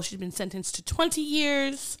she's been sentenced to 20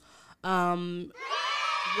 years,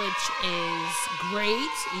 which is great.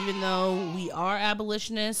 Even though we are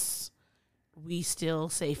abolitionists, we still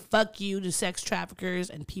say fuck you to sex traffickers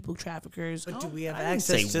and people traffickers. Do we have I didn't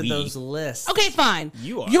access say to we. those lists? Okay, fine.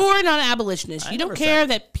 You are. You're not an abolitionist. You don't never care said-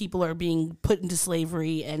 that people are being put into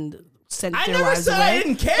slavery and sent I their never lives said away. I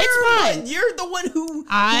didn't care. It's fine. But you're the one who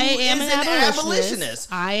I who am is an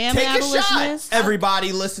abolitionist. I am Take an abolitionist. A shot,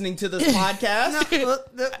 everybody listening to this podcast.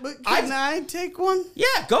 Can I take one? Yeah,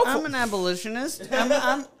 go for I'm it. an abolitionist.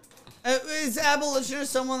 Is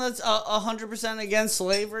abolitionist someone that's 100% against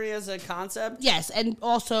slavery as a concept? Yes, and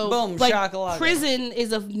also, Boom, like, shakalaka. prison is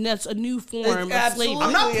that's a new form of absolutely- slavery.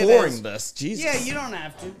 I'm not It pouring is. this. Jesus. Yeah, you don't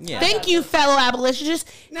have to. Yeah. Thank you, fellow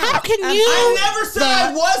abolitionists. How can I'm- you? I never said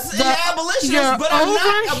I was the- an abolitionist, you're but I'm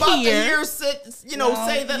not over about here. to hear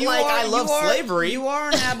say that You like are- I love you are- slavery. You are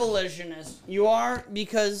an abolitionist. You are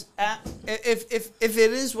because if it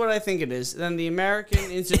is what I think it is, then the American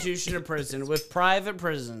institution of prison with private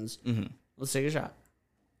prisons. Let's take a shot.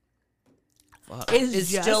 Is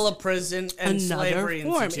It's just still a prison and another slavery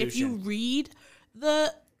form. institution. If you read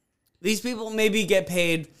the, These people maybe get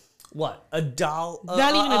paid what, $1?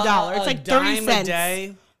 Not even $1. It's like 30 dime cents. a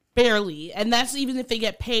day, barely, and that's even if they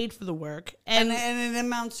get paid for the work. and it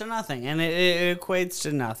amounts to nothing, and it equates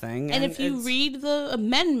to nothing. And if you it's- read the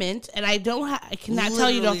amendment, and I cannot tell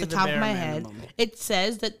you it off the Literally the top of bare my head, minimum. it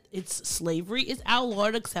says that it's slavery is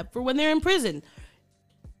outlawed except for when they're in prison.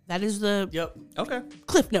 That is the Yep. Okay.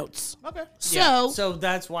 Cliff Notes. Okay. So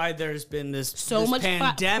that's why there's been this So this much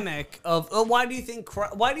pandemic of why do you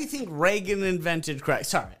think Reagan invented crack?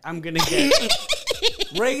 Sorry, I'm gonna get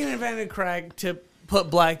Reagan invented crack to put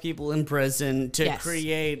black people in prison to Yes.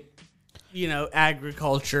 create,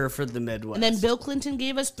 agriculture for the Midwest. And then Bill Clinton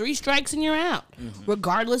gave us 3 strikes and you're out,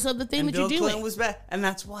 regardless of the thing And that Bill you're Clinton doing. was bad, and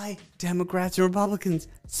that's why Democrats and Republicans,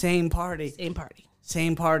 same party. Same party.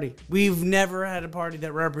 Same party. We've never had a party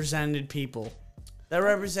that represented people. That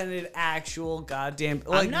represented actual goddamn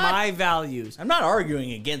my values. I'm not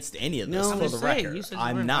arguing against any of this No, for I'm the just record.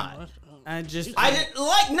 I'm not. I just I didn't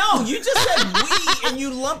no. You just said we and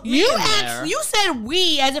you lumped me You in there. you said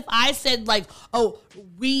we as if I said like, oh,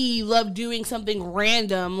 we love doing something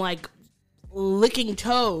random like licking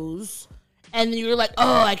toes, and you're like,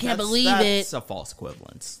 oh, I can't believe it. That's a false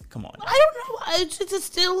equivalence. Come on. I don't know. It's a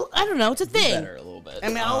still, I don't know. It's a thing. Better a little bit. I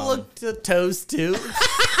mean, I'll look to toes too.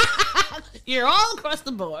 You're all across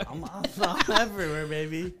the board. I'm everywhere,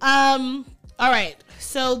 baby. All right.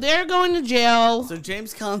 So they're going to jail. So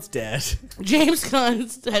James Caan's dead. James Caan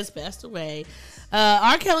has passed away.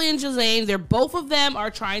 R. Kelly and Ghislaine, both of them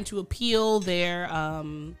are trying to appeal their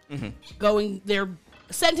their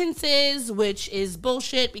sentences, which is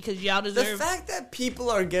bullshit because y'all The deserve. fact that people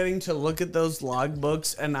are getting to look at those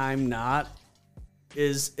logbooks and I'm not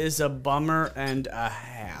is a bummer and a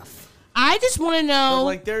half. I just want to know, But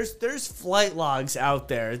like, there's flight logs out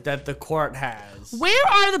there that the court has. where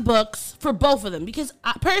are the books for both of them? Because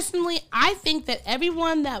personally, I think that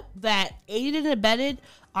everyone that aided and abetted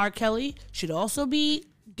R. Kelly should also be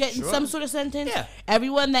getting some sort of sentence. Yeah.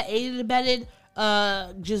 Everyone that aided and abetted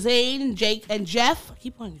Ghislaine, Jake, and Jeff. I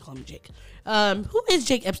keep wanting to call him Jake. Who is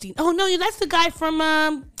Jake Epstein? Oh no, that's the guy from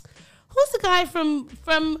who's the guy from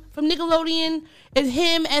Nickelodeon? It's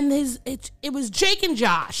him and it was Jake and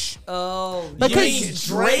Josh. Oh, Because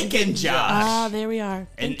Drake and Josh. ah, there we are.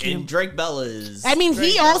 Thank you. And Drake Bella is. I mean,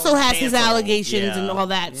 he also has his canceled. allegations Yeah. and all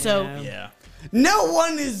that. So Yeah. no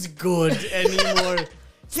one is good anymore.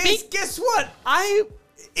 Guess what? I,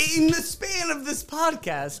 in the span of this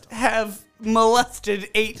podcast, have molested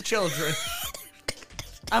 8 children.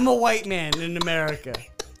 I'm a white man in America.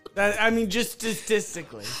 I mean, just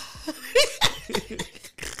statistically.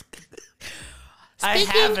 I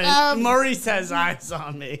haven't. Maurice has eyes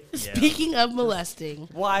on me. speaking of molesting,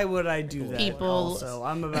 Why would I do that? People- Also,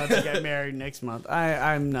 I'm about to get married next month.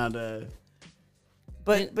 I'm not a.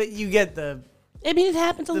 But you get the. I mean, it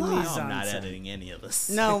happens a The lot. mise- I'm not Nonsense. editing any of this.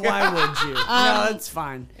 No, why would you? No, it's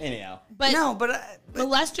fine. Anyhow. But No, but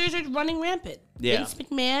molesters are running rampant. Yeah. Vince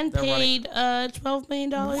McMahon They're running- paid $12 million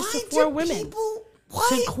to why 4 do women people? to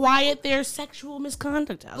Why? quiet their sexual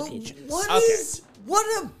misconduct allegations.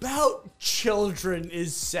 What about children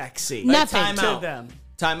is sexy? Nothing. Time to out. them.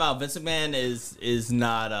 Time out. Vince McMahon is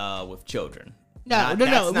not with children. No. Not- It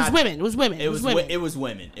that's was not- women. It was women. It was women. it was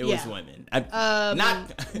women. It Yeah. was women.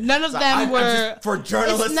 Not None of So them I'm were just, for It's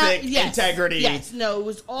journalistic not- yes, integrity. Yes, no, it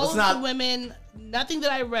was all Let's not- women. Nothing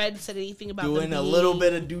that I read said anything about Doing them a being, little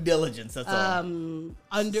bit of due diligence. That's all.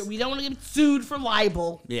 We don't want to get sued for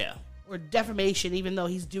libel Yeah. or defamation, even though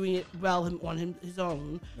he's doing it well on his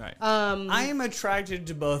own. Right. I am attracted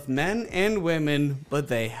to both men and women, but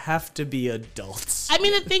they have to be adults. I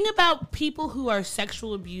mean, the thing about people who are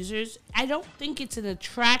sexual abusers, I don't think it's an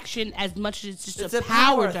attraction as much as it's just It's a a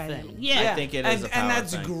power power dynamic. thing. Yeah. I think it is a power and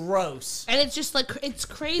that's thing. gross. And it's just like, it's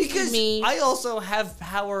crazy Because to me. I also have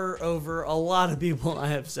power over a lot of people I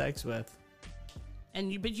have sex with,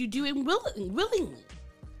 But you do it willingly.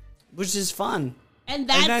 which is fun. And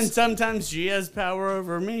that's. And then sometimes she has power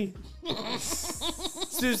over me.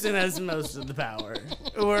 Susan has most of the power.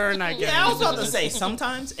 We're not getting Yeah, I was into about to this. say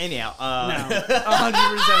sometimes. Anyhow. No,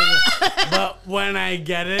 100%. But when I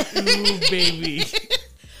get it, ooh, baby.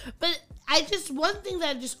 But one thing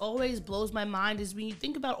that just always blows my mind is when you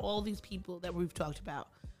think about all these people that we've talked about.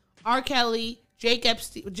 R. Kelly, Jake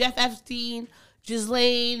Epstein, Jeff Epstein,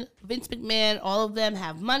 Ghislaine, Vince McMahon, all of them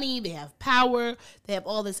have money, they have power, they have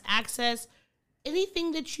all this access.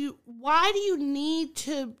 Anything that why do you need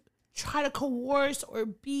to try to coerce or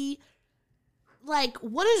be like,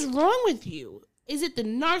 what is wrong with you? Is it the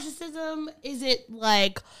narcissism? Is it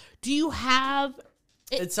like, do you have...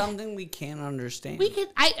 It's something we can't understand.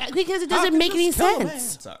 because it doesn't make any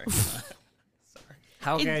sense. Sorry.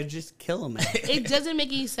 How can I just kill him? It doesn't make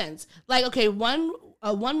any sense. Like, okay, one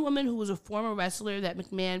woman who was a former wrestler that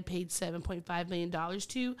McMahon paid $7.5 million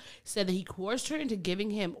to said that he coerced her into giving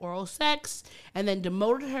him oral sex and then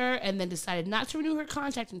demoted her and then decided not to renew her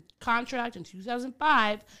contract in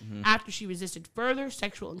 2005 after she resisted further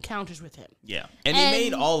sexual encounters with him. Yeah. And he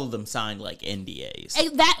made all of them sign like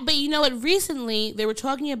NDAs. But you know what? Recently, they were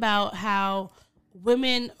talking about how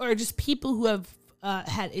women or just people who have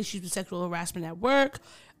had issues with sexual harassment at work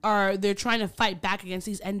they're trying to fight back against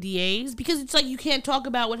these NDAs because it's like you can't talk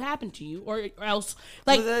about what happened to you or else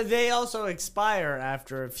like But they also expire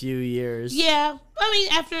after a few years. yeah. I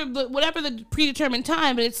mean after whatever the predetermined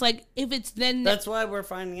time, but it's like if it's then That's why we're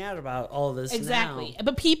finding out about all this exactly. now.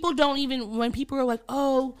 But people don't even when people are like,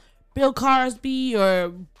 oh, Bill Cosby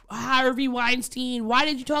or Harvey Weinstein, why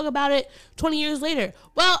did you talk about it 20 years later?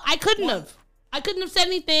 Well, I couldn't have. I couldn't have said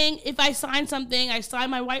anything if I signed something. I signed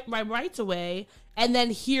my rights away, and then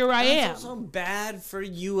here I am. It's also bad for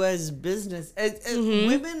you as business.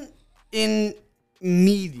 Women in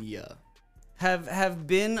media have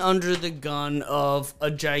been under the gun of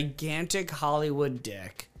a gigantic Hollywood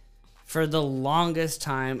dick for the longest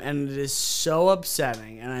time, and it is so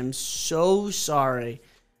upsetting, and I'm so sorry.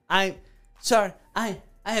 I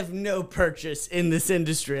have no purchase in this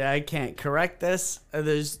industry. I can't correct this.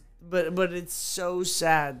 But it's so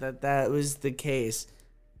sad that was the case,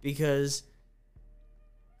 because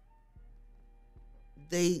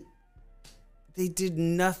they did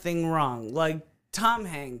nothing wrong. Like, Tom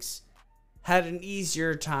Hanks had an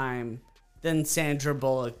easier time than Sandra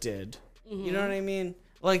Bullock did. Mm-hmm. You know what I mean?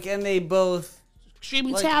 Like, and they both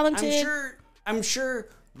Extremely like, talented. I'm sure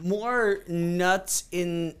more nuts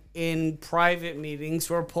in private meetings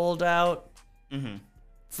were pulled out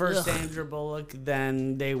for Sandra Bullock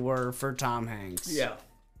than they were for Tom Hanks. Yeah.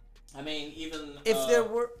 I mean, even If there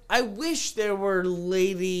were, I wish there were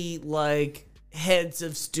lady like heads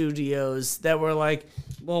of studios that were like,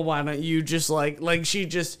 well, why don't you just like she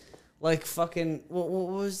just like fucking what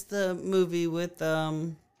was the movie with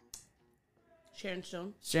Sharon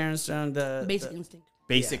Stone. Sharon Stone, Basic Instinct.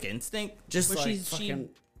 Basic Instinct. just Where like she- fucking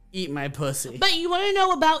eat my pussy. But you want to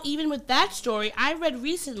know about, even with that story, I read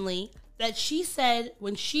recently that she said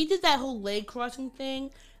when she did that whole leg crossing thing,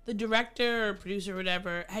 the director or producer or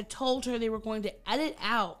whatever had told her they were going to edit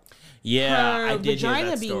out Yeah, her I did hear vagina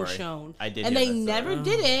that being story. shown. I did and hear they that story. never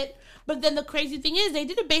did it. But then the crazy thing is, they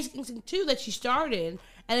did a Basic Instinct 2 that she starred in,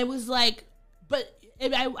 and it was like, but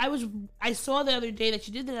I saw the other day that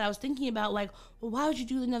she did that, and I was thinking about like, well, why would you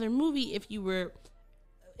do another movie if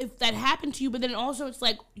that happened to you? But then also it's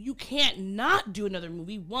like, you can't not do another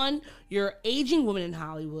movie. One, you're an aging woman in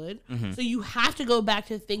Hollywood, so you have to go back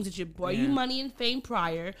to things that brought you money and fame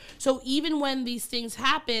prior. So even when these things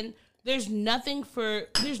happen, there's no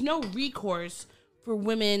recourse for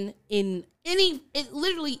women in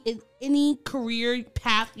literally in any career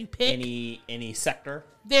path you pick. Any sector.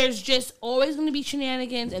 There's just always going to be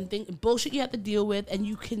shenanigans and bullshit you have to deal with, and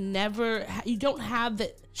you can never, you don't have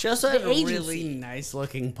the. She also the had a agency. really nice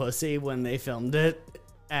looking pussy when they filmed it,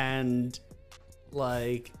 and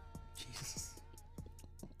like, Jesus,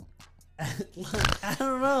 I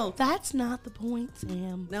don't know. That's not the point,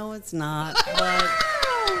 Sam. No, it's not. But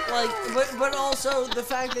also the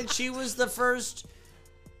fact that she was the first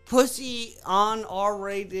pussy on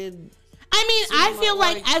R-rated. I mean, I feel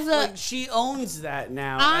like she owns that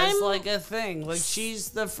now as like a thing. Like,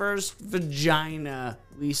 she's the first vagina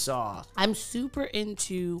we saw. I'm super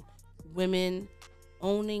into women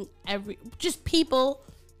owning people,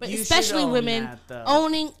 but You should especially own women that, though.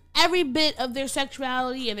 owning every bit of their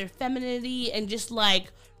sexuality and their femininity and just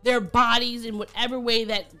like their bodies in whatever way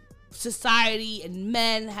that society and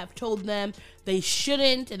men have told them they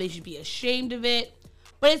shouldn't, and they should be ashamed of it.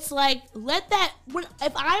 But it's like,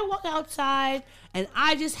 if I walk outside and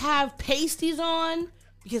I just have pasties on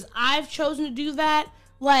because I've chosen to do that,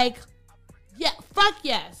 like, yeah, fuck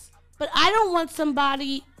yes. But I don't want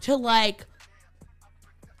somebody to like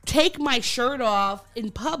take my shirt off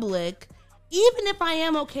in public, even if I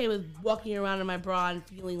am okay with walking around in my bra and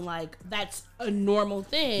feeling like that's a normal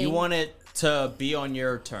thing. You want it to be on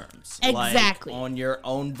your terms. Exactly. Like, on your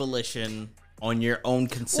own volition, on your own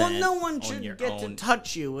consent. Well, no one should get to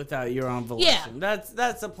touch you without your own volition. Yeah.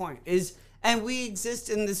 That's the point. And we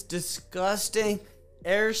exist in this disgusting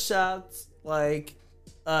ersatz like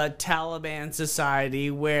Taliban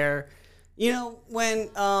society where, you know, when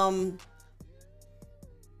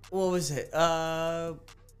what was it?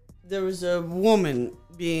 There was a woman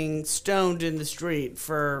being stoned in the street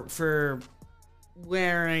for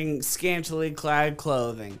wearing scantily clad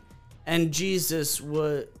clothing. And Jesus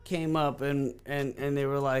came up and they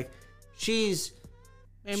were like, she's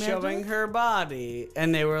showing her body.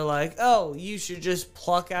 And they were like, oh, you should just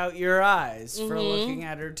pluck out your eyes for looking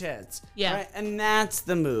at her tits. Yeah. Right? And that's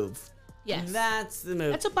the move. Yes. That's the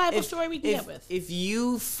move. That's a Bible story we can get with. If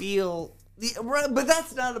you feel... But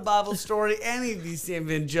that's not a Bible story. Any of these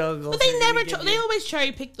evangelicals... But they always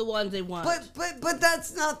cherry pick the ones they want. But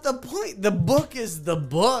that's not the point. The book is the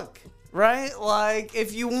book. Right? Like,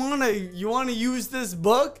 if you wanna use this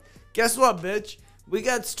book, guess what, bitch? We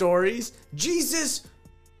got stories. Jesus,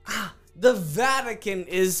 the Vatican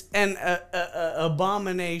is an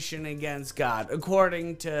abomination against God,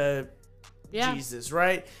 according to Jesus,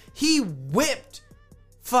 right? He whipped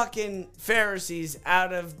fucking Pharisees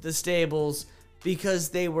out of the stables because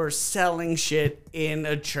they were selling shit in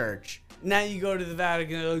a church. Now you go to the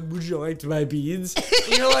Vatican and they're like, would you like my beads?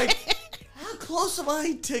 And you're like, how close am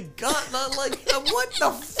I to God? Like, what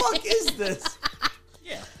the fuck is this?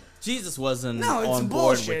 Yeah. Jesus wasn't No, it's on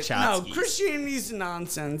board bullshit. with Chotsky. No, Christianity's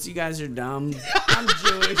nonsense. You guys are dumb. I'm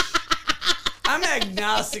Jewish. I'm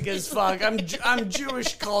agnostic as fuck. I'm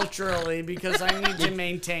Jewish culturally because I need to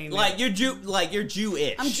maintain Like it. you're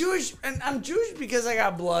Jewish. I'm Jewish, and I'm Jewish because I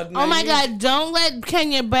got blood. And Oh I my need- God! Don't let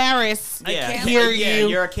Kenya Barris hear yeah, you.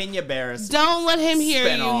 you're a Kenya Barris. Don't let him hear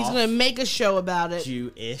Spin you. He's off. gonna make a show about it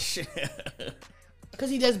Jewish. because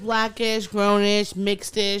he does blackish, grownish,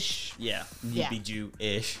 mixedish. Yeah, you'd Yeah. be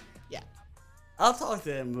Jewish. Yeah. I'll talk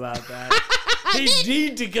to him about that. He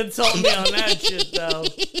need to consult me on that shit though.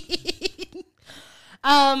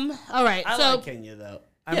 All right. I so like Kenya though.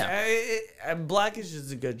 Yeah. Blackish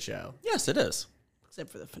is a good show. Yes, it is. except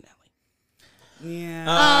for the finale.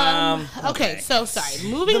 Yeah. Okay. So sorry. The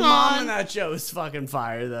Moving mom in on. that show is fucking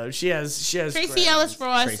fire though. She has Tracy great- Ellis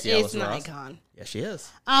Ross Tracy is Ellis an Ross. icon. Yeah, she is.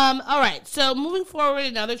 All right. So moving forward,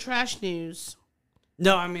 in other trash news.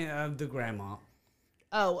 No, I mean the grandma.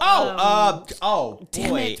 Damn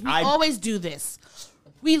boy. it. We always do this.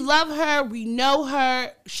 We love her. We know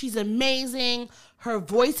her. She's amazing. Her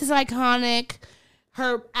voice is iconic.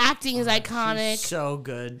 Her acting is iconic. So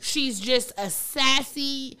good. She's just a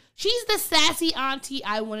sassy. She's the sassy auntie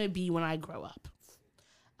I want to be when I grow up.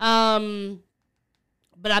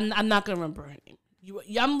 But I'm not gonna remember her name.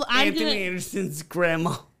 I'm Anthony gonna. Anderson's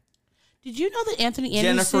grandma. Did you know that Anthony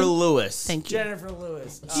Anderson? Jennifer Lewis. Thank you. Jennifer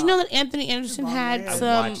Lewis. Did you know that Anthony Anderson had I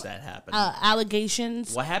some watched that happen.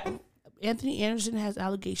 allegations? What happened? Anthony Anderson has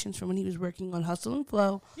allegations from when he was working on Hustle and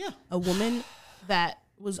Flow. Yeah. A woman that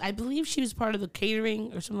was, I believe she was part of the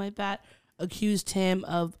catering or something like that, accused him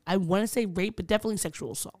of, I want to say rape, but definitely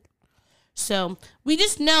sexual assault. So we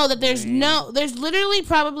just know that there's literally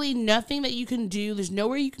probably nothing that you can do. There's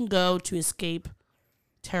nowhere you can go to escape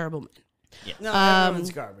terrible men. No, everyone's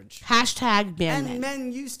garbage. Hashtag ban And men.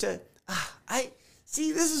 men used to. I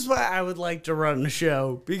see. This is why I would like to run a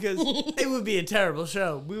show because it would be a terrible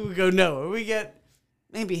show. We would go nowhere. We get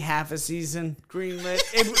maybe half a season greenlit.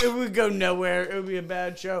 It would go nowhere. It would be a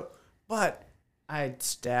bad show. But I'd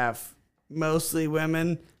staff mostly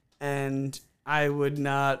women, and I would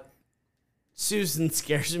not. Susan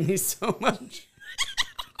scares me so much.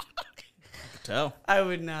 Tell. I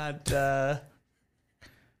would not.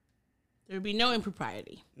 There would be no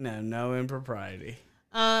impropriety. No impropriety.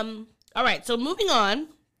 All right, so moving on,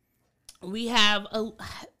 we have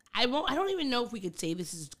I don't even know if we could say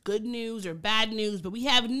this is good news or bad news, but we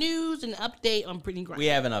have news and update on Brittany Griner. We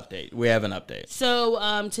have an update.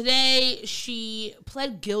 So today she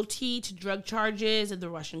pled guilty to drug charges in the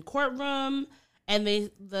Russian courtroom, and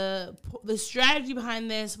the strategy behind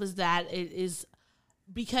this was that it is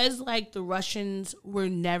because like the Russians were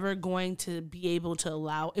never going to be able to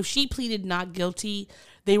allow, if she pleaded not guilty,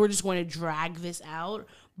 they were just going to drag this out.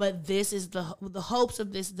 But this is the hopes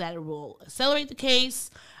of this, that it will accelerate the case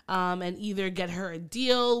and either get her a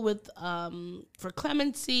deal with for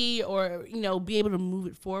clemency or be able to move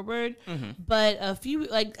it forward. Mm-hmm. But I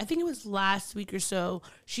think it was last week or so,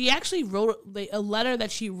 she actually wrote a letter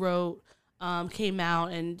that she wrote came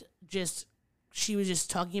out, and she was just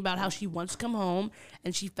talking about how she wants to come home,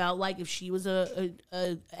 and she felt like if she was a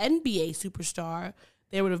NBA superstar,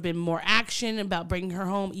 there would have been more action about bringing her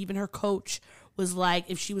home. Even her coach was like,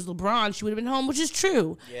 if she was LeBron, she would have been home, which is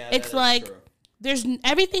true. Yeah, it's like true. There's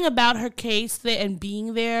everything about her case and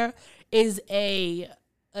being there is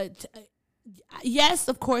yes,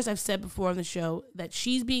 of course, I've said before on the show that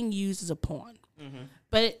she's being used as a pawn. Mm-hmm.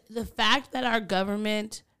 But the fact that our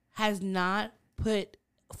government has not put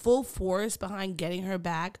full force behind getting her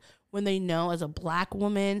back when they know as a black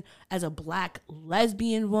woman, as a black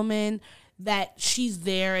lesbian woman, that she's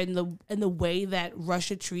there in the way that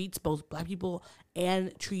Russia treats both black people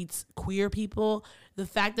and treats queer people, the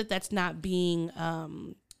fact that that's not being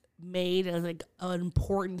made as like an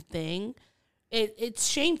important thing, it's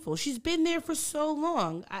shameful. She's been there for so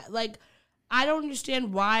long. I don't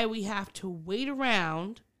understand why we have to wait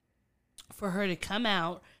around for her to come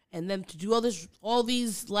out and them to do all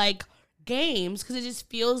these like games, because it just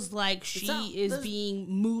feels like she is being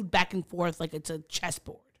moved back and forth like it's a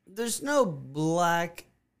chessboard. There's no like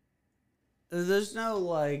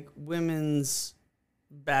women's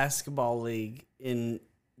basketball league in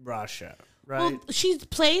Russia, right? Well, she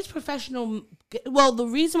plays professional. Well, the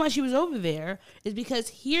reason why she was over there is because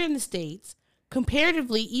here in the States,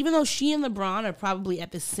 comparatively, even though she and LeBron are probably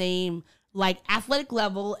at the same like athletic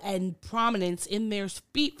level and prominence in their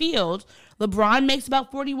field, LeBron makes about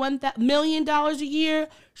 $41 million a year.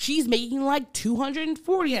 She's making like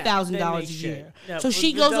 $240,000 a year. Yeah, so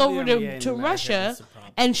she goes over to Russia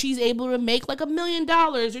and she's able to make like $1 million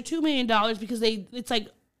or $2 million because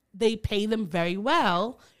they pay them very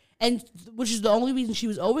well. and which is the only reason she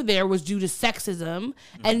was over there was due to sexism.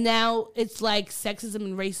 And now it's like sexism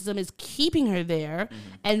and racism is keeping her there,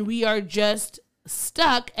 and we are just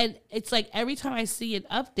stuck. And it's like every time I see an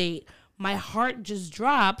update, my heart just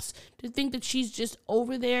drops to think that she's just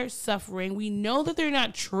over there suffering. We know that they're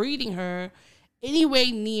not treating her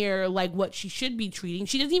anyway near like what she should be treating.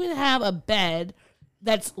 She doesn't even have a bed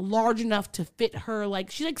that's large enough to fit her. Like,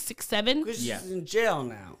 she's like 6'7". Because she's in jail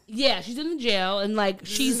now. Yeah, she's in the jail, and like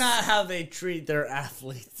She's not how they treat their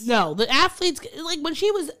athletes. No, the athletes, like when she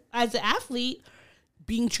was as an athlete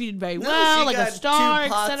being treated very well, like a star, 2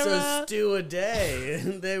 pots etc. of stew a day,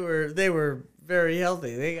 and they were very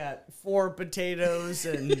healthy. They got 4 potatoes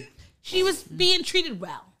and She was being treated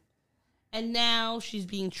well, and now she's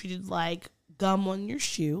being treated like gum on your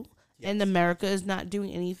shoe. And America is not doing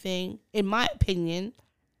anything, in my opinion,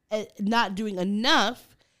 not doing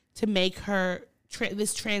enough to make her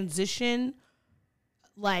this transition,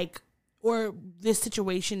 like, or this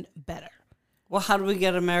situation better. Well, how do we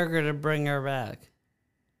get America to bring her back?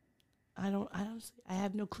 I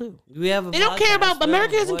have no clue. We have. They don't care about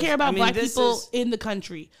America. Doesn't What- care about I mean, black this people is- in the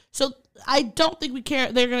country. So I don't think we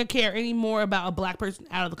care. They're gonna care anymore about a black person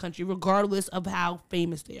out of the country, regardless of how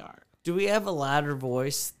famous they are. Do we have a louder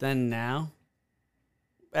voice than now?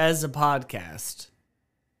 As a podcast,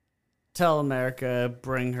 tell America,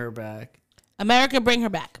 bring her back. America, bring her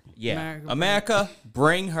back. Yeah, America, America,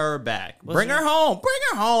 bring her back. Bring her home. Bring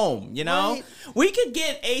her home. You know, Right. we could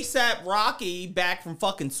get ASAP Rocky back from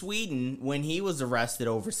fucking Sweden when he was arrested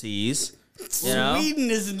overseas. You know? Sweden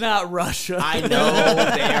is not Russia. I know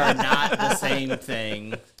they are not the same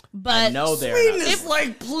thing. But I know they're Sweden not. is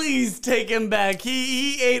like, please take him back.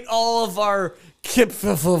 He ate all of our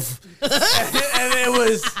kipfufuf. And it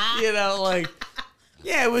was, like,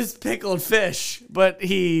 yeah, it was pickled fish, but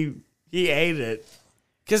he ate it.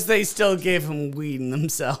 Because they still gave him weed in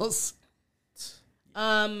themselves.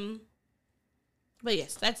 but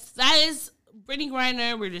yes, that is Brittany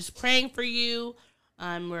Griner. We're just praying for you.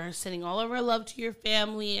 We're sending all of our love to your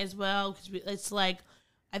family as well, because it's like,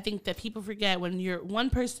 I think that people forget when one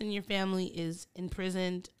person in your family is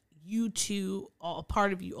imprisoned, you too, a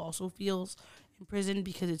part of you also feels imprisoned,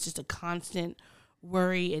 because it's just a constant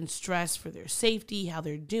worry and stress for their safety, how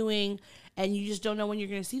they're doing, and you just don't know when you're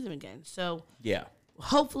going to see them again. So Yeah.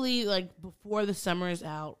 hopefully, like, before the summer is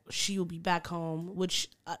out, she will be back home, which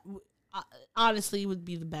honestly would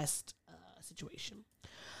be the best situation.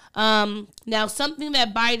 Now, something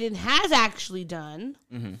that Biden has actually done,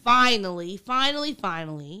 finally,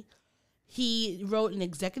 he wrote an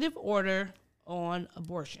executive order on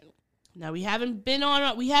abortion. Now, we haven't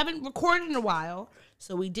recorded in a while,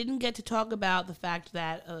 so we didn't get to talk about the fact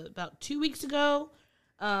that about 2 weeks ago,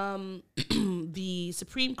 the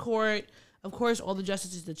Supreme Court, of course, all the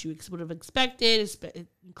justices that you would have expected,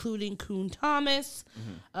 including Kuhn Thomas,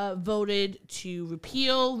 voted to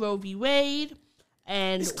repeal Roe v. Wade.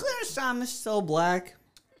 And Is Clarence Thomas still black?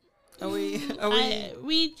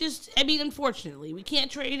 unfortunately, we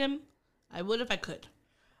can't trade him. I would if I could.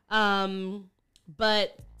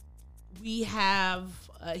 But we have,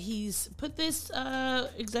 he's put this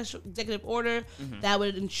executive order that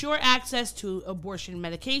would ensure access to abortion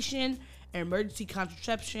medication and emergency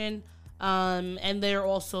contraception. And they're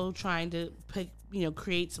also trying to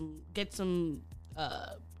get some,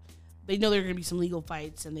 they know there are going to be some legal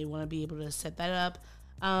fights, and they want to be able to set that up.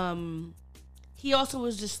 He also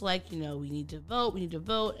was just like, we need to vote.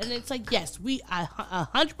 And it's like, yes, we are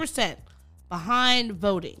 100% behind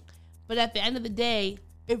voting. But at the end of the day,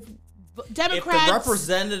 if Democrats... If the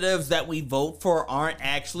representatives that we vote for aren't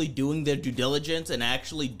actually doing their due diligence and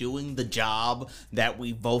actually doing the job that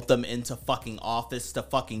we vote them into fucking office to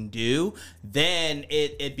fucking do, then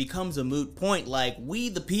it becomes a moot point. Like, we,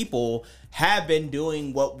 the people, have been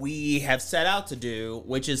doing what we have set out to do,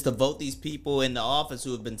 which is to vote these people in the office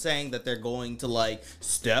who have been saying that they're going to, like,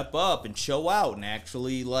 step up and show out and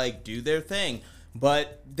actually, like, do their thing.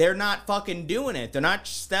 But they're not fucking doing it. They're not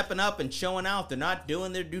stepping up and showing out. They're not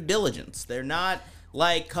doing their due diligence. They're not,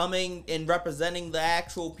 like, coming and representing the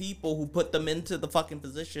actual people who put them into the fucking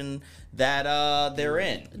position that they're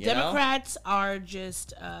in. Democrats are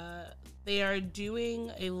just, they are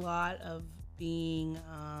doing a lot of being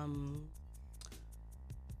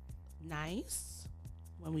nice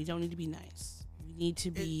when we don't need to be nice. We need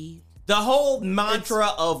to be The whole mantra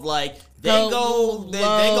of like they Go go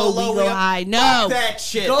low, we go high. No. Fuck that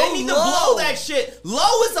shit. Go They need to low. blow that shit.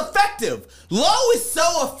 Low is effective. Low is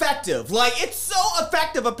so effective. Like it's so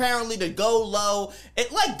effective apparently to go low.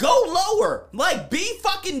 It like go lower. Like be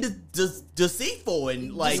fucking deceitful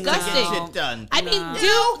and like to Disgusting. get shit done. I mean,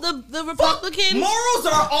 No. the Republicans. Morals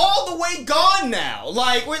are all the way gone now.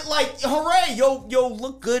 Like we're like, hooray! You'll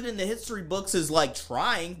look good in the history books as like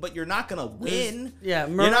trying, but you're not gonna win. Yeah,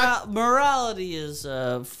 You're not- morality is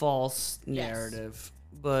a false narrative,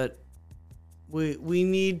 but we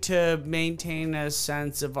need to maintain a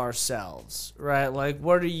sense of ourselves, right? Like,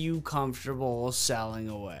 what are you comfortable selling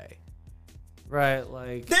away, right?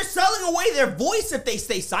 Like, They're selling away their voice if they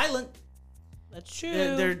stay silent. That's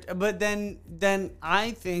true. but then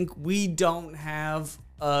I think we don't have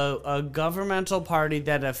a governmental party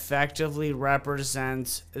that effectively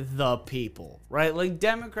represents the people, right? Like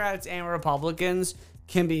Democrats and Republicans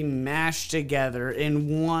can be mashed together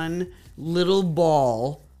in one little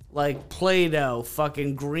ball, like Play-Doh,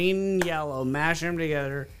 fucking green and yellow, mash them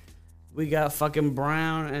together. We got fucking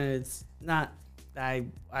brown, and it's not. I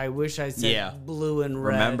wish I said Yeah. blue and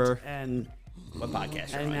red. Remember? And What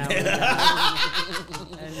podcast? and You're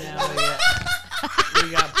now on?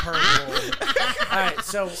 we got purple. All right,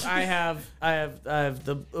 so I have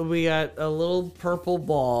we got a little purple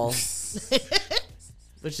ball,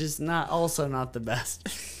 which is not the best.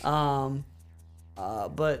 But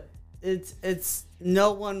it's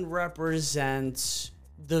no one represents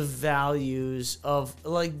the values of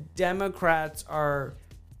like Democrats are.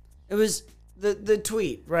 It was the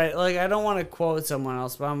tweet, right? Like I don't want to quote someone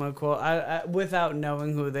else, but I'm gonna quote I without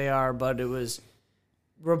knowing who they are. But it was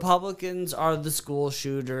Republicans are the school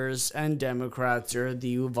shooters and Democrats are the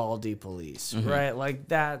Uvalde police, right? Like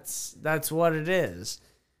that's what it is.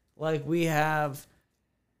 Like we have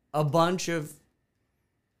a bunch of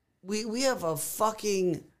we have a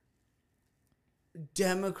fucking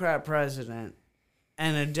Democrat president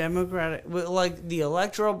and a Democratic like the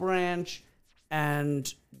electoral branch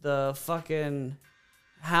and the fucking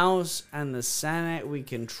House and the Senate we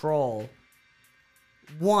control.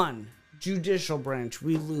 One judicial branch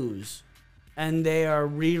we lose, and they are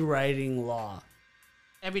rewriting law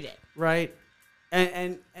Every day. right.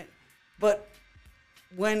 And but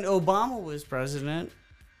when Obama was president,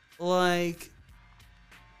 like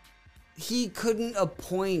he couldn't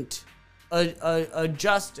appoint a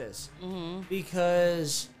justice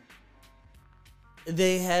because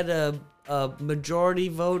they had a majority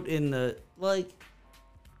vote in the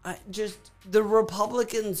the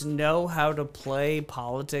Republicans know how to play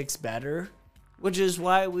politics better, which is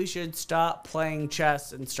why we should stop playing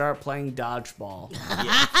chess and start playing dodgeball.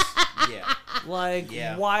 Yeah. Like,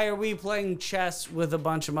 Yeah. why are we playing chess with a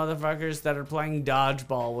bunch of motherfuckers that are playing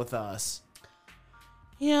dodgeball with us?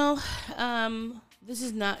 You know, this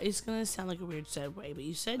is not. It's gonna sound like a weird segue, but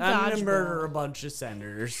you said I'm gonna dodgeball. murder a bunch of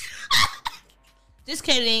senators. Just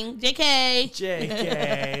kidding, JK.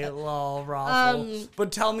 JK, lol, raffle.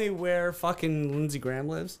 But tell me where fucking Lindsey Graham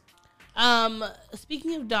lives.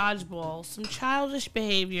 Speaking of dodgeball, some childish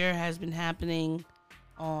behavior has been happening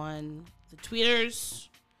on the tweeters.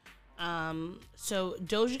 So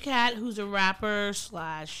Doja Cat, who's a rapper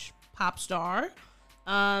 / pop star,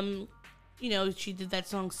 you know, she did that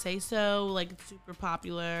song "Say So," like it's super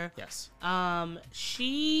popular. Yes.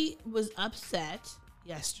 She was upset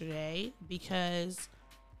yesterday because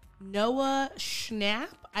Noah Schnapp,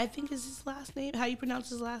 I think is his last name. How you pronounce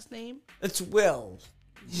his last name? It's Will.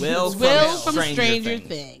 Will From Stranger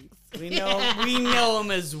Things. We know him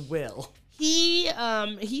as Will. He's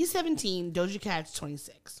 17. Doja Cat's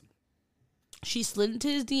 26. She slid into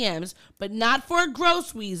his DMs, but not for a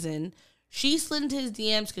gross reason. She slid into his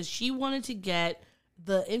DMs because she wanted to get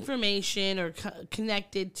the information or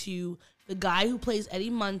connected to the guy who plays Eddie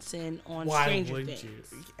Munson on Stranger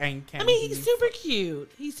Things. And I mean, he's super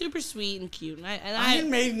cute. He's super sweet and cute. And Iron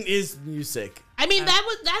Maiden is music. I mean,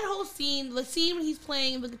 that whole scene, the scene when he's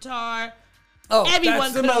playing the guitar. Oh, Everyone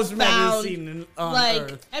that's the could've most meta found, scene on like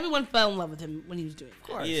Earth. everyone fell in love with him when he was doing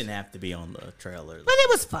that. He didn't have to be on the trailer. But it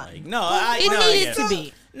was fun. No, It needed to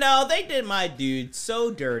be. No, they did my dude so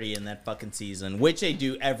dirty in that fucking season, which they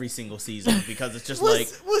do every single season because it's just like,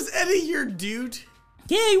 Was Eddie your dude?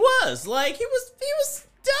 yeah, he was. Like, he was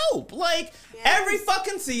dope. Like, every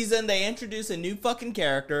fucking season they introduce a new fucking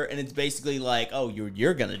character and it's basically like, oh,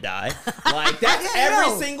 you're gonna die. Like, that's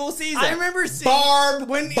every single season. I remember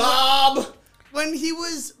seeing Bob. when he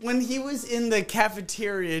was in the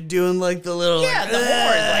cafeteria doing like the little Yeah, the horns.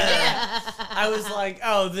 Like, yeah. I was like,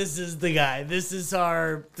 oh, this is the guy. This is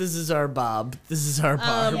our Bob. This is our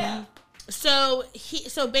Bob.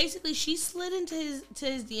 So basically she slid into his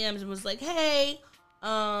DMs and was like, "Hey,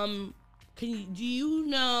 can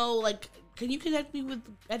you connect me with,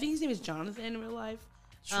 I think his name is Jonathan in real life."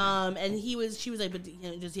 Sure. And she was like, "But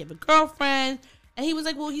does he have a girlfriend?" And he was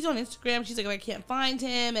like, "Well, he's on Instagram." She's like, "I can't find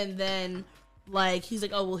him." And then like he's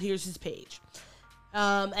like, "Oh, well, here's his page."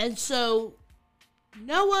 And so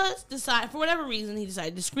Noah decided, for whatever reason, he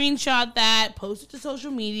decided to screenshot that, post it to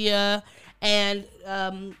social media, and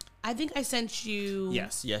I think I sent you.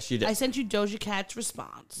 Yes, you did. I sent you Doja Cat's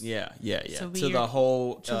response. Yeah. So to the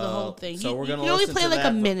whole thing. So we're gonna you can only play like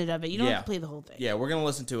a minute of it. You don't have to play the whole thing. Yeah, we're gonna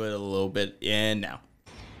listen to it a little bit and now.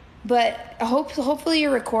 But hopefully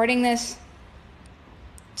you're recording this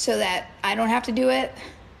so that I don't have to do it.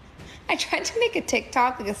 I tried to make a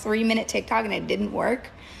TikTok, like a 3-minute TikTok, and it didn't work.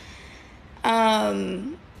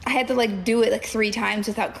 I had to like do it like 3 times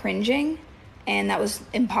without cringing, and that was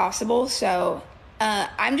impossible. So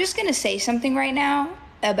I'm just gonna say something right now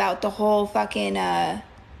about the whole fucking the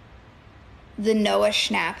Noah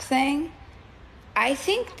Schnapp thing. I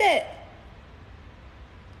think that,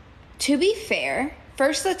 to be fair,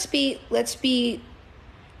 first let's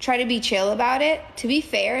try to be chill about it. To be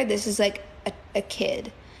fair, this is like a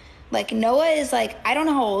kid. Like Noah is like, I don't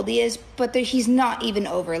know how old he is, but he's not even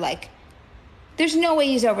over like, there's no way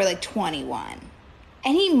he's over like 21.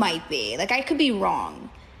 And he might be. Like, I could be wrong.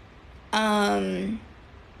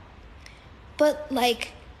 But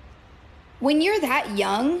like, when you're that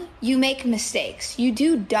young, you make mistakes. You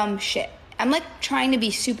do dumb shit. I'm like trying to be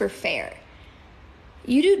super fair.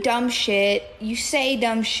 You do dumb shit. You say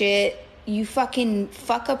dumb shit. You fucking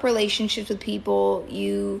fuck up relationships with people.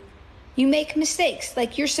 You make mistakes.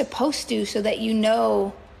 Like, you're supposed to, so that you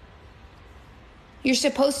know. You're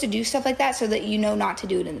supposed to do stuff like that so that you know not to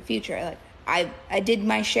do it in the future. Like, I did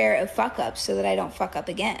my share of fuck ups so that I don't fuck up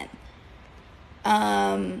again.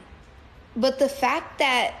 But the fact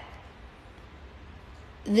that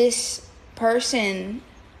this person,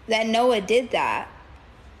 that Noah did that,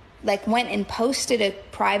 like went and posted a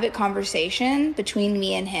private conversation between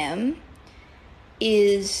me and him,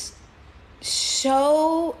 is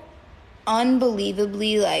so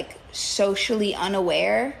unbelievably like socially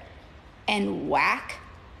unaware and whack.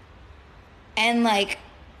 And like,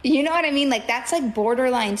 you know what I mean? Like, that's like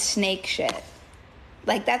borderline snake shit.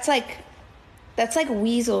 Like, that's like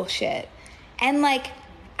weasel shit. And like,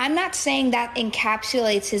 I'm not saying that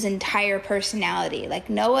encapsulates his entire personality. Like,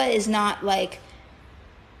 Noah is not like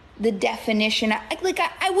the definition. Like,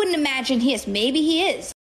 I wouldn't imagine he is. Maybe he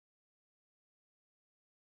is.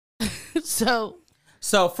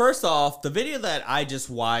 So first off, the video that I just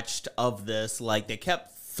watched of this, like, they kept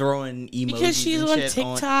throwing emojis because she's and on shit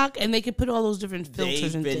TikTok, and they could put all those different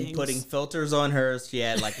filters and things. They've been putting filters on her. She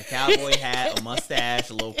had like a cowboy hat, a mustache,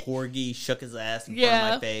 a little corgi, shook his ass in front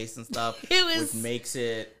of my face and stuff, which makes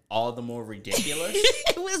it all the more ridiculous.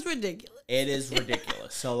 It was ridiculous. It is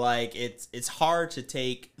ridiculous. So like, it's hard to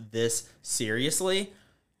take this seriously.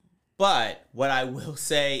 But what I will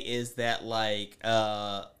say is that like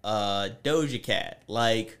Doja Cat,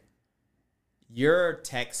 like, you're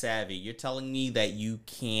tech savvy. You're telling me that you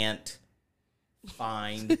can't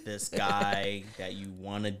find this guy that you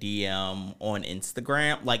want to DM on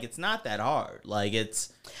Instagram? Like, it's not that hard. Like,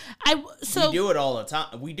 we do it all the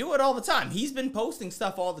time. We do it all the time. He's been posting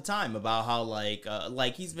stuff all the time about how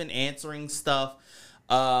like he's been answering stuff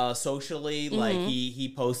socially. Mm-hmm. Like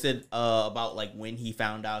he posted about like when he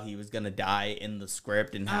found out he was gonna die in the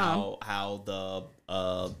script, and how the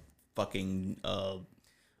fucking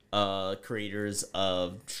creators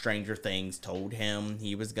of Stranger Things told him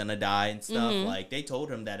he was gonna die and stuff. Mm-hmm. Like, they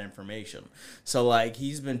told him that information. So like,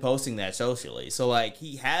 he's been posting that socially. So like,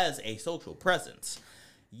 he has a social presence.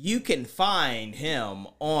 You can find him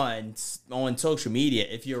on social media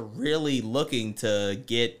if you're really looking to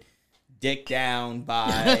get dick down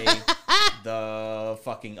by the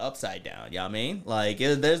fucking upside down. You know what I mean? Like,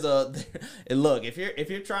 look, if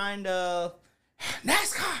you're trying to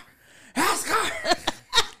NASCAR.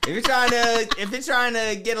 If you're trying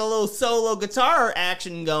to get a little solo guitar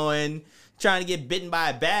action going, trying to get bitten by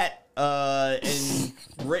a bat and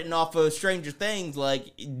written off of Stranger Things,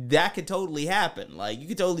 like, that could totally happen. Like, you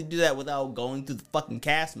could totally do that without going through the fucking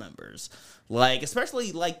cast members. Like,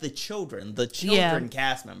 especially like the children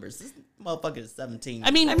cast members. This motherfucker is 17. I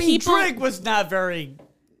mean, Drake was not very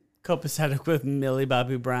copacetic with Millie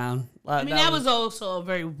Bobby Brown. That was also a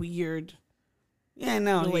very weird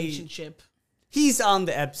relationship. He's on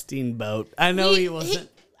the Epstein boat. I know he wasn't.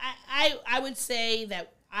 I would say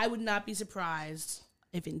that I would not be surprised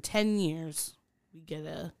if in 10 years we get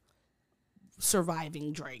a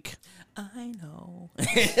surviving Drake. I know.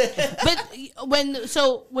 But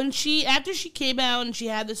when she after she came out and she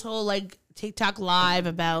had this whole like TikTok live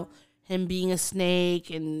about him being a snake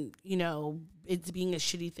and it's being a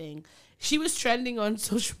shitty thing, she was trending on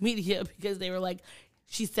social media because they were like,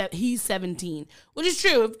 she said he's 17, which is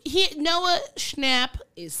true. Noah Schnapp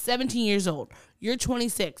is 17 years old. You're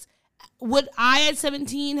 26. Would I at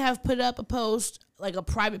 17 have put up a post, like a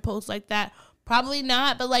private post like that? Probably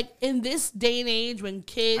not. But like in this day and age when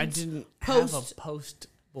kids I didn't post, have a post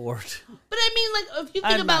board. but I mean, like if you I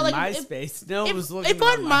think had about my like MySpace. No one was looking if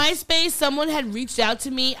at on my MySpace someone had reached out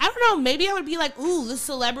to me, I don't know, maybe I would be like, ooh, this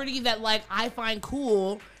celebrity that like I find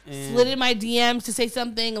cool slid in my DMs to say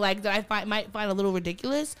something like that I might find a little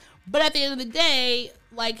ridiculous. But at the end of the day,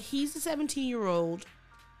 like he's a 17-year-old.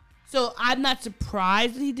 So I'm not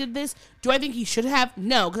surprised that he did this. Do I think he should have?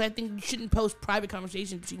 No, because I think you shouldn't post private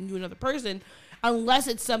conversations between you and another person unless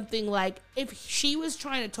it's something like if she was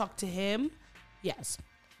trying to talk to him, yes.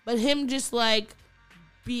 But him just like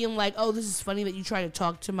being like, oh, this is funny that you try to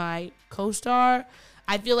talk to my co-star.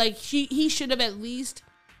 I feel like he should have at least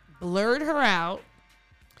blurred her out.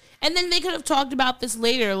 And then they could have talked about this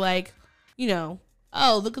later, like,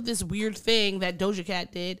 oh, look at this weird thing that Doja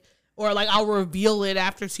Cat did. Or like I'll reveal it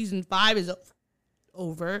after season 5 is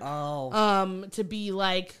over. Oh. To be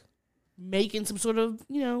like making some sort of,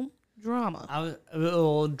 drama.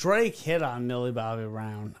 Drake hit on Millie Bobby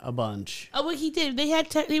Brown a bunch. Oh, well, he did. They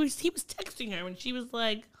had he was texting her when she was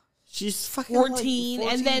like She's fucking 14, like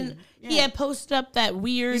 14. and then he had posted up that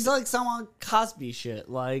weird. He's like some Cosby shit.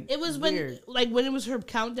 Like it was weird. when it was her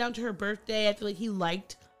countdown to her birthday. I feel like he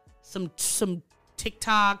liked some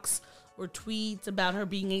TikToks or tweets about her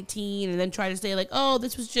being 18, and then try to say like, oh,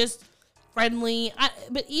 this was just friendly.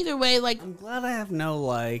 But either way, like, I'm glad I have no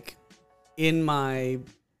like in my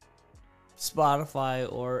Spotify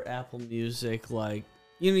or Apple Music, like,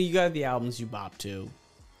 you got the albums you bop to,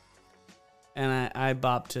 and I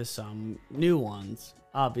bop to some new ones.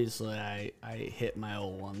 Obviously I hit my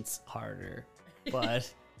old ones harder,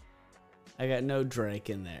 but I got no Drake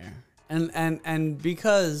in there. And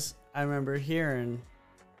because I remember hearing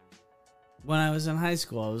when I was in high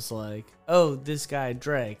school, I was like, oh, this guy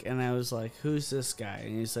Drake. And I was like, who's this guy?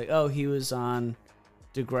 And he's like, oh, he was on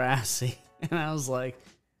Degrassi. And I was like,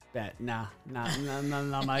 nah,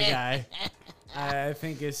 not my guy. I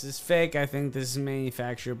think this is fake. I think this is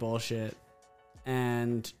manufactured bullshit.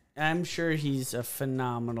 And I'm sure he's a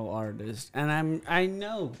phenomenal artist. And I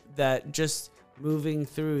know that just moving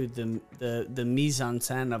through the mise en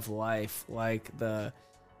scène of life, like the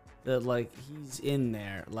like he's in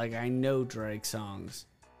there. Like I know Drake songs,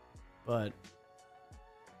 but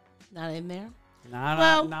not in there.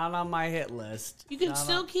 Not on my hit list. You can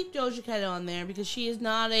still keep Doja Cat on there because she is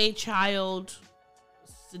not a child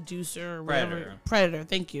seducer or whatever. Predator.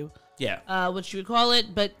 Thank you. Yeah. What you would call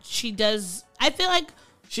it, but she does. I feel like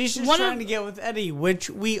she's just trying to get with Eddie,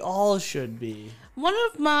 which we all should be. One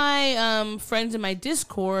of my friends in my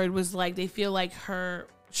Discord was like, they feel like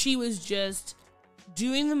she was just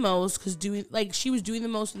doing the most she was doing the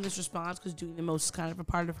most in this response because doing the most is kind of a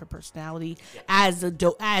part of her personality as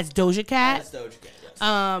Doja Cat. As Doja Cat,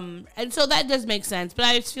 yes. And so that does make sense. But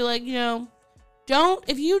I just feel like,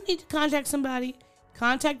 if you need to contact somebody,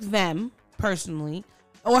 contact them personally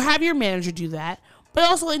or have your manager do that. But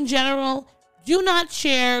also in general, do not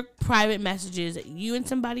share private messages that you and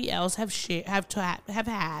somebody else have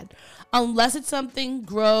had unless it's something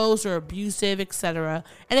gross or abusive, etc.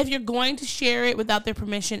 And if you're going to share it without their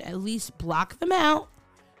permission, at least block them out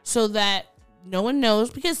so that no one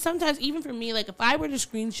knows. Because sometimes, even for me, like if I were to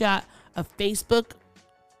screenshot a Facebook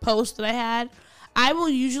post that I had, I will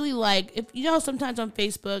usually sometimes on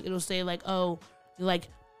Facebook it'll say like, oh, like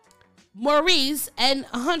Maurice and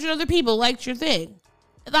 100 other people liked your thing.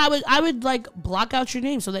 I would like block out your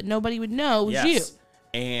name so that nobody would know it was you.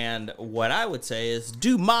 And what I would say is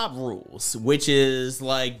do mob rules, which is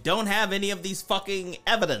like don't have any of these fucking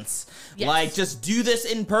evidence. Yes. Like just do this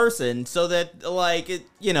in person so that like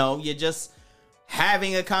you're just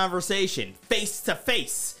having a conversation face to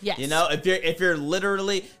face. Yes. If you're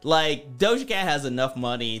literally like Doja Cat has enough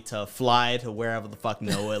money to fly to wherever the fuck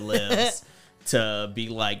Noah lives. To be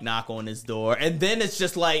like knock on his door, and then it's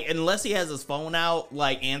just like unless he has his phone out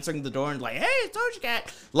like answering the door and like, hey, it's Doja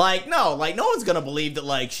Cat, like no one's gonna believe that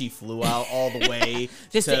like she flew out all the way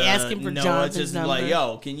just to ask him for John's just number. Like,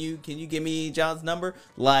 yo, can you give me John's number,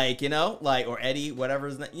 like like or Eddie,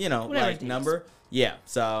 whatever's whatever like number. Yeah,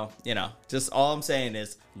 so just all I'm saying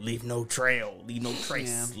is leave no trail, leave no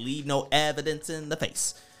trace, leave no evidence in the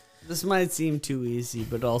face. This might seem too easy,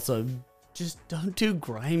 but also just don't do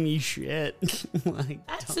grimy shit.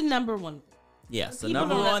 That's the number one. Yes, the People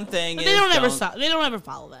number don't- one thing but is they don't ever stop. They don't ever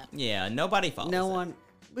follow that. Yeah, nobody follows No it. one.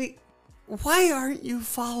 Wait, why aren't you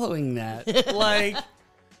following that? Like,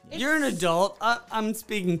 you're an adult. I'm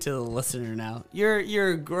speaking to the listener now.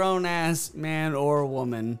 You're a grown ass man or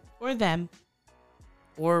woman, Or them.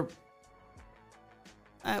 or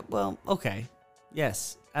well, okay,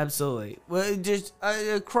 yes, absolutely. Well, just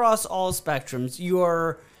across all spectrums, you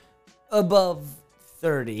are above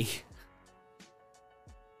 30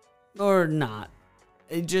 or not.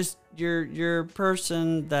 It just you're a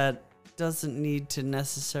person that doesn't need to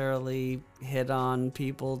necessarily hit on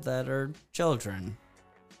people that are children.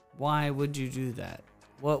 Why would you do that?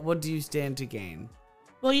 What do you stand to gain?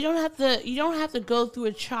 Well, you don't have to go through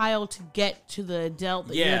a child to get to the adult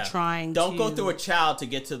that you're trying Don't to. go through a child to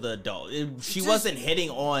get to the adult. She Just- wasn't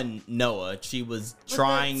hitting on Noah. She was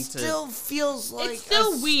trying It to. still feels like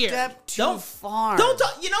still a weird. step too Don't- far. Don't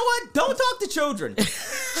talk. You know what? Don't talk to children.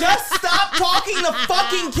 Just stop talking to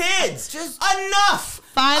fucking kids. Just- enough.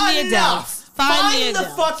 Find the Enough. adults. Find the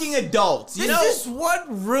adults. fucking adults. You This know. is what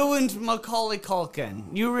ruined Macaulay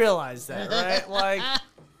Culkin. You realize that, right? Like,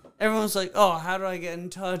 everyone's like, "Oh, how do I get in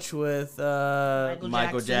touch with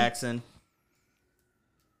Michael Jackson.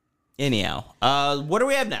 Anyhow, what do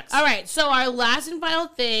we have next? All right, so our last and final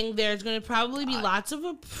thing, there's going to probably be lots of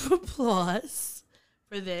applause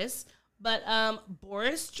for this, but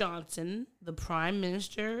Boris Johnson, the Prime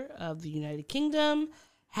Minister of the United Kingdom,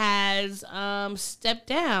 has stepped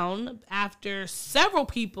down after several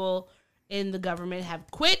people in the government have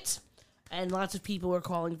quit, and lots of people were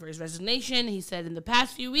calling for his resignation. He said, in the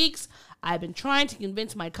past few weeks, I've been trying to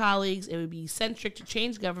convince my colleagues it would be eccentric to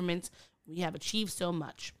change governments. We have achieved so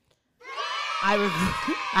much.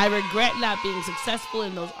 I regret not being successful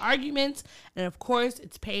in those arguments, and of course,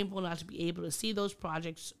 it's painful not to be able to see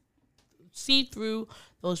through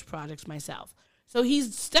those projects myself. So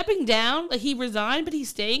he's stepping down, like he resigned, but he's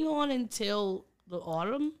staying on until the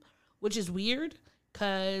autumn, which is weird,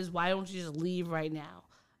 because why don't you just leave right now?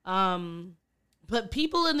 But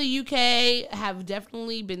people in the UK have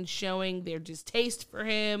definitely been showing their distaste for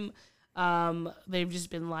him. They've just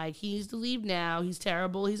been like, he needs to leave now. He's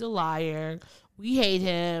terrible. He's a liar. We hate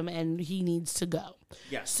him, and he needs to go.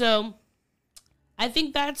 Yes. So I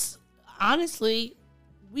think that's, honestly,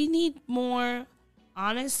 we need more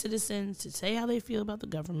honest citizens to say how they feel about the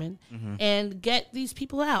government and get these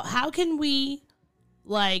people out. How can we,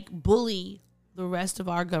 like, bully the rest of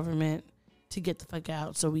our government to get the fuck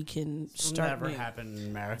out so we can start? never happen in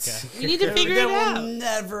America. We need to figure there it out. will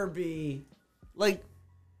never be like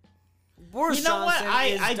Boris You know what?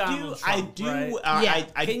 Johnson is Donald Trump,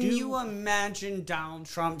 right? I Can do. you imagine Donald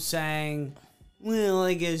Trump saying, "Well,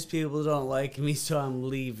 I guess people don't like me, so I'm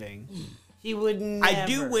leaving"? He would never. I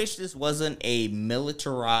do wish this wasn't a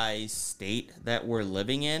militarized state that we're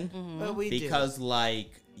living in, but we because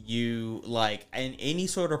and any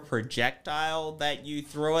sort of projectile that you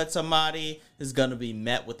throw at somebody is gonna be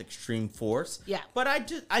met with extreme force. Yeah. But I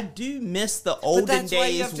do miss the But olden that's why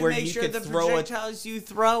you have days to where make you sure could the throw a. projectiles you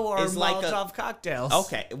throw are is like Molotov cocktails.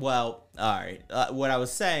 Okay, well, all right. What I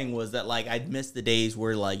was saying was that, like, I'd miss the days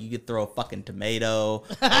where, like, you could throw a fucking tomato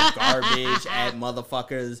or garbage at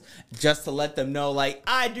motherfuckers just to let them know, like,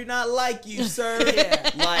 I do not like you, sir.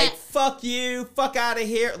 Like, fuck you, fuck out of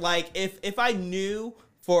here. Like, if I knew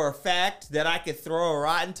for a fact that I could throw a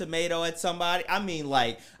rotten tomato at somebody, I mean,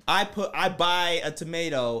 like, I buy a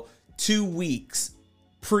tomato 2 weeks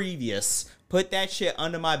previous, put that shit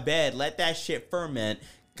under my bed, let that shit ferment,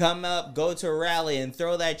 come up, go to a rally, and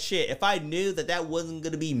throw that shit. If I knew that wasn't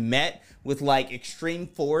going to be met with, like, extreme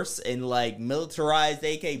force and, like, militarized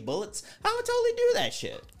AK bullets, I would totally do that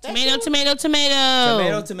shit. Tomato, tomato, tomato.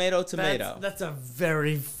 Tomato, tomato, tomato. That's a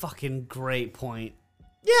very fucking great point.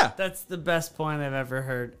 Yeah. That's the best point I've ever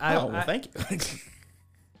heard. Thank you.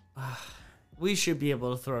 We should be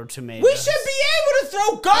able to throw tomatoes. We should be able to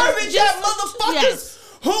throw garbage at motherfuckers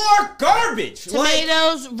who are garbage.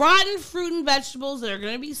 Tomatoes, rotten fruit and vegetables that are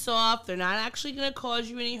going to be soft. They're not actually going to cause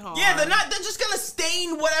you any harm. Yeah, they're just gonna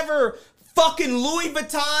stain whatever fucking Louis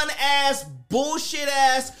Vuitton ass, bullshit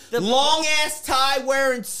ass, long ass tie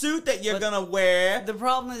wearing suit that you're gonna wear. The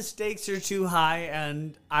problem is stakes are too high,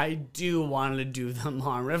 and I do want to do them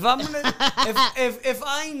harm. If I'm gonna, if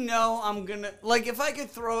I know I'm gonna, like, if I could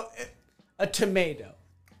throw a tomato,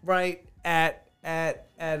 right at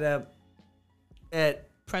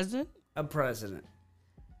President? a president,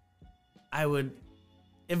 I would.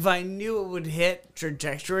 If I knew it would hit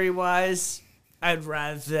trajectory wise, I'd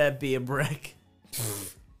rather that be a brick.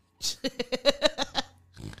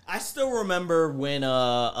 I still remember when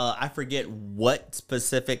I forget what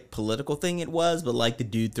specific political thing it was, but like the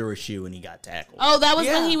dude threw a shoe and he got tackled. Oh, that was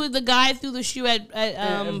Yeah. when he was the guy threw the shoe at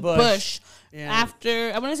Bush. Yeah.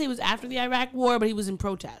 After I want to say it was after the Iraq War, but he was in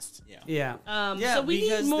protest. Yeah. So we need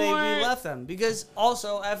because more- we left them. Because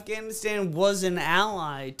also Afghanistan was an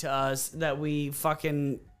ally to us that we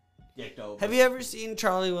fucking. Have you ever seen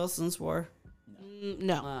Charlie Wilson's War?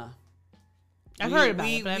 No, I've heard about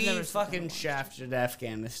it, but I've never fucking shafted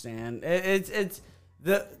Afghanistan. It's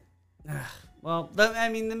the. Well, I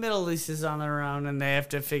mean, the Middle East is on their own, and they have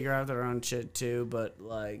to figure out their own shit too. But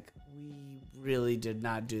like, we really did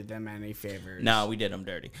not do them any favors. No, we did them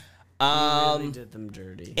dirty. We really did them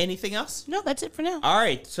dirty. Anything else? No, that's it for now. All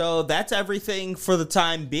right, so that's everything for the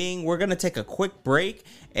time being. We're going to take a quick break,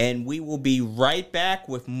 and we will be right back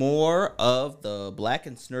with more of the Black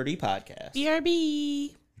and Snurdy podcast.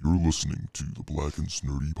 BRB. You're listening to the Black and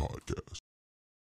Snurdy Podcast.